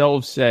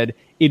themselves said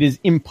it is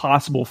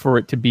impossible for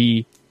it to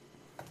be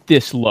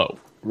this low.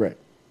 Right.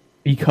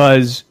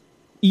 Because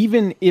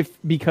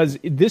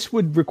this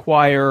would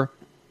require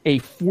a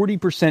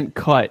 40%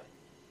 cut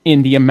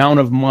in the amount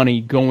of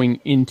money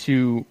going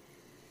into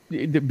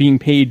being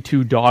paid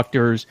to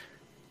doctors,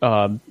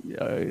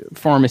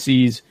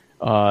 pharmacies,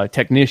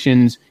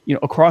 technicians,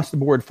 across the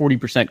board,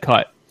 40%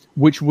 cut,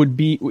 which would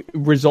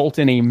result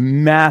in a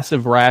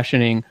massive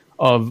rationing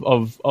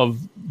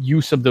of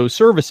use of those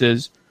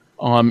services,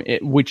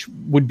 which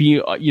would be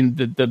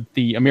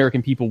the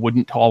American people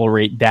wouldn't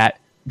tolerate that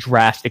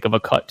drastic of a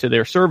cut to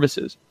their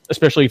services,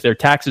 especially if their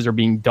taxes are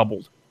being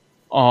doubled.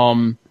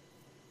 So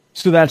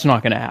that's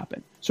not going to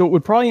happen. So it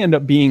would probably end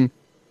up being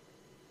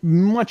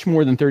much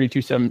more than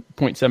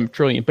 32.7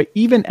 trillion. But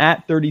even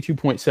at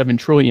 32.7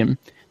 trillion,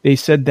 they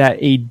said that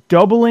a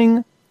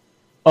doubling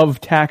of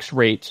tax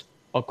rates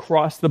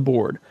across the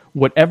board,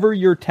 whatever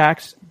your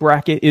tax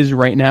bracket is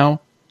right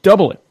now,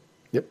 double it.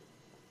 Yep.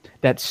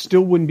 That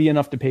still wouldn't be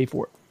enough to pay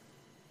for it.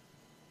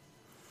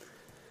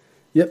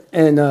 Yep.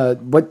 And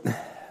what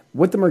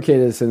the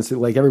Mercatus Institute,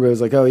 like everybody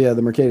was like, oh yeah,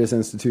 the Mercatus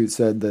Institute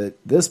said that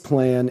this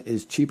plan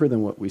is cheaper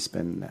than what we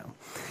spend now.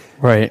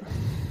 Right.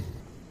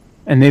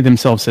 And they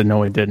themselves said,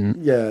 no, it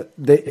didn't. Yeah, it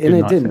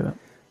didn't.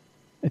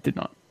 It did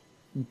not.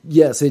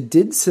 Yes, it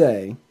did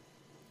say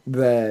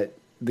that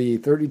the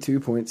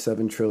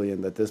 32.7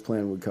 trillion that this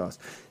plan would cost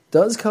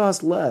does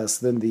cost less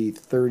than the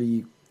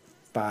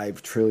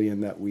 35 trillion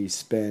that we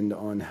spend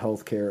on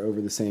healthcare over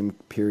the same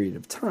period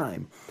of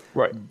time.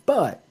 Right.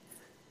 But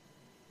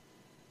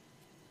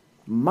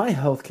my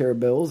healthcare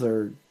bills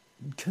are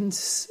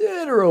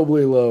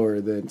considerably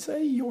lower than,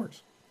 say,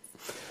 yours.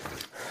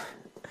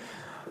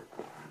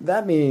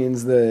 That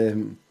means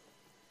that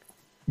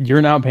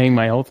you're not paying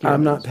my healthcare bills.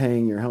 I'm not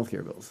paying your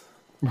healthcare bills.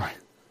 Right.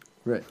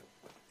 Right.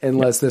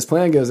 Unless this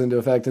plan goes into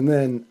effect, and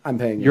then I'm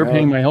paying You're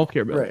paying my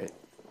healthcare bill. Right.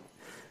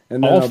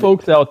 And all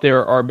folks out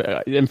there are,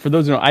 and for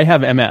those who know, I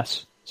have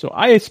MS. So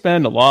I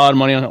spend a lot of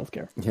money on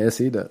healthcare. Yes,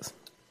 he does.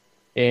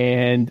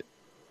 And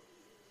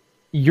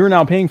you're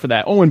now paying for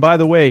that. Oh, and by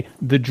the way,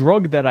 the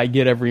drug that I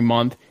get every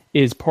month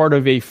is part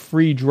of a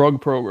free drug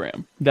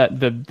program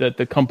that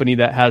the company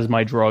that has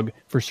my drug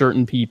for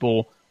certain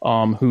people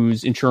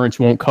whose insurance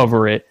won't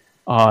cover it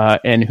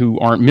and who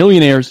aren't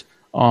millionaires,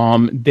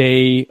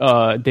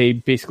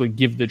 they basically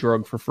give the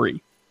drug for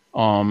free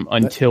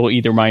until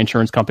either my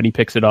insurance company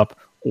picks it up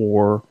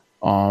or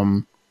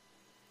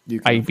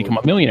I become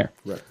a millionaire,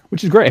 right.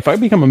 Which is great. If I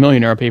become a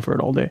millionaire, I pay for it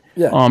all day.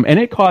 Yeah. And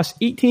it costs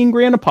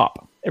 $18,000 a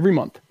pop every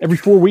month, every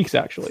 4 weeks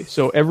actually.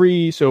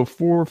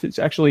 It's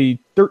actually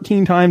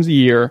 13 times a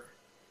year.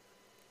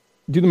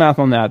 Do the math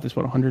on that. That's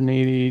what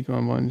 180,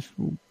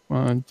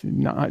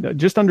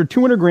 just under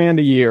 $200,000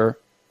 a year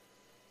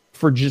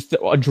for just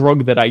a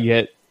drug that I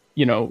get,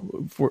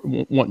 for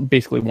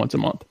basically once a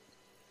month.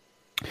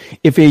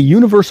 If a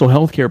universal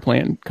healthcare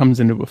plan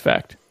comes into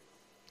effect,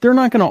 they're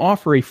not going to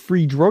offer a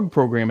free drug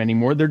program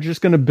anymore. They're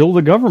just going to build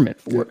a government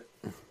for it,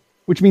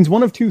 which means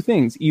one of two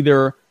things.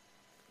 Either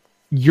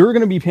you're going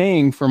to be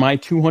paying for my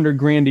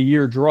 $200,000 a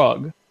year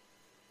drug,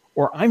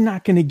 or I'm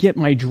not going to get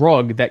my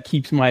drug that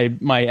keeps my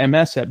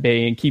MS at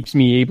bay and keeps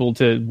me able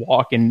to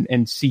walk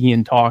and see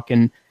and talk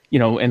and,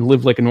 and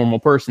live like a normal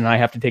person. I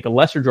have to take a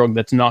lesser drug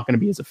that's not going to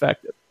be as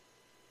effective.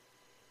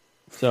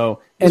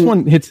 So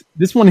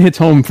this one hits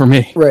home for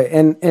me. Right.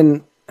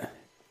 And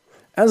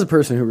as a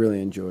person who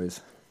really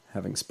enjoys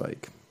having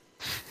Spike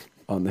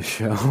on the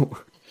show,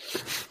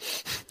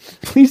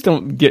 Please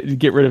don't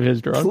get rid of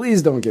his drug.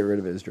 Please don't get rid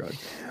of his drug.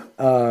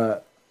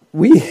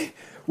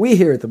 We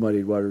here at the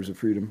Muddied Waters of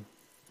Freedom,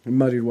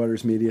 Muddied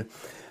Waters Media,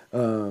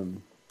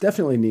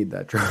 definitely need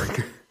that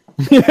drug.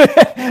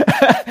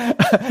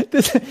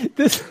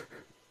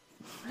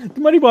 The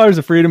Muddied Waters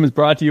of Freedom is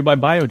brought to you by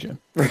Biogen.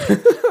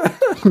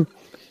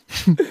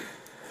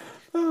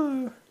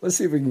 Let's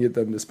see if we can get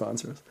them to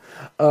sponsor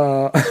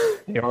us.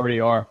 They already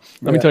are.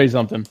 Let me tell you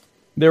something.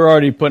 They're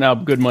already putting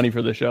out good money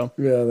for the show.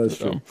 Yeah, that's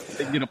true.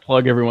 They get a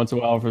plug every once in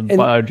a while for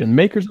Biogen,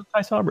 makers of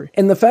Ty Sabri.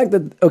 And the fact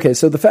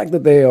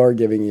that they are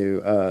giving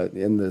you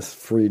in this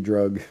free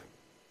drug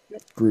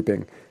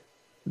grouping,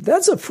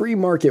 that's a free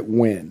market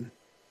win.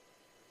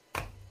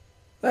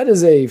 That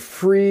is a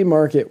free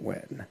market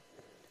win.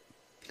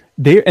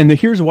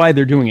 Here's why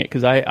they're doing it,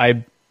 because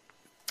I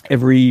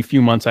every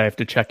few months I have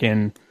to check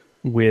in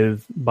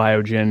with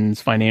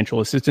Biogen's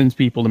financial assistance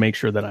people to make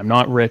sure that I'm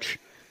not rich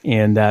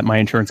and that my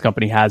insurance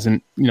company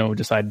hasn't,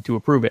 decided to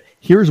approve it.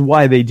 Here's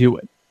why they do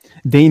it.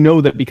 They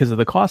know that because of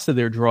the cost of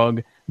their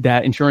drug,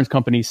 that insurance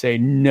companies say,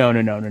 no,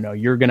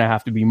 you're going to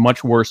have to be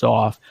much worse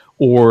off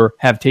or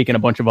have taken a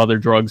bunch of other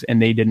drugs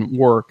and they didn't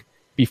work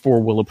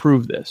before we'll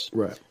approve this.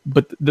 Right.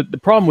 But the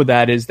problem with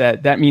that is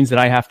that means that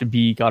I have to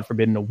be, God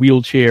forbid, in a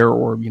wheelchair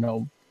or,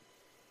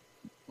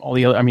 all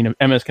the other,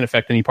 MS can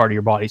affect any part of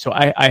your body. So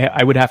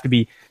I would have to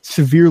be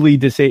severely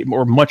disabled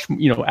or much,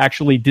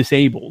 actually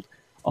disabled,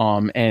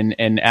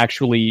 and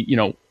actually,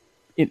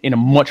 in a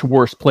much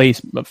worse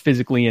place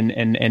physically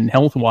and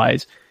health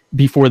wise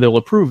before they'll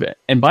approve it.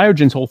 And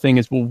Biogen's whole thing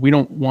is, well, we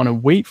don't want to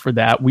wait for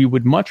that. We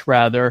would much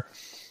rather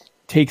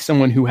take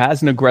someone who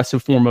has an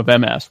aggressive form of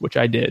MS, which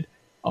I did,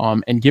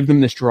 and give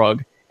them this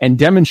drug and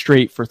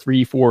demonstrate for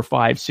 3, 4,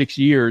 5, 6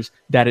 years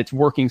that it's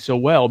working so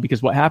well.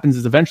 Because what happens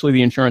is eventually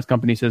the insurance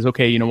company says,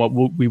 okay, you know what,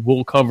 we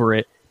will cover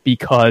it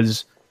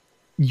because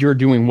you're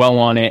doing well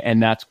on it.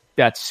 And that's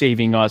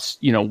saving us,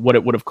 what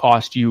it would have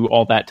cost you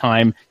all that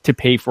time to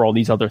pay for all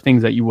these other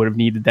things that you would have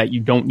needed that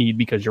you don't need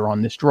because you're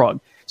on this drug.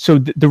 So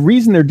the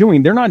reason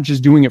they're not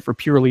just doing it for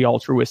purely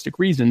altruistic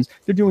reasons.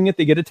 They're doing it.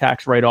 They get a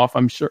tax write-off,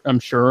 I'm sure.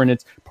 And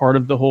it's part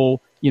of the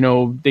whole,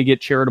 they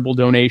get charitable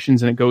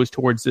donations and it goes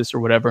towards this or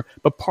whatever.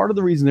 But part of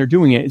the reason they're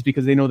doing it is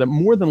because they know that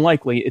more than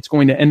likely it's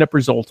going to end up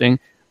resulting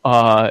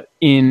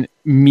in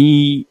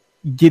me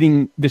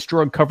getting this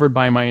drug covered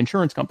by my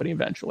insurance company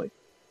eventually,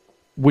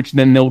 which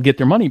then they'll get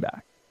their money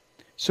back.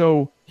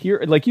 So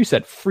here, like you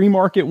said, free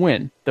market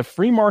win. The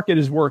free market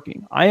is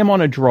working. I am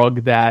on a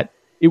drug that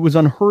it was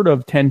unheard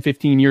of 10,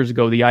 15 years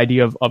ago, the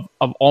idea of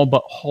all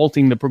but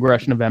halting the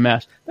progression of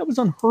MS. That was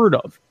unheard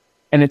of.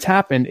 And it's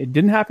happened. It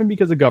didn't happen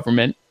because of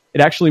government.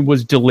 It actually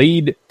was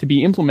delayed to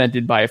be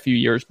implemented by a few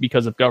years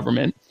because of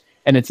government.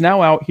 And it's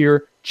now out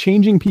here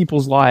changing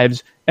people's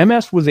lives.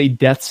 MS was a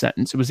death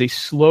sentence. It was a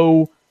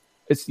slow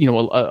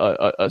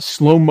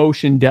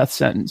motion death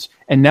sentence.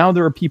 And now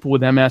there are people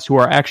with MS who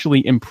are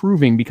actually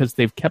improving because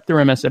they've kept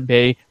their MS at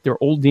bay. Their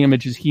old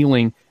damage is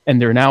healing.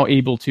 And they're now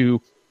able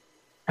to,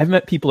 I've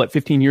met people that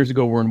 15 years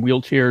ago were in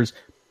wheelchairs,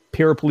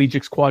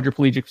 paraplegics,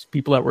 quadriplegics,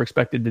 people that were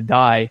expected to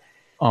die.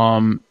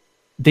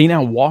 They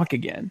now walk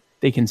again.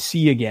 They can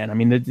see again.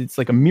 It's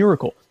like a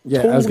miracle. Yeah,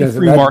 totally I was going to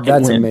say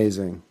that's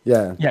amazing.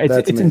 Yeah,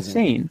 it's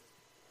insane.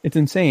 It's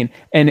insane.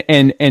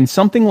 And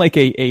something like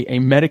a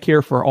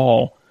Medicare for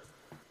all.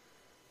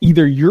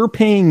 Either you're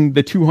paying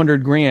the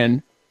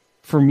 $200,000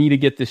 for me to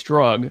get this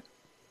drug,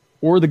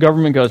 or the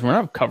government goes, we're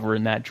not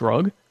covering that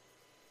drug,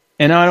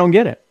 and I don't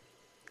get it.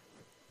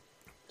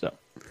 So,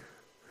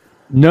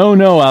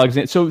 no,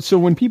 Alexander. So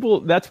when people,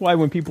 that's why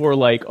when people are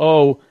like,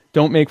 oh,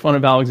 don't make fun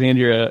of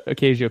Alexandria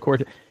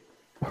Ocasio-Cortez,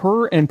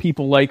 her and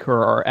people like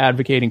her are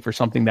advocating for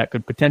something that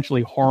could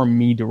potentially harm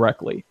me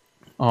directly.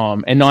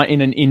 And not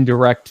in an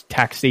indirect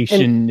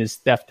taxation is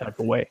theft type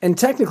of way. And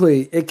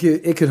technically, it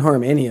could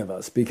harm any of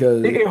us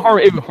because it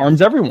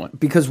harms everyone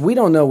because we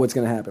don't know what's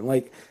going to happen.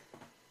 Like,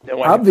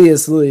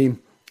 obviously,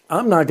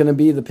 I'm not going to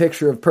be the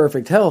picture of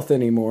perfect health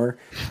anymore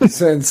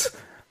since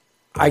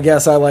I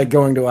guess I like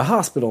going to a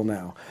hospital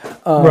now.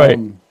 Right.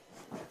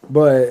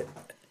 But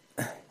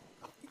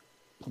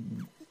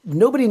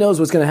nobody knows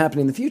what's going to happen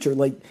in the future.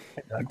 Like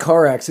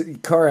car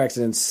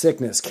accidents,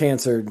 sickness,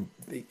 cancer,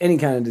 any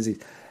kind of disease.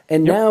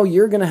 And now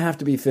you're going to have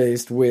to be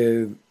faced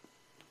with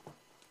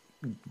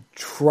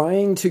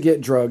trying to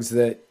get drugs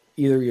that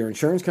either your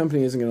insurance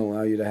company isn't going to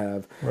allow you to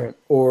have, right,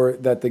 or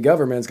that the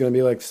government's going to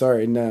be like,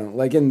 sorry, no.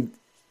 Like,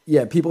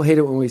 people hate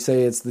it when we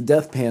say it's the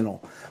death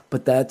panel,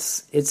 but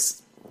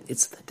it's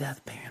the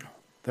death panel.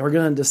 They're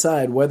going to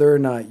decide whether or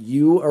not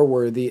you are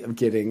worthy of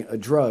getting a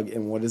drug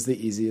and what is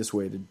the easiest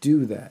way to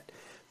do that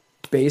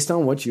based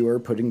on what you are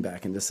putting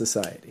back into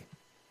society.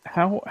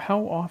 How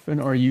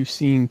often are you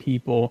seeing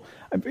people,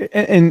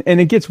 and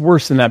it gets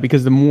worse than that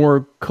because the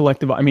more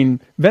collective,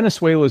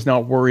 Venezuela is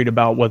not worried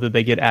about whether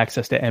they get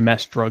access to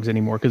MS drugs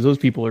anymore because those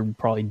people are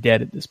probably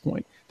dead at this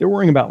point. They're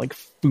worrying about like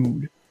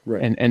food,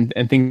 right,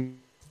 and things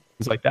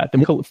like that. The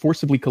more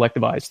forcibly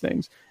collectivized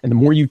things, and the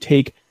more you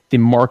take the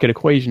market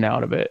equation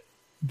out of it,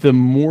 the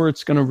more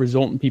it's going to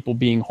result in people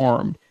being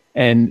harmed.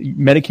 And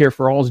Medicare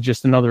for All is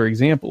just another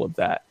example of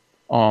that.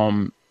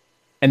 And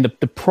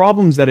the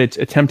problems that it's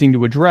attempting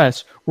to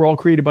address were all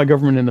created by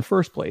government in the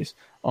first place.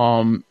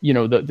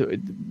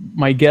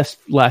 My guest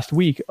last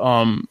week,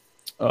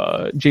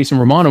 Jason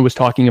Romano, we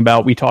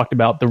talked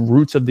about the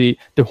roots of the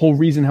whole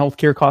reason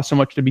healthcare cost so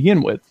much to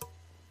begin with.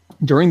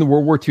 During the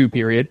World War II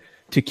period,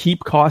 to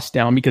keep costs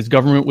down, because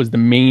government was the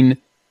main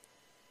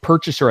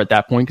purchaser at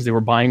that point, because they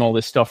were buying all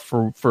this stuff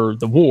for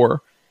the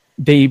war,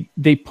 they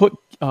put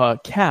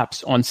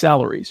caps on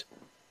salaries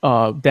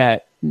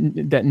that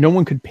no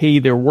one could pay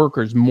their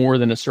workers more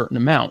than a certain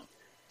amount.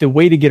 The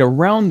way to get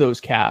around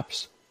those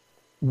caps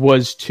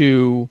was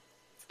to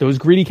those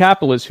greedy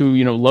capitalists who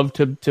love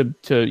to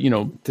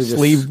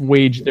slave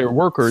wage their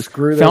workers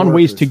found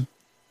ways to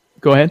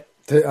go ahead.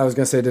 I was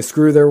going to say to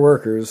screw their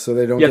workers so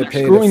they don't get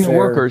paid. Screwing the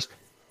workers.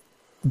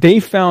 They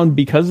found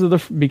because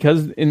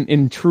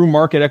in true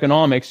market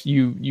economics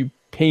you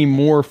pay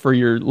more for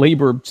your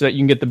labor so that you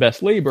can get the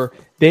best labor.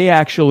 They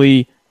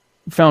actually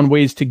found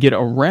ways to get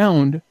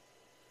around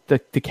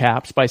the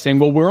caps by saying,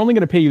 well, we're only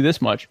going to pay you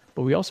this much,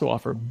 but we also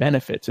offer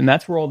benefits. And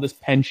that's where all this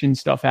pension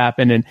stuff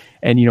happened. And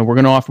we're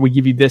going to we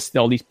give you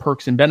all these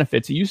perks and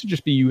benefits. It used to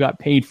just be you got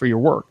paid for your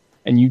work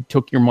and you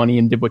took your money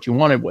and did what you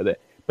wanted with it.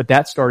 But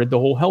that started the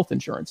whole health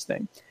insurance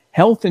thing.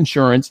 Health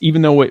insurance,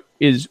 even though it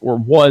is or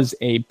was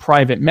a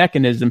private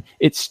mechanism,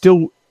 it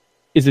still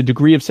is a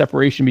degree of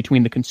separation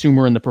between the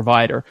consumer and the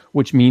provider,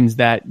 which means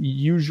that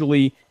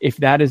usually if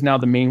that is now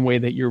the main way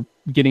that you're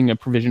getting a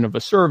provision of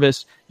a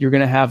service, you're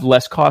going to have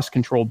less cost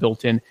control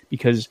built in,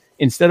 because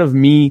instead of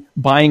me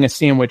buying a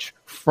sandwich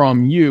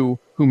from you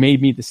who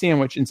made me the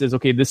sandwich and says,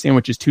 okay, this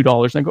sandwich is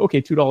 $2, and I go,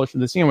 okay, $2 for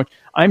the sandwich,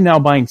 I'm now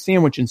buying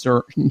sandwich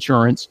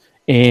insurance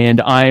and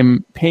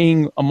I'm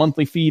paying a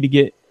monthly fee to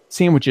get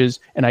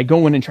sandwiches, and I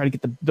go in and try to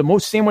get the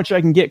most sandwich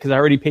I can get because I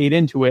already paid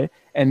into it,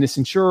 and this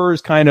insurer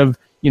is kind of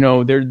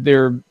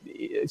they're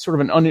sort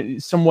of an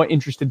somewhat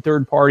interested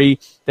third party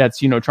that's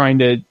trying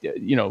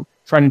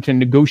to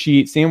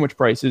negotiate sandwich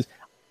prices.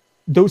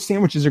 Those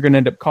sandwiches are going to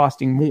end up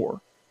costing more.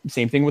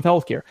 Same thing with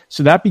healthcare.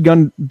 So that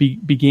began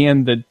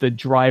the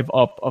drive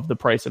up of the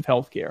price of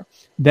healthcare.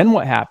 Then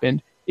what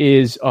happened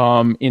is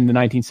in the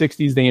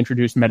 1960s they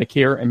introduced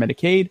Medicare and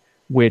Medicaid,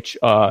 which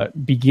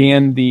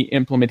began the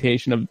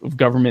implementation of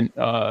government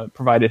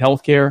provided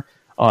healthcare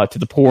to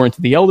the poor and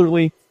to the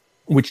elderly,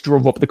 which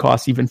drove up the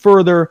costs even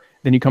further.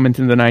 Then you come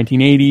into the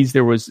 1980s,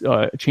 there was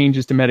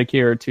changes to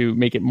Medicare to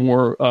make it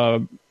more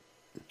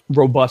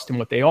robust in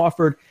what they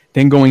offered.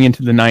 Then going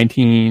into the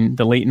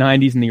late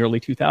 90s and the early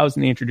 2000s,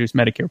 they introduced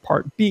Medicare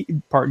Part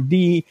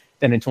D.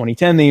 Then in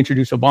 2010, they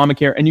introduced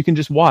Obamacare. And you can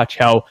just watch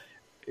how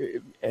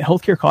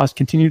healthcare costs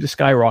continue to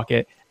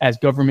skyrocket as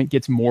government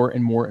gets more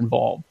and more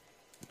involved.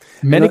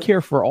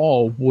 Medicare for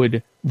All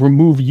would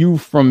remove you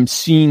from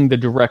seeing the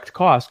direct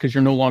cost because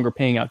you're no longer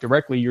paying out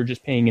directly. You're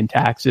just paying in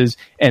taxes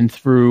and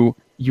through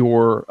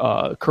your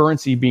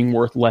currency being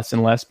worth less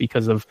and less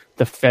because of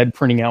the Fed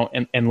printing out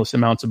endless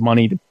amounts of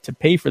money to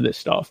pay for this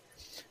stuff.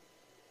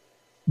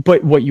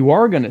 But what you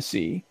are going to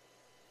see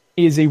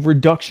is a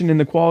reduction in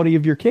the quality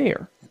of your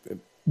care,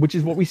 which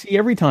is what we see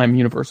every time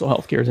universal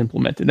health care is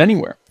implemented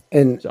anywhere.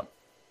 And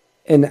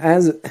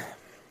as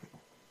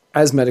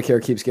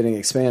Medicare keeps getting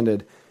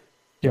expanded,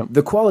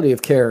 the quality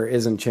of care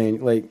isn't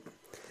changing. Like,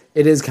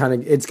 it is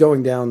it's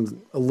going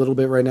down a little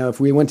bit right now. If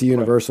we went to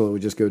universal, it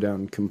would just go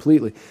down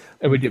completely.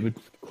 It would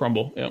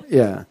crumble. Yeah.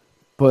 Yeah.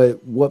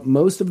 But what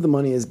most of the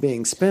money is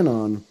being spent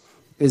on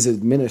is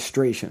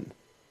administration.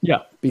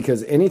 Yeah.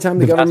 Because anytime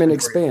the government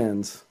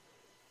expands,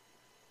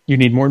 you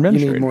need more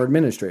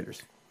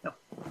administrators.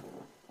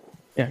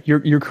 Yeah.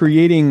 You're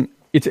creating,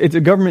 it's a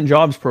government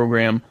jobs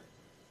program.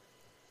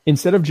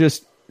 Instead of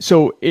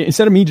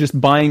me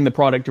just buying the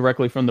product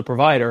directly from the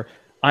provider,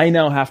 I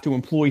now have to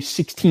employ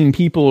 16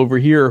 people over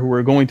here who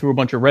are going through a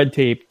bunch of red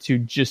tape to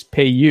just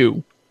pay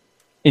you,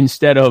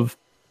 instead of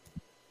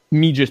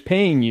me just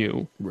paying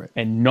you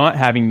and not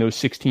having those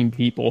 16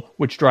 people,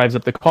 which drives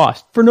up the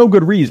cost for no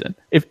good reason.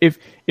 If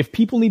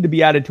people need to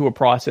be added to a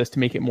process to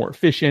make it more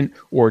efficient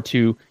or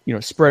to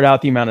spread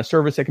out the amount of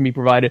service that can be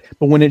provided,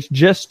 but when it's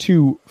just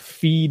to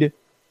feed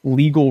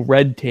legal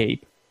red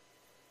tape,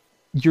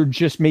 you're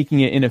just making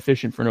it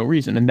inefficient for no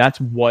reason. And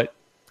that's what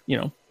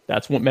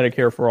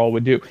Medicare for All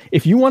would do.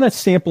 If you want a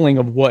sampling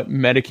of what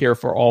Medicare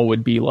for All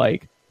would be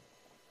like,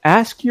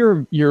 ask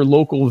your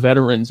local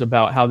veterans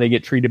about how they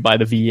get treated by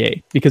the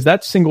VA, because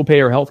that's single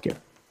payer healthcare.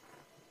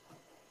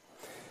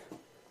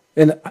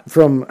 And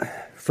from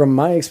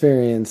my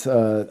experience,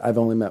 I've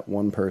only met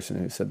one person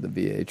who said the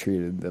VA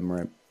treated them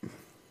right.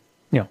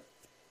 Yeah.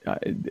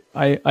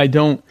 I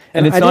don't,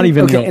 and it's not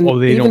even,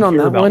 they don't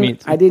care about me.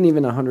 I didn't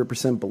even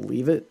 100%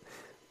 believe it.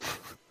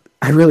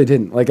 I really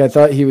didn't. Like, I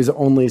thought he was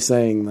only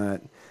saying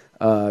that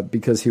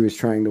because he was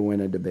trying to win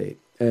a debate.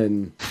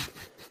 And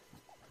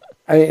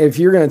if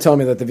you're going to tell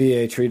me that the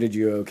VA treated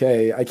you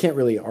okay, I can't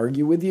really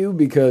argue with you,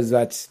 because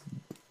that's...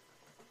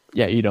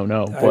 Yeah, you don't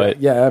know.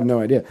 But I have no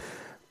idea.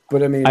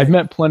 But I mean... I've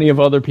met plenty of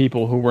other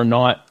people who were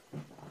not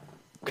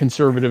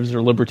conservatives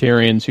or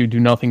libertarians who do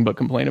nothing but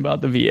complain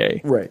about the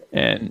VA. Right.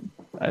 And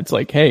It's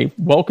like, hey,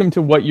 welcome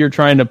to what you're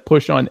trying to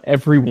push on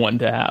everyone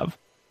to have.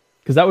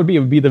 Because that would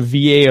be the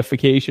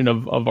VA-ification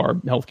of our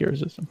healthcare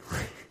system.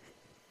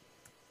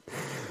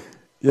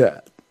 Yeah,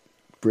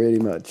 pretty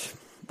much.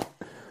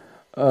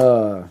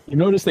 You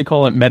notice they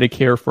call it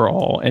Medicare for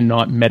all and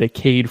not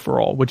Medicaid for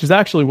all, which is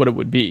actually what it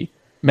would be.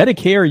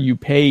 Medicare, you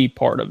pay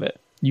part of it.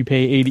 You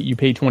pay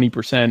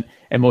 20%,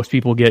 and most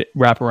people get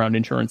wraparound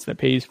insurance that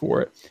pays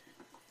for it.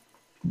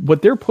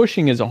 What they're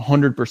pushing is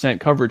 100%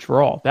 coverage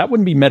for all. That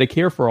wouldn't be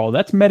Medicare for all.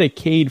 That's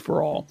Medicaid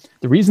for all.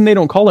 The reason they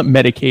don't call it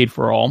Medicaid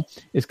for all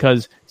is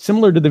because,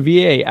 similar to the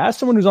VA, ask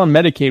someone who's on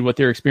Medicaid what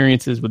their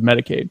experience is with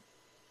Medicaid.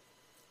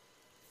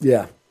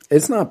 Yeah,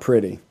 it's not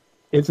pretty.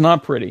 It's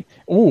not pretty.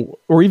 Oh,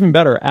 or even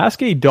better,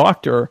 ask a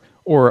doctor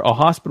or a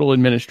hospital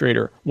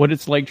administrator what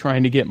it's like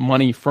trying to get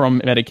money from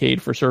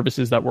Medicaid for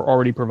services that were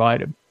already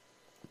provided.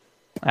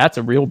 That's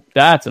an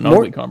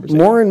ugly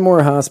conversation. More and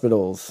more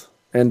hospitals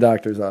and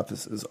doctors'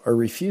 offices are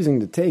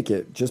refusing to take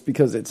it just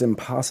because it's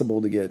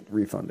impossible to get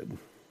refunded.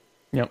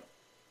 Yep.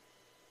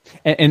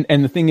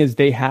 And the thing is,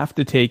 they have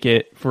to take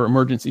it for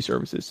emergency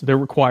services. So they're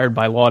required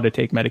by law to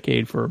take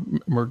Medicaid for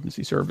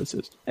emergency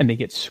services, and they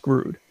get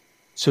screwed.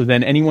 So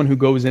then anyone who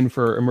goes in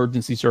for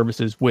emergency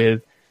services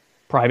with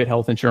private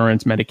health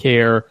insurance,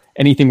 Medicare,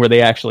 anything where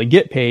they actually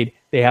get paid,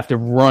 they have to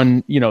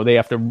run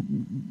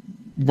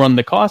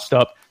the cost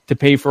up to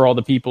pay for all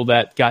the people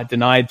that got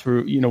denied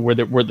through,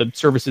 where the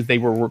services they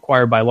were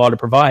required by law to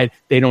provide,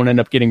 they don't end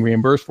up getting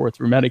reimbursed for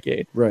through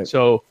Medicaid. Right.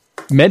 So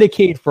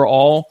Medicaid for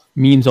all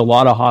means a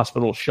lot of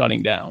hospitals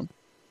shutting down,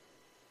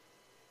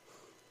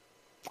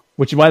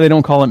 which is why they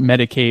don't call it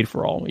Medicaid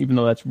for all, even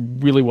though that's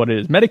really what it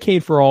is.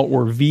 Medicaid for all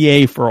or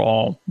VA for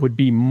all would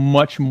be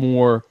much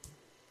more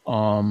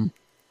honest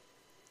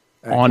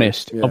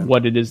of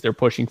what it is they're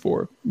pushing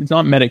for. It's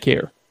not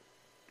Medicare.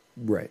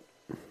 Right.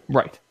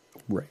 Right.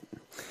 Right.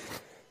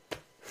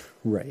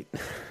 Right.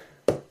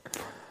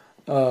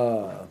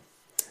 So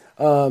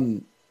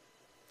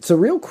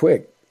real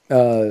quick,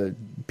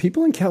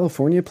 people in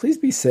California, please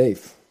be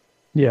safe.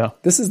 Yeah.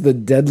 This is the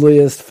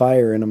deadliest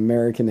fire in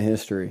American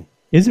history.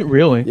 Is it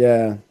really?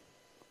 Yeah.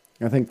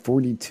 I think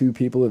 42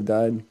 people have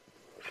died.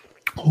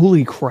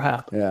 Holy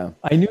crap. Yeah.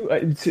 I knew,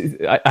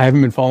 I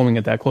haven't been following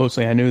it that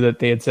closely. I knew that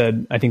they had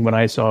said, I think when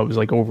I saw it was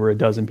like over a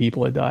dozen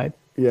people had died.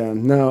 Yeah.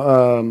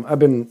 No,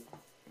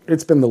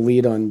 it's been the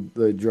lead on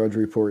the Drudge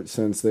Report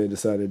since they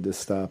decided to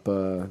stop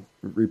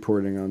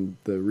reporting on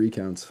the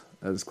recounts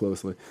as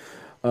closely.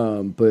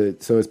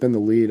 But so it's been the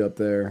lead up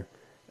there.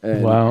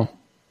 And wow.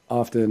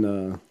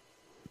 Often,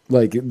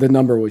 like the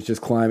number was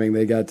just climbing.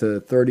 They got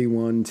to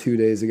 31 2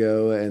 days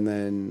ago, and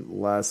then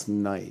last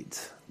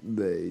night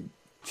they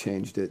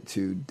changed it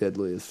to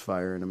deadliest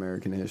fire in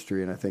American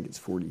history, and I think it's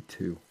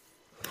 42.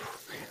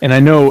 And I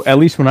know, at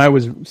least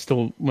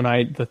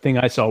the thing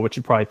I saw, which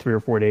is probably 3 or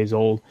 4 days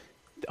old,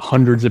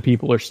 hundreds of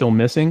people are still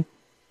missing.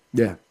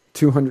 Yeah,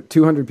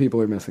 200 people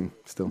are missing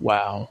still.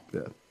 Wow.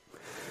 Yeah.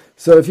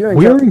 So if you're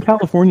in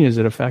California is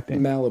it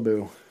affecting?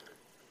 Malibu.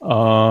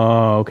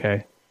 Oh,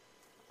 okay.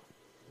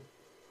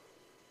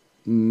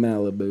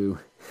 Malibu.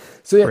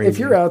 So yeah, Crazy. if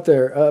you're out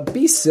there,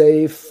 be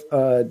safe.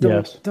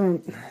 Yes.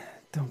 Don't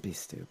be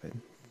stupid.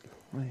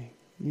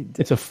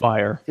 It's a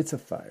fire. It's a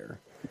fire.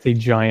 It's a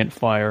giant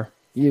fire.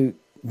 You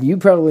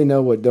probably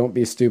know what "don't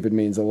be stupid"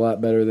 means a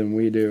lot better than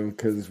we do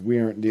because we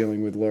aren't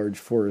dealing with large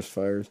forest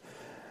fires.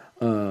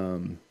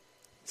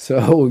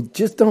 So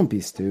just don't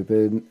be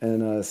stupid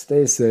and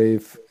stay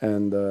safe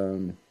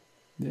and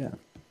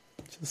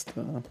just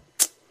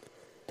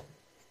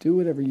do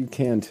whatever you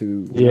can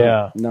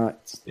to not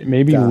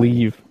maybe die.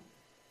 Leave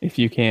if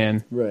you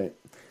can. Right.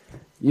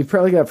 You've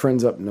probably got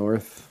friends up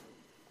north.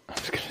 I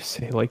was gonna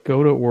say, like,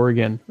 go to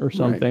Oregon or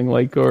something,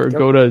 right. like, or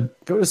go to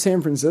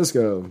San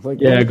Francisco. Like,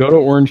 go to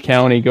Orange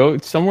County. Go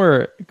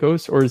somewhere.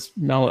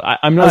 I'm not.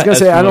 I was gonna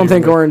say I don't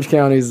think Orange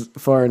County's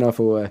far enough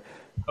away.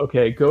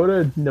 Okay, go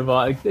to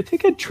Nevada.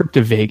 Take a trip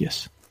to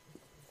Vegas.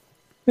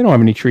 They don't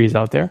have any trees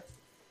out there.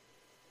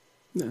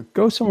 No.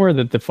 Go somewhere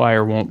that the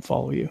fire won't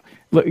follow you.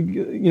 Look,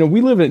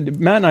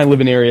 Matt and I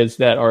live in areas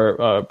that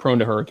are prone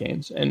to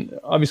hurricanes, and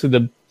obviously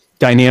the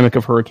dynamic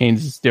of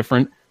hurricanes is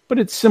different, but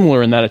it's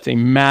similar in that it's a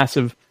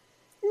massive,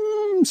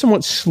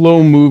 somewhat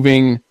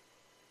slow-moving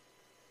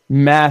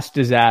mass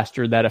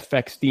disaster that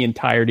affects the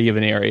entirety of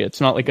an area.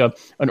 It's not like an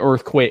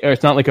earthquake, or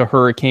it's not like a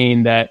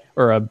hurricane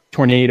or a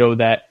tornado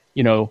that,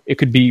 it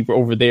could be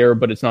over there,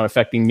 but it's not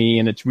affecting me,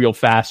 and it's real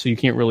fast, so you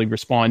can't really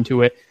respond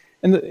to it.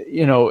 And,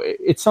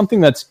 it's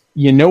something that's,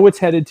 it's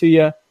headed to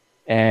you,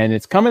 and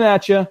it's coming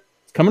at you.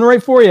 It's coming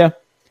right for you.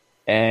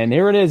 And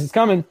here it is. It's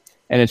coming.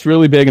 And it's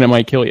really big, and it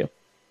might kill you.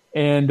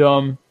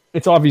 And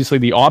it's obviously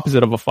the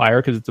opposite of a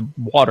fire because it's a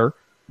water.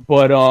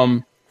 But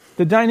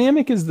the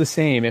dynamic is the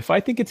same. If I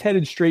think it's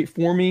headed straight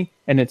for me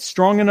and it's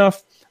strong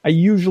enough, I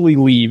usually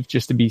leave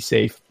just to be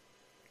safe.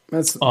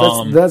 That's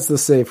the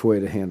safe way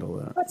to handle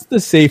that. That's the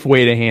safe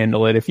way to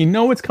handle it. If you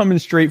know it's coming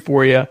straight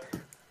for you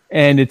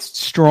and it's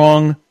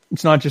strong,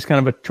 it's not just kind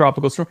of a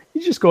tropical storm,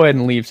 you just go ahead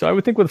and leave. So I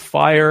would think with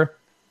fire,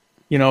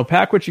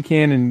 pack what you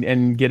can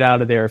and get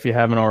out of there if you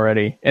haven't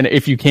already. And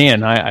if you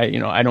can,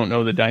 I don't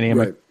know the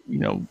dynamic,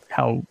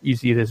 how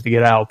easy it is to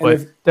get out, but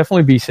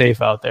definitely be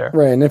safe out there.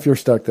 Right. And if you're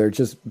stuck there,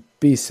 just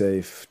be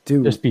safe.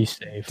 Just be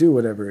safe. Do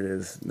whatever it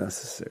is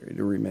necessary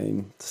to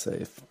remain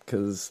safe,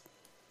 because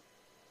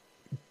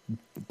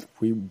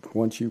we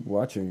want you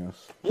watching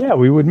us. Yeah,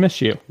 we would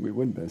miss you. We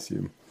would miss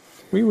you.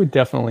 We would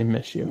definitely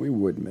miss you. We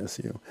would miss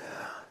you.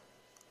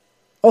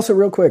 Also,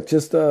 real quick,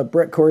 just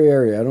Brett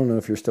Corriere. I don't know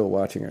if you're still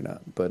watching or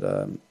not, but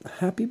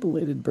happy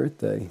belated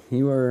birthday.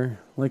 You are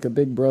like a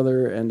big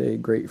brother and a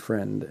great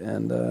friend,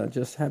 and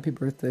just happy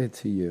birthday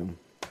to you.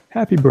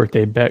 Happy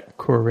birthday, Brett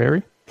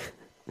Corriere.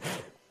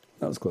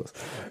 That was close.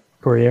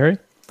 Corriere?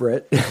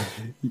 Brett.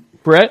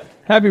 Brett,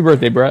 happy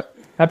birthday, Brett.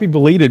 Happy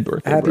belated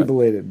birthday, Happy Brett.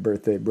 belated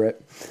birthday,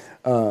 Brett.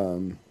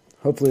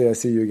 Hopefully I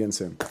see you again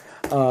soon.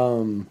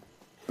 But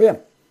yeah,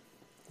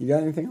 you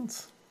got anything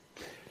else?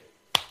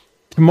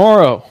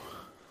 Tomorrow,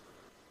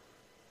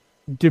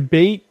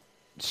 debate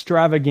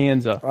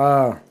extravaganza.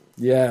 Ah,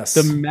 yes.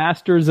 The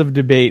Masters of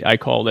Debate, I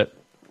called it,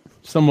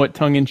 somewhat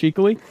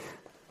tongue-in-cheekily.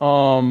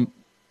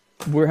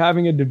 We're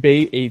having a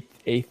debate,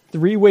 a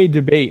three-way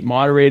debate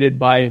moderated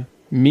by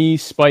me,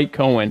 Spike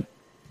Cohen.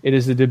 It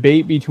is a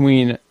debate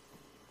between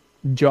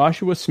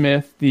Joshua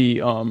Smith,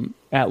 the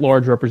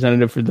at-large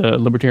representative for the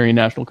Libertarian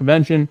National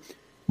Convention,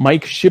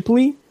 Mike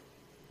Shipley,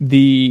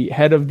 the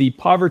head of the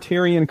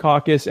Povertarian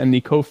Caucus and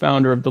the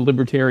co-founder of the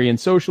Libertarian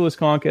Socialist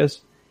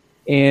Caucus,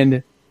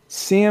 and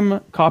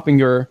Sam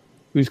Coppinger,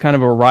 who's kind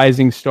of a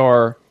rising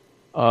star.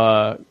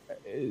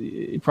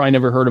 You probably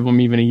never heard of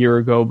him even a year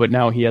ago, but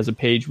now he has a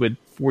page with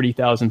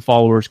 40,000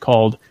 followers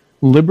called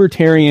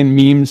Libertarian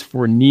Memes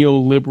for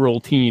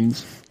Neoliberal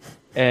Teens.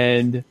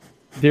 And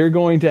they're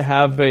going to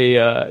have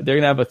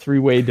a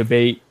three-way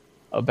debate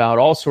about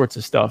all sorts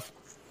of stuff.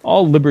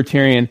 All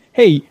libertarian.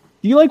 Hey,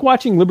 do you like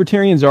watching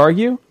libertarians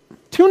argue?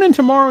 Tune in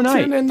tomorrow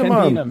night. Tune in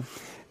tomorrow. 10 p.m.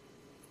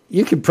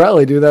 You could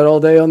probably do that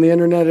all day on the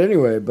internet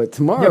anyway, but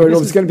tomorrow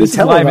it's going to be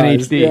televised. Live in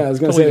HD. Yeah, I was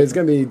going to say it's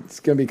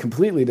going to be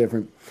completely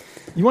different.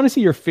 You want to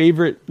see your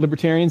favorite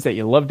libertarians that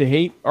you love to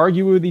hate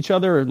argue with each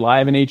other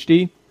live in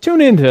HD? Tune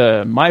in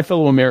to My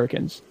Fellow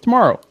Americans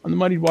tomorrow on the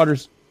Muddied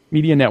Waters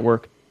Media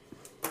Network,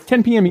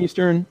 10 p.m.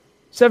 Eastern,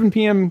 7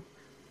 p.m.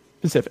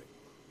 Pacific,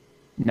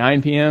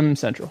 9 p.m.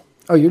 Central.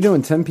 Oh, you're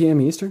doing 10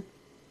 p.m. Eastern?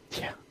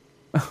 Yeah,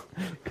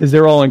 because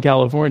they're all in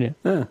California.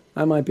 Yeah,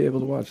 I might be able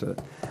to watch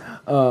that.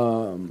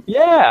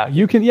 Yeah,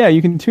 you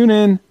can tune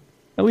in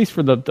at least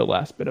for the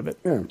last bit of it.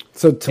 Yeah.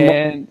 So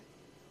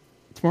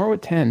tomorrow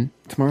at 10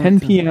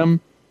 p.m.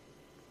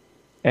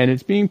 and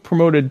it's being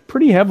promoted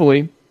pretty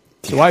heavily.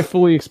 So I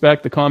fully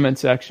expect the comment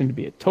section to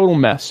be a total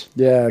mess.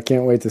 Yeah, I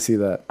can't wait to see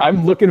that.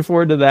 I'm looking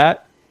forward to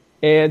that.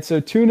 And so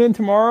tune in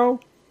tomorrow.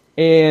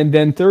 And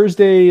then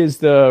Thursday is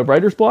the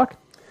writer's block.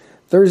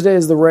 Thursday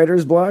is the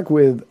writer's block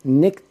with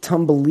Nick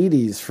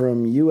Tumbelides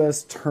from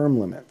U.S. Term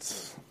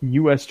Limits.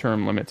 U.S.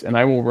 Term Limits. And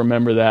I will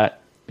remember that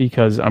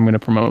because I'm going to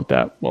promote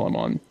that while I'm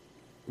on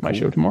my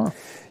show tomorrow.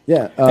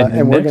 Yeah,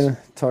 and we're going to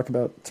talk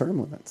about term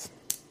limits.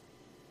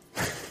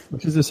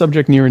 Which is a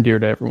subject near and dear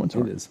to everyone's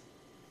heart. It is.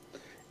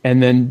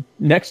 And then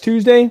next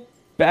Tuesday,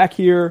 back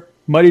here,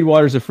 Muddied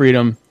Waters of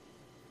Freedom.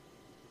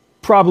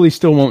 Probably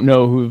still won't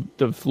know who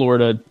the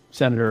Florida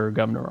senator or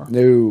governor are.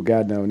 No,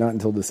 God, no. Not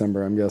until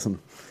December, I'm guessing.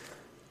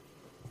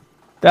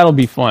 That'll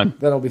be fun.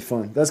 That'll be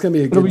fun. That's going to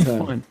be a good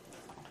time. Fun.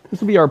 This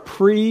will be our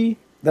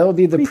That'll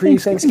be the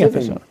pre-Thanksgiving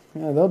episode.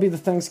 Yeah, that'll be the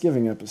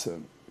Thanksgiving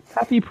episode.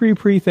 Happy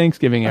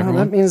pre-Thanksgiving, everyone.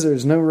 That means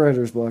there's no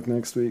writer's block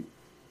next week.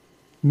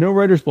 No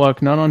writer's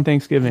block, not on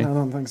Thanksgiving. Not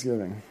on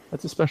Thanksgiving.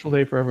 That's a special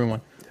day for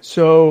everyone.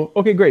 So,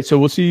 okay, great. So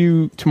we'll see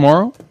you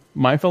tomorrow.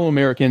 My Fellow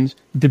Americans,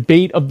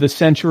 debate of the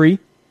century.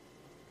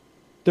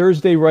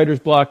 Thursday, writer's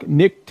block,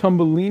 Nick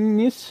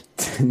Tumbelides.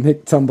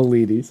 Nick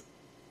Tumbelides.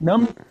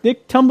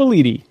 Nick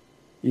Tumbelidi.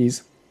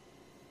 Ease.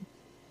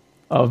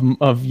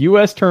 Of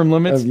U.S. Term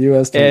Limits. Of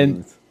U.S.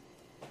 Term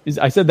Limits.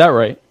 I said that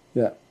right.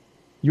 Yeah.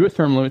 U.S.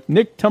 Term Limits,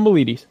 Nick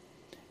Tumbelides.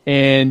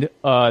 And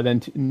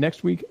then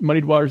next week,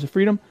 Muddied Waters of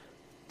Freedom.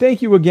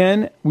 Thank you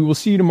again. We will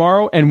see you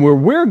tomorrow. And where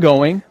we're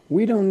going...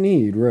 We don't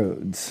need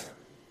roads.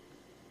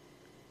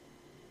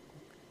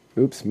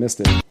 Oops, missed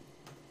it.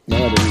 No,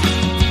 I didn't.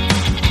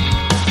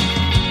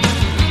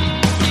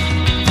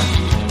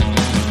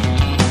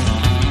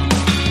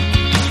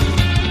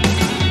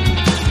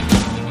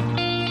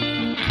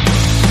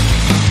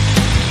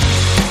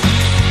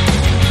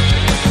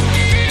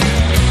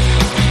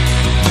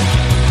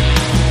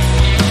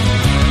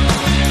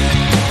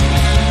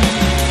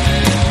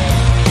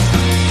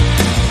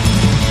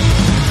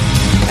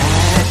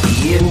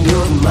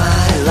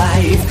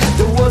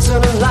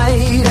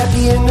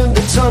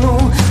 Tunnel,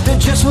 there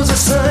just was a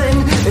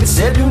sign. It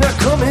said, do not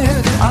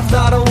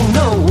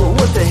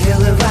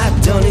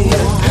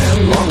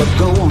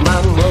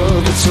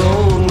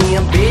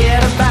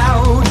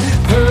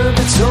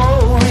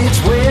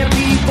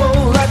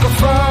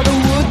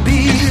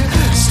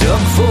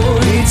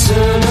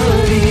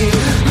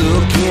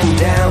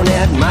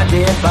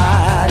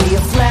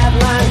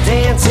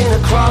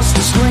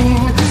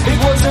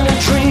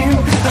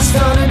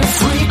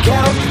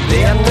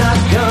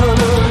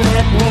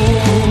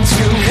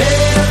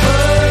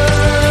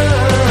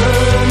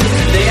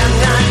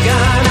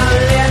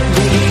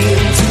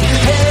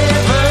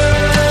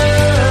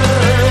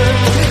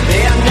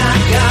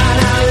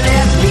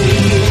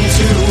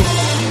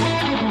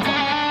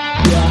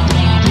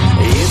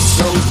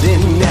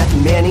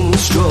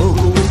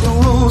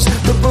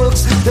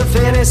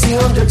sassy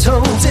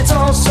undertones. It's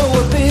also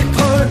a big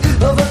part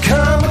of a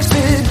comic's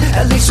bit.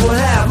 At least we'll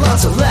have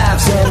lots of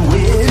laughs and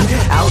wit.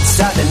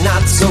 Outside the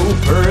not so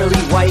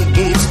pearly white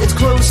gates, it's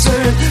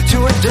closer to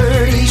a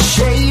dirty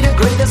shade of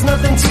gray. There's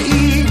nothing to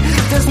eat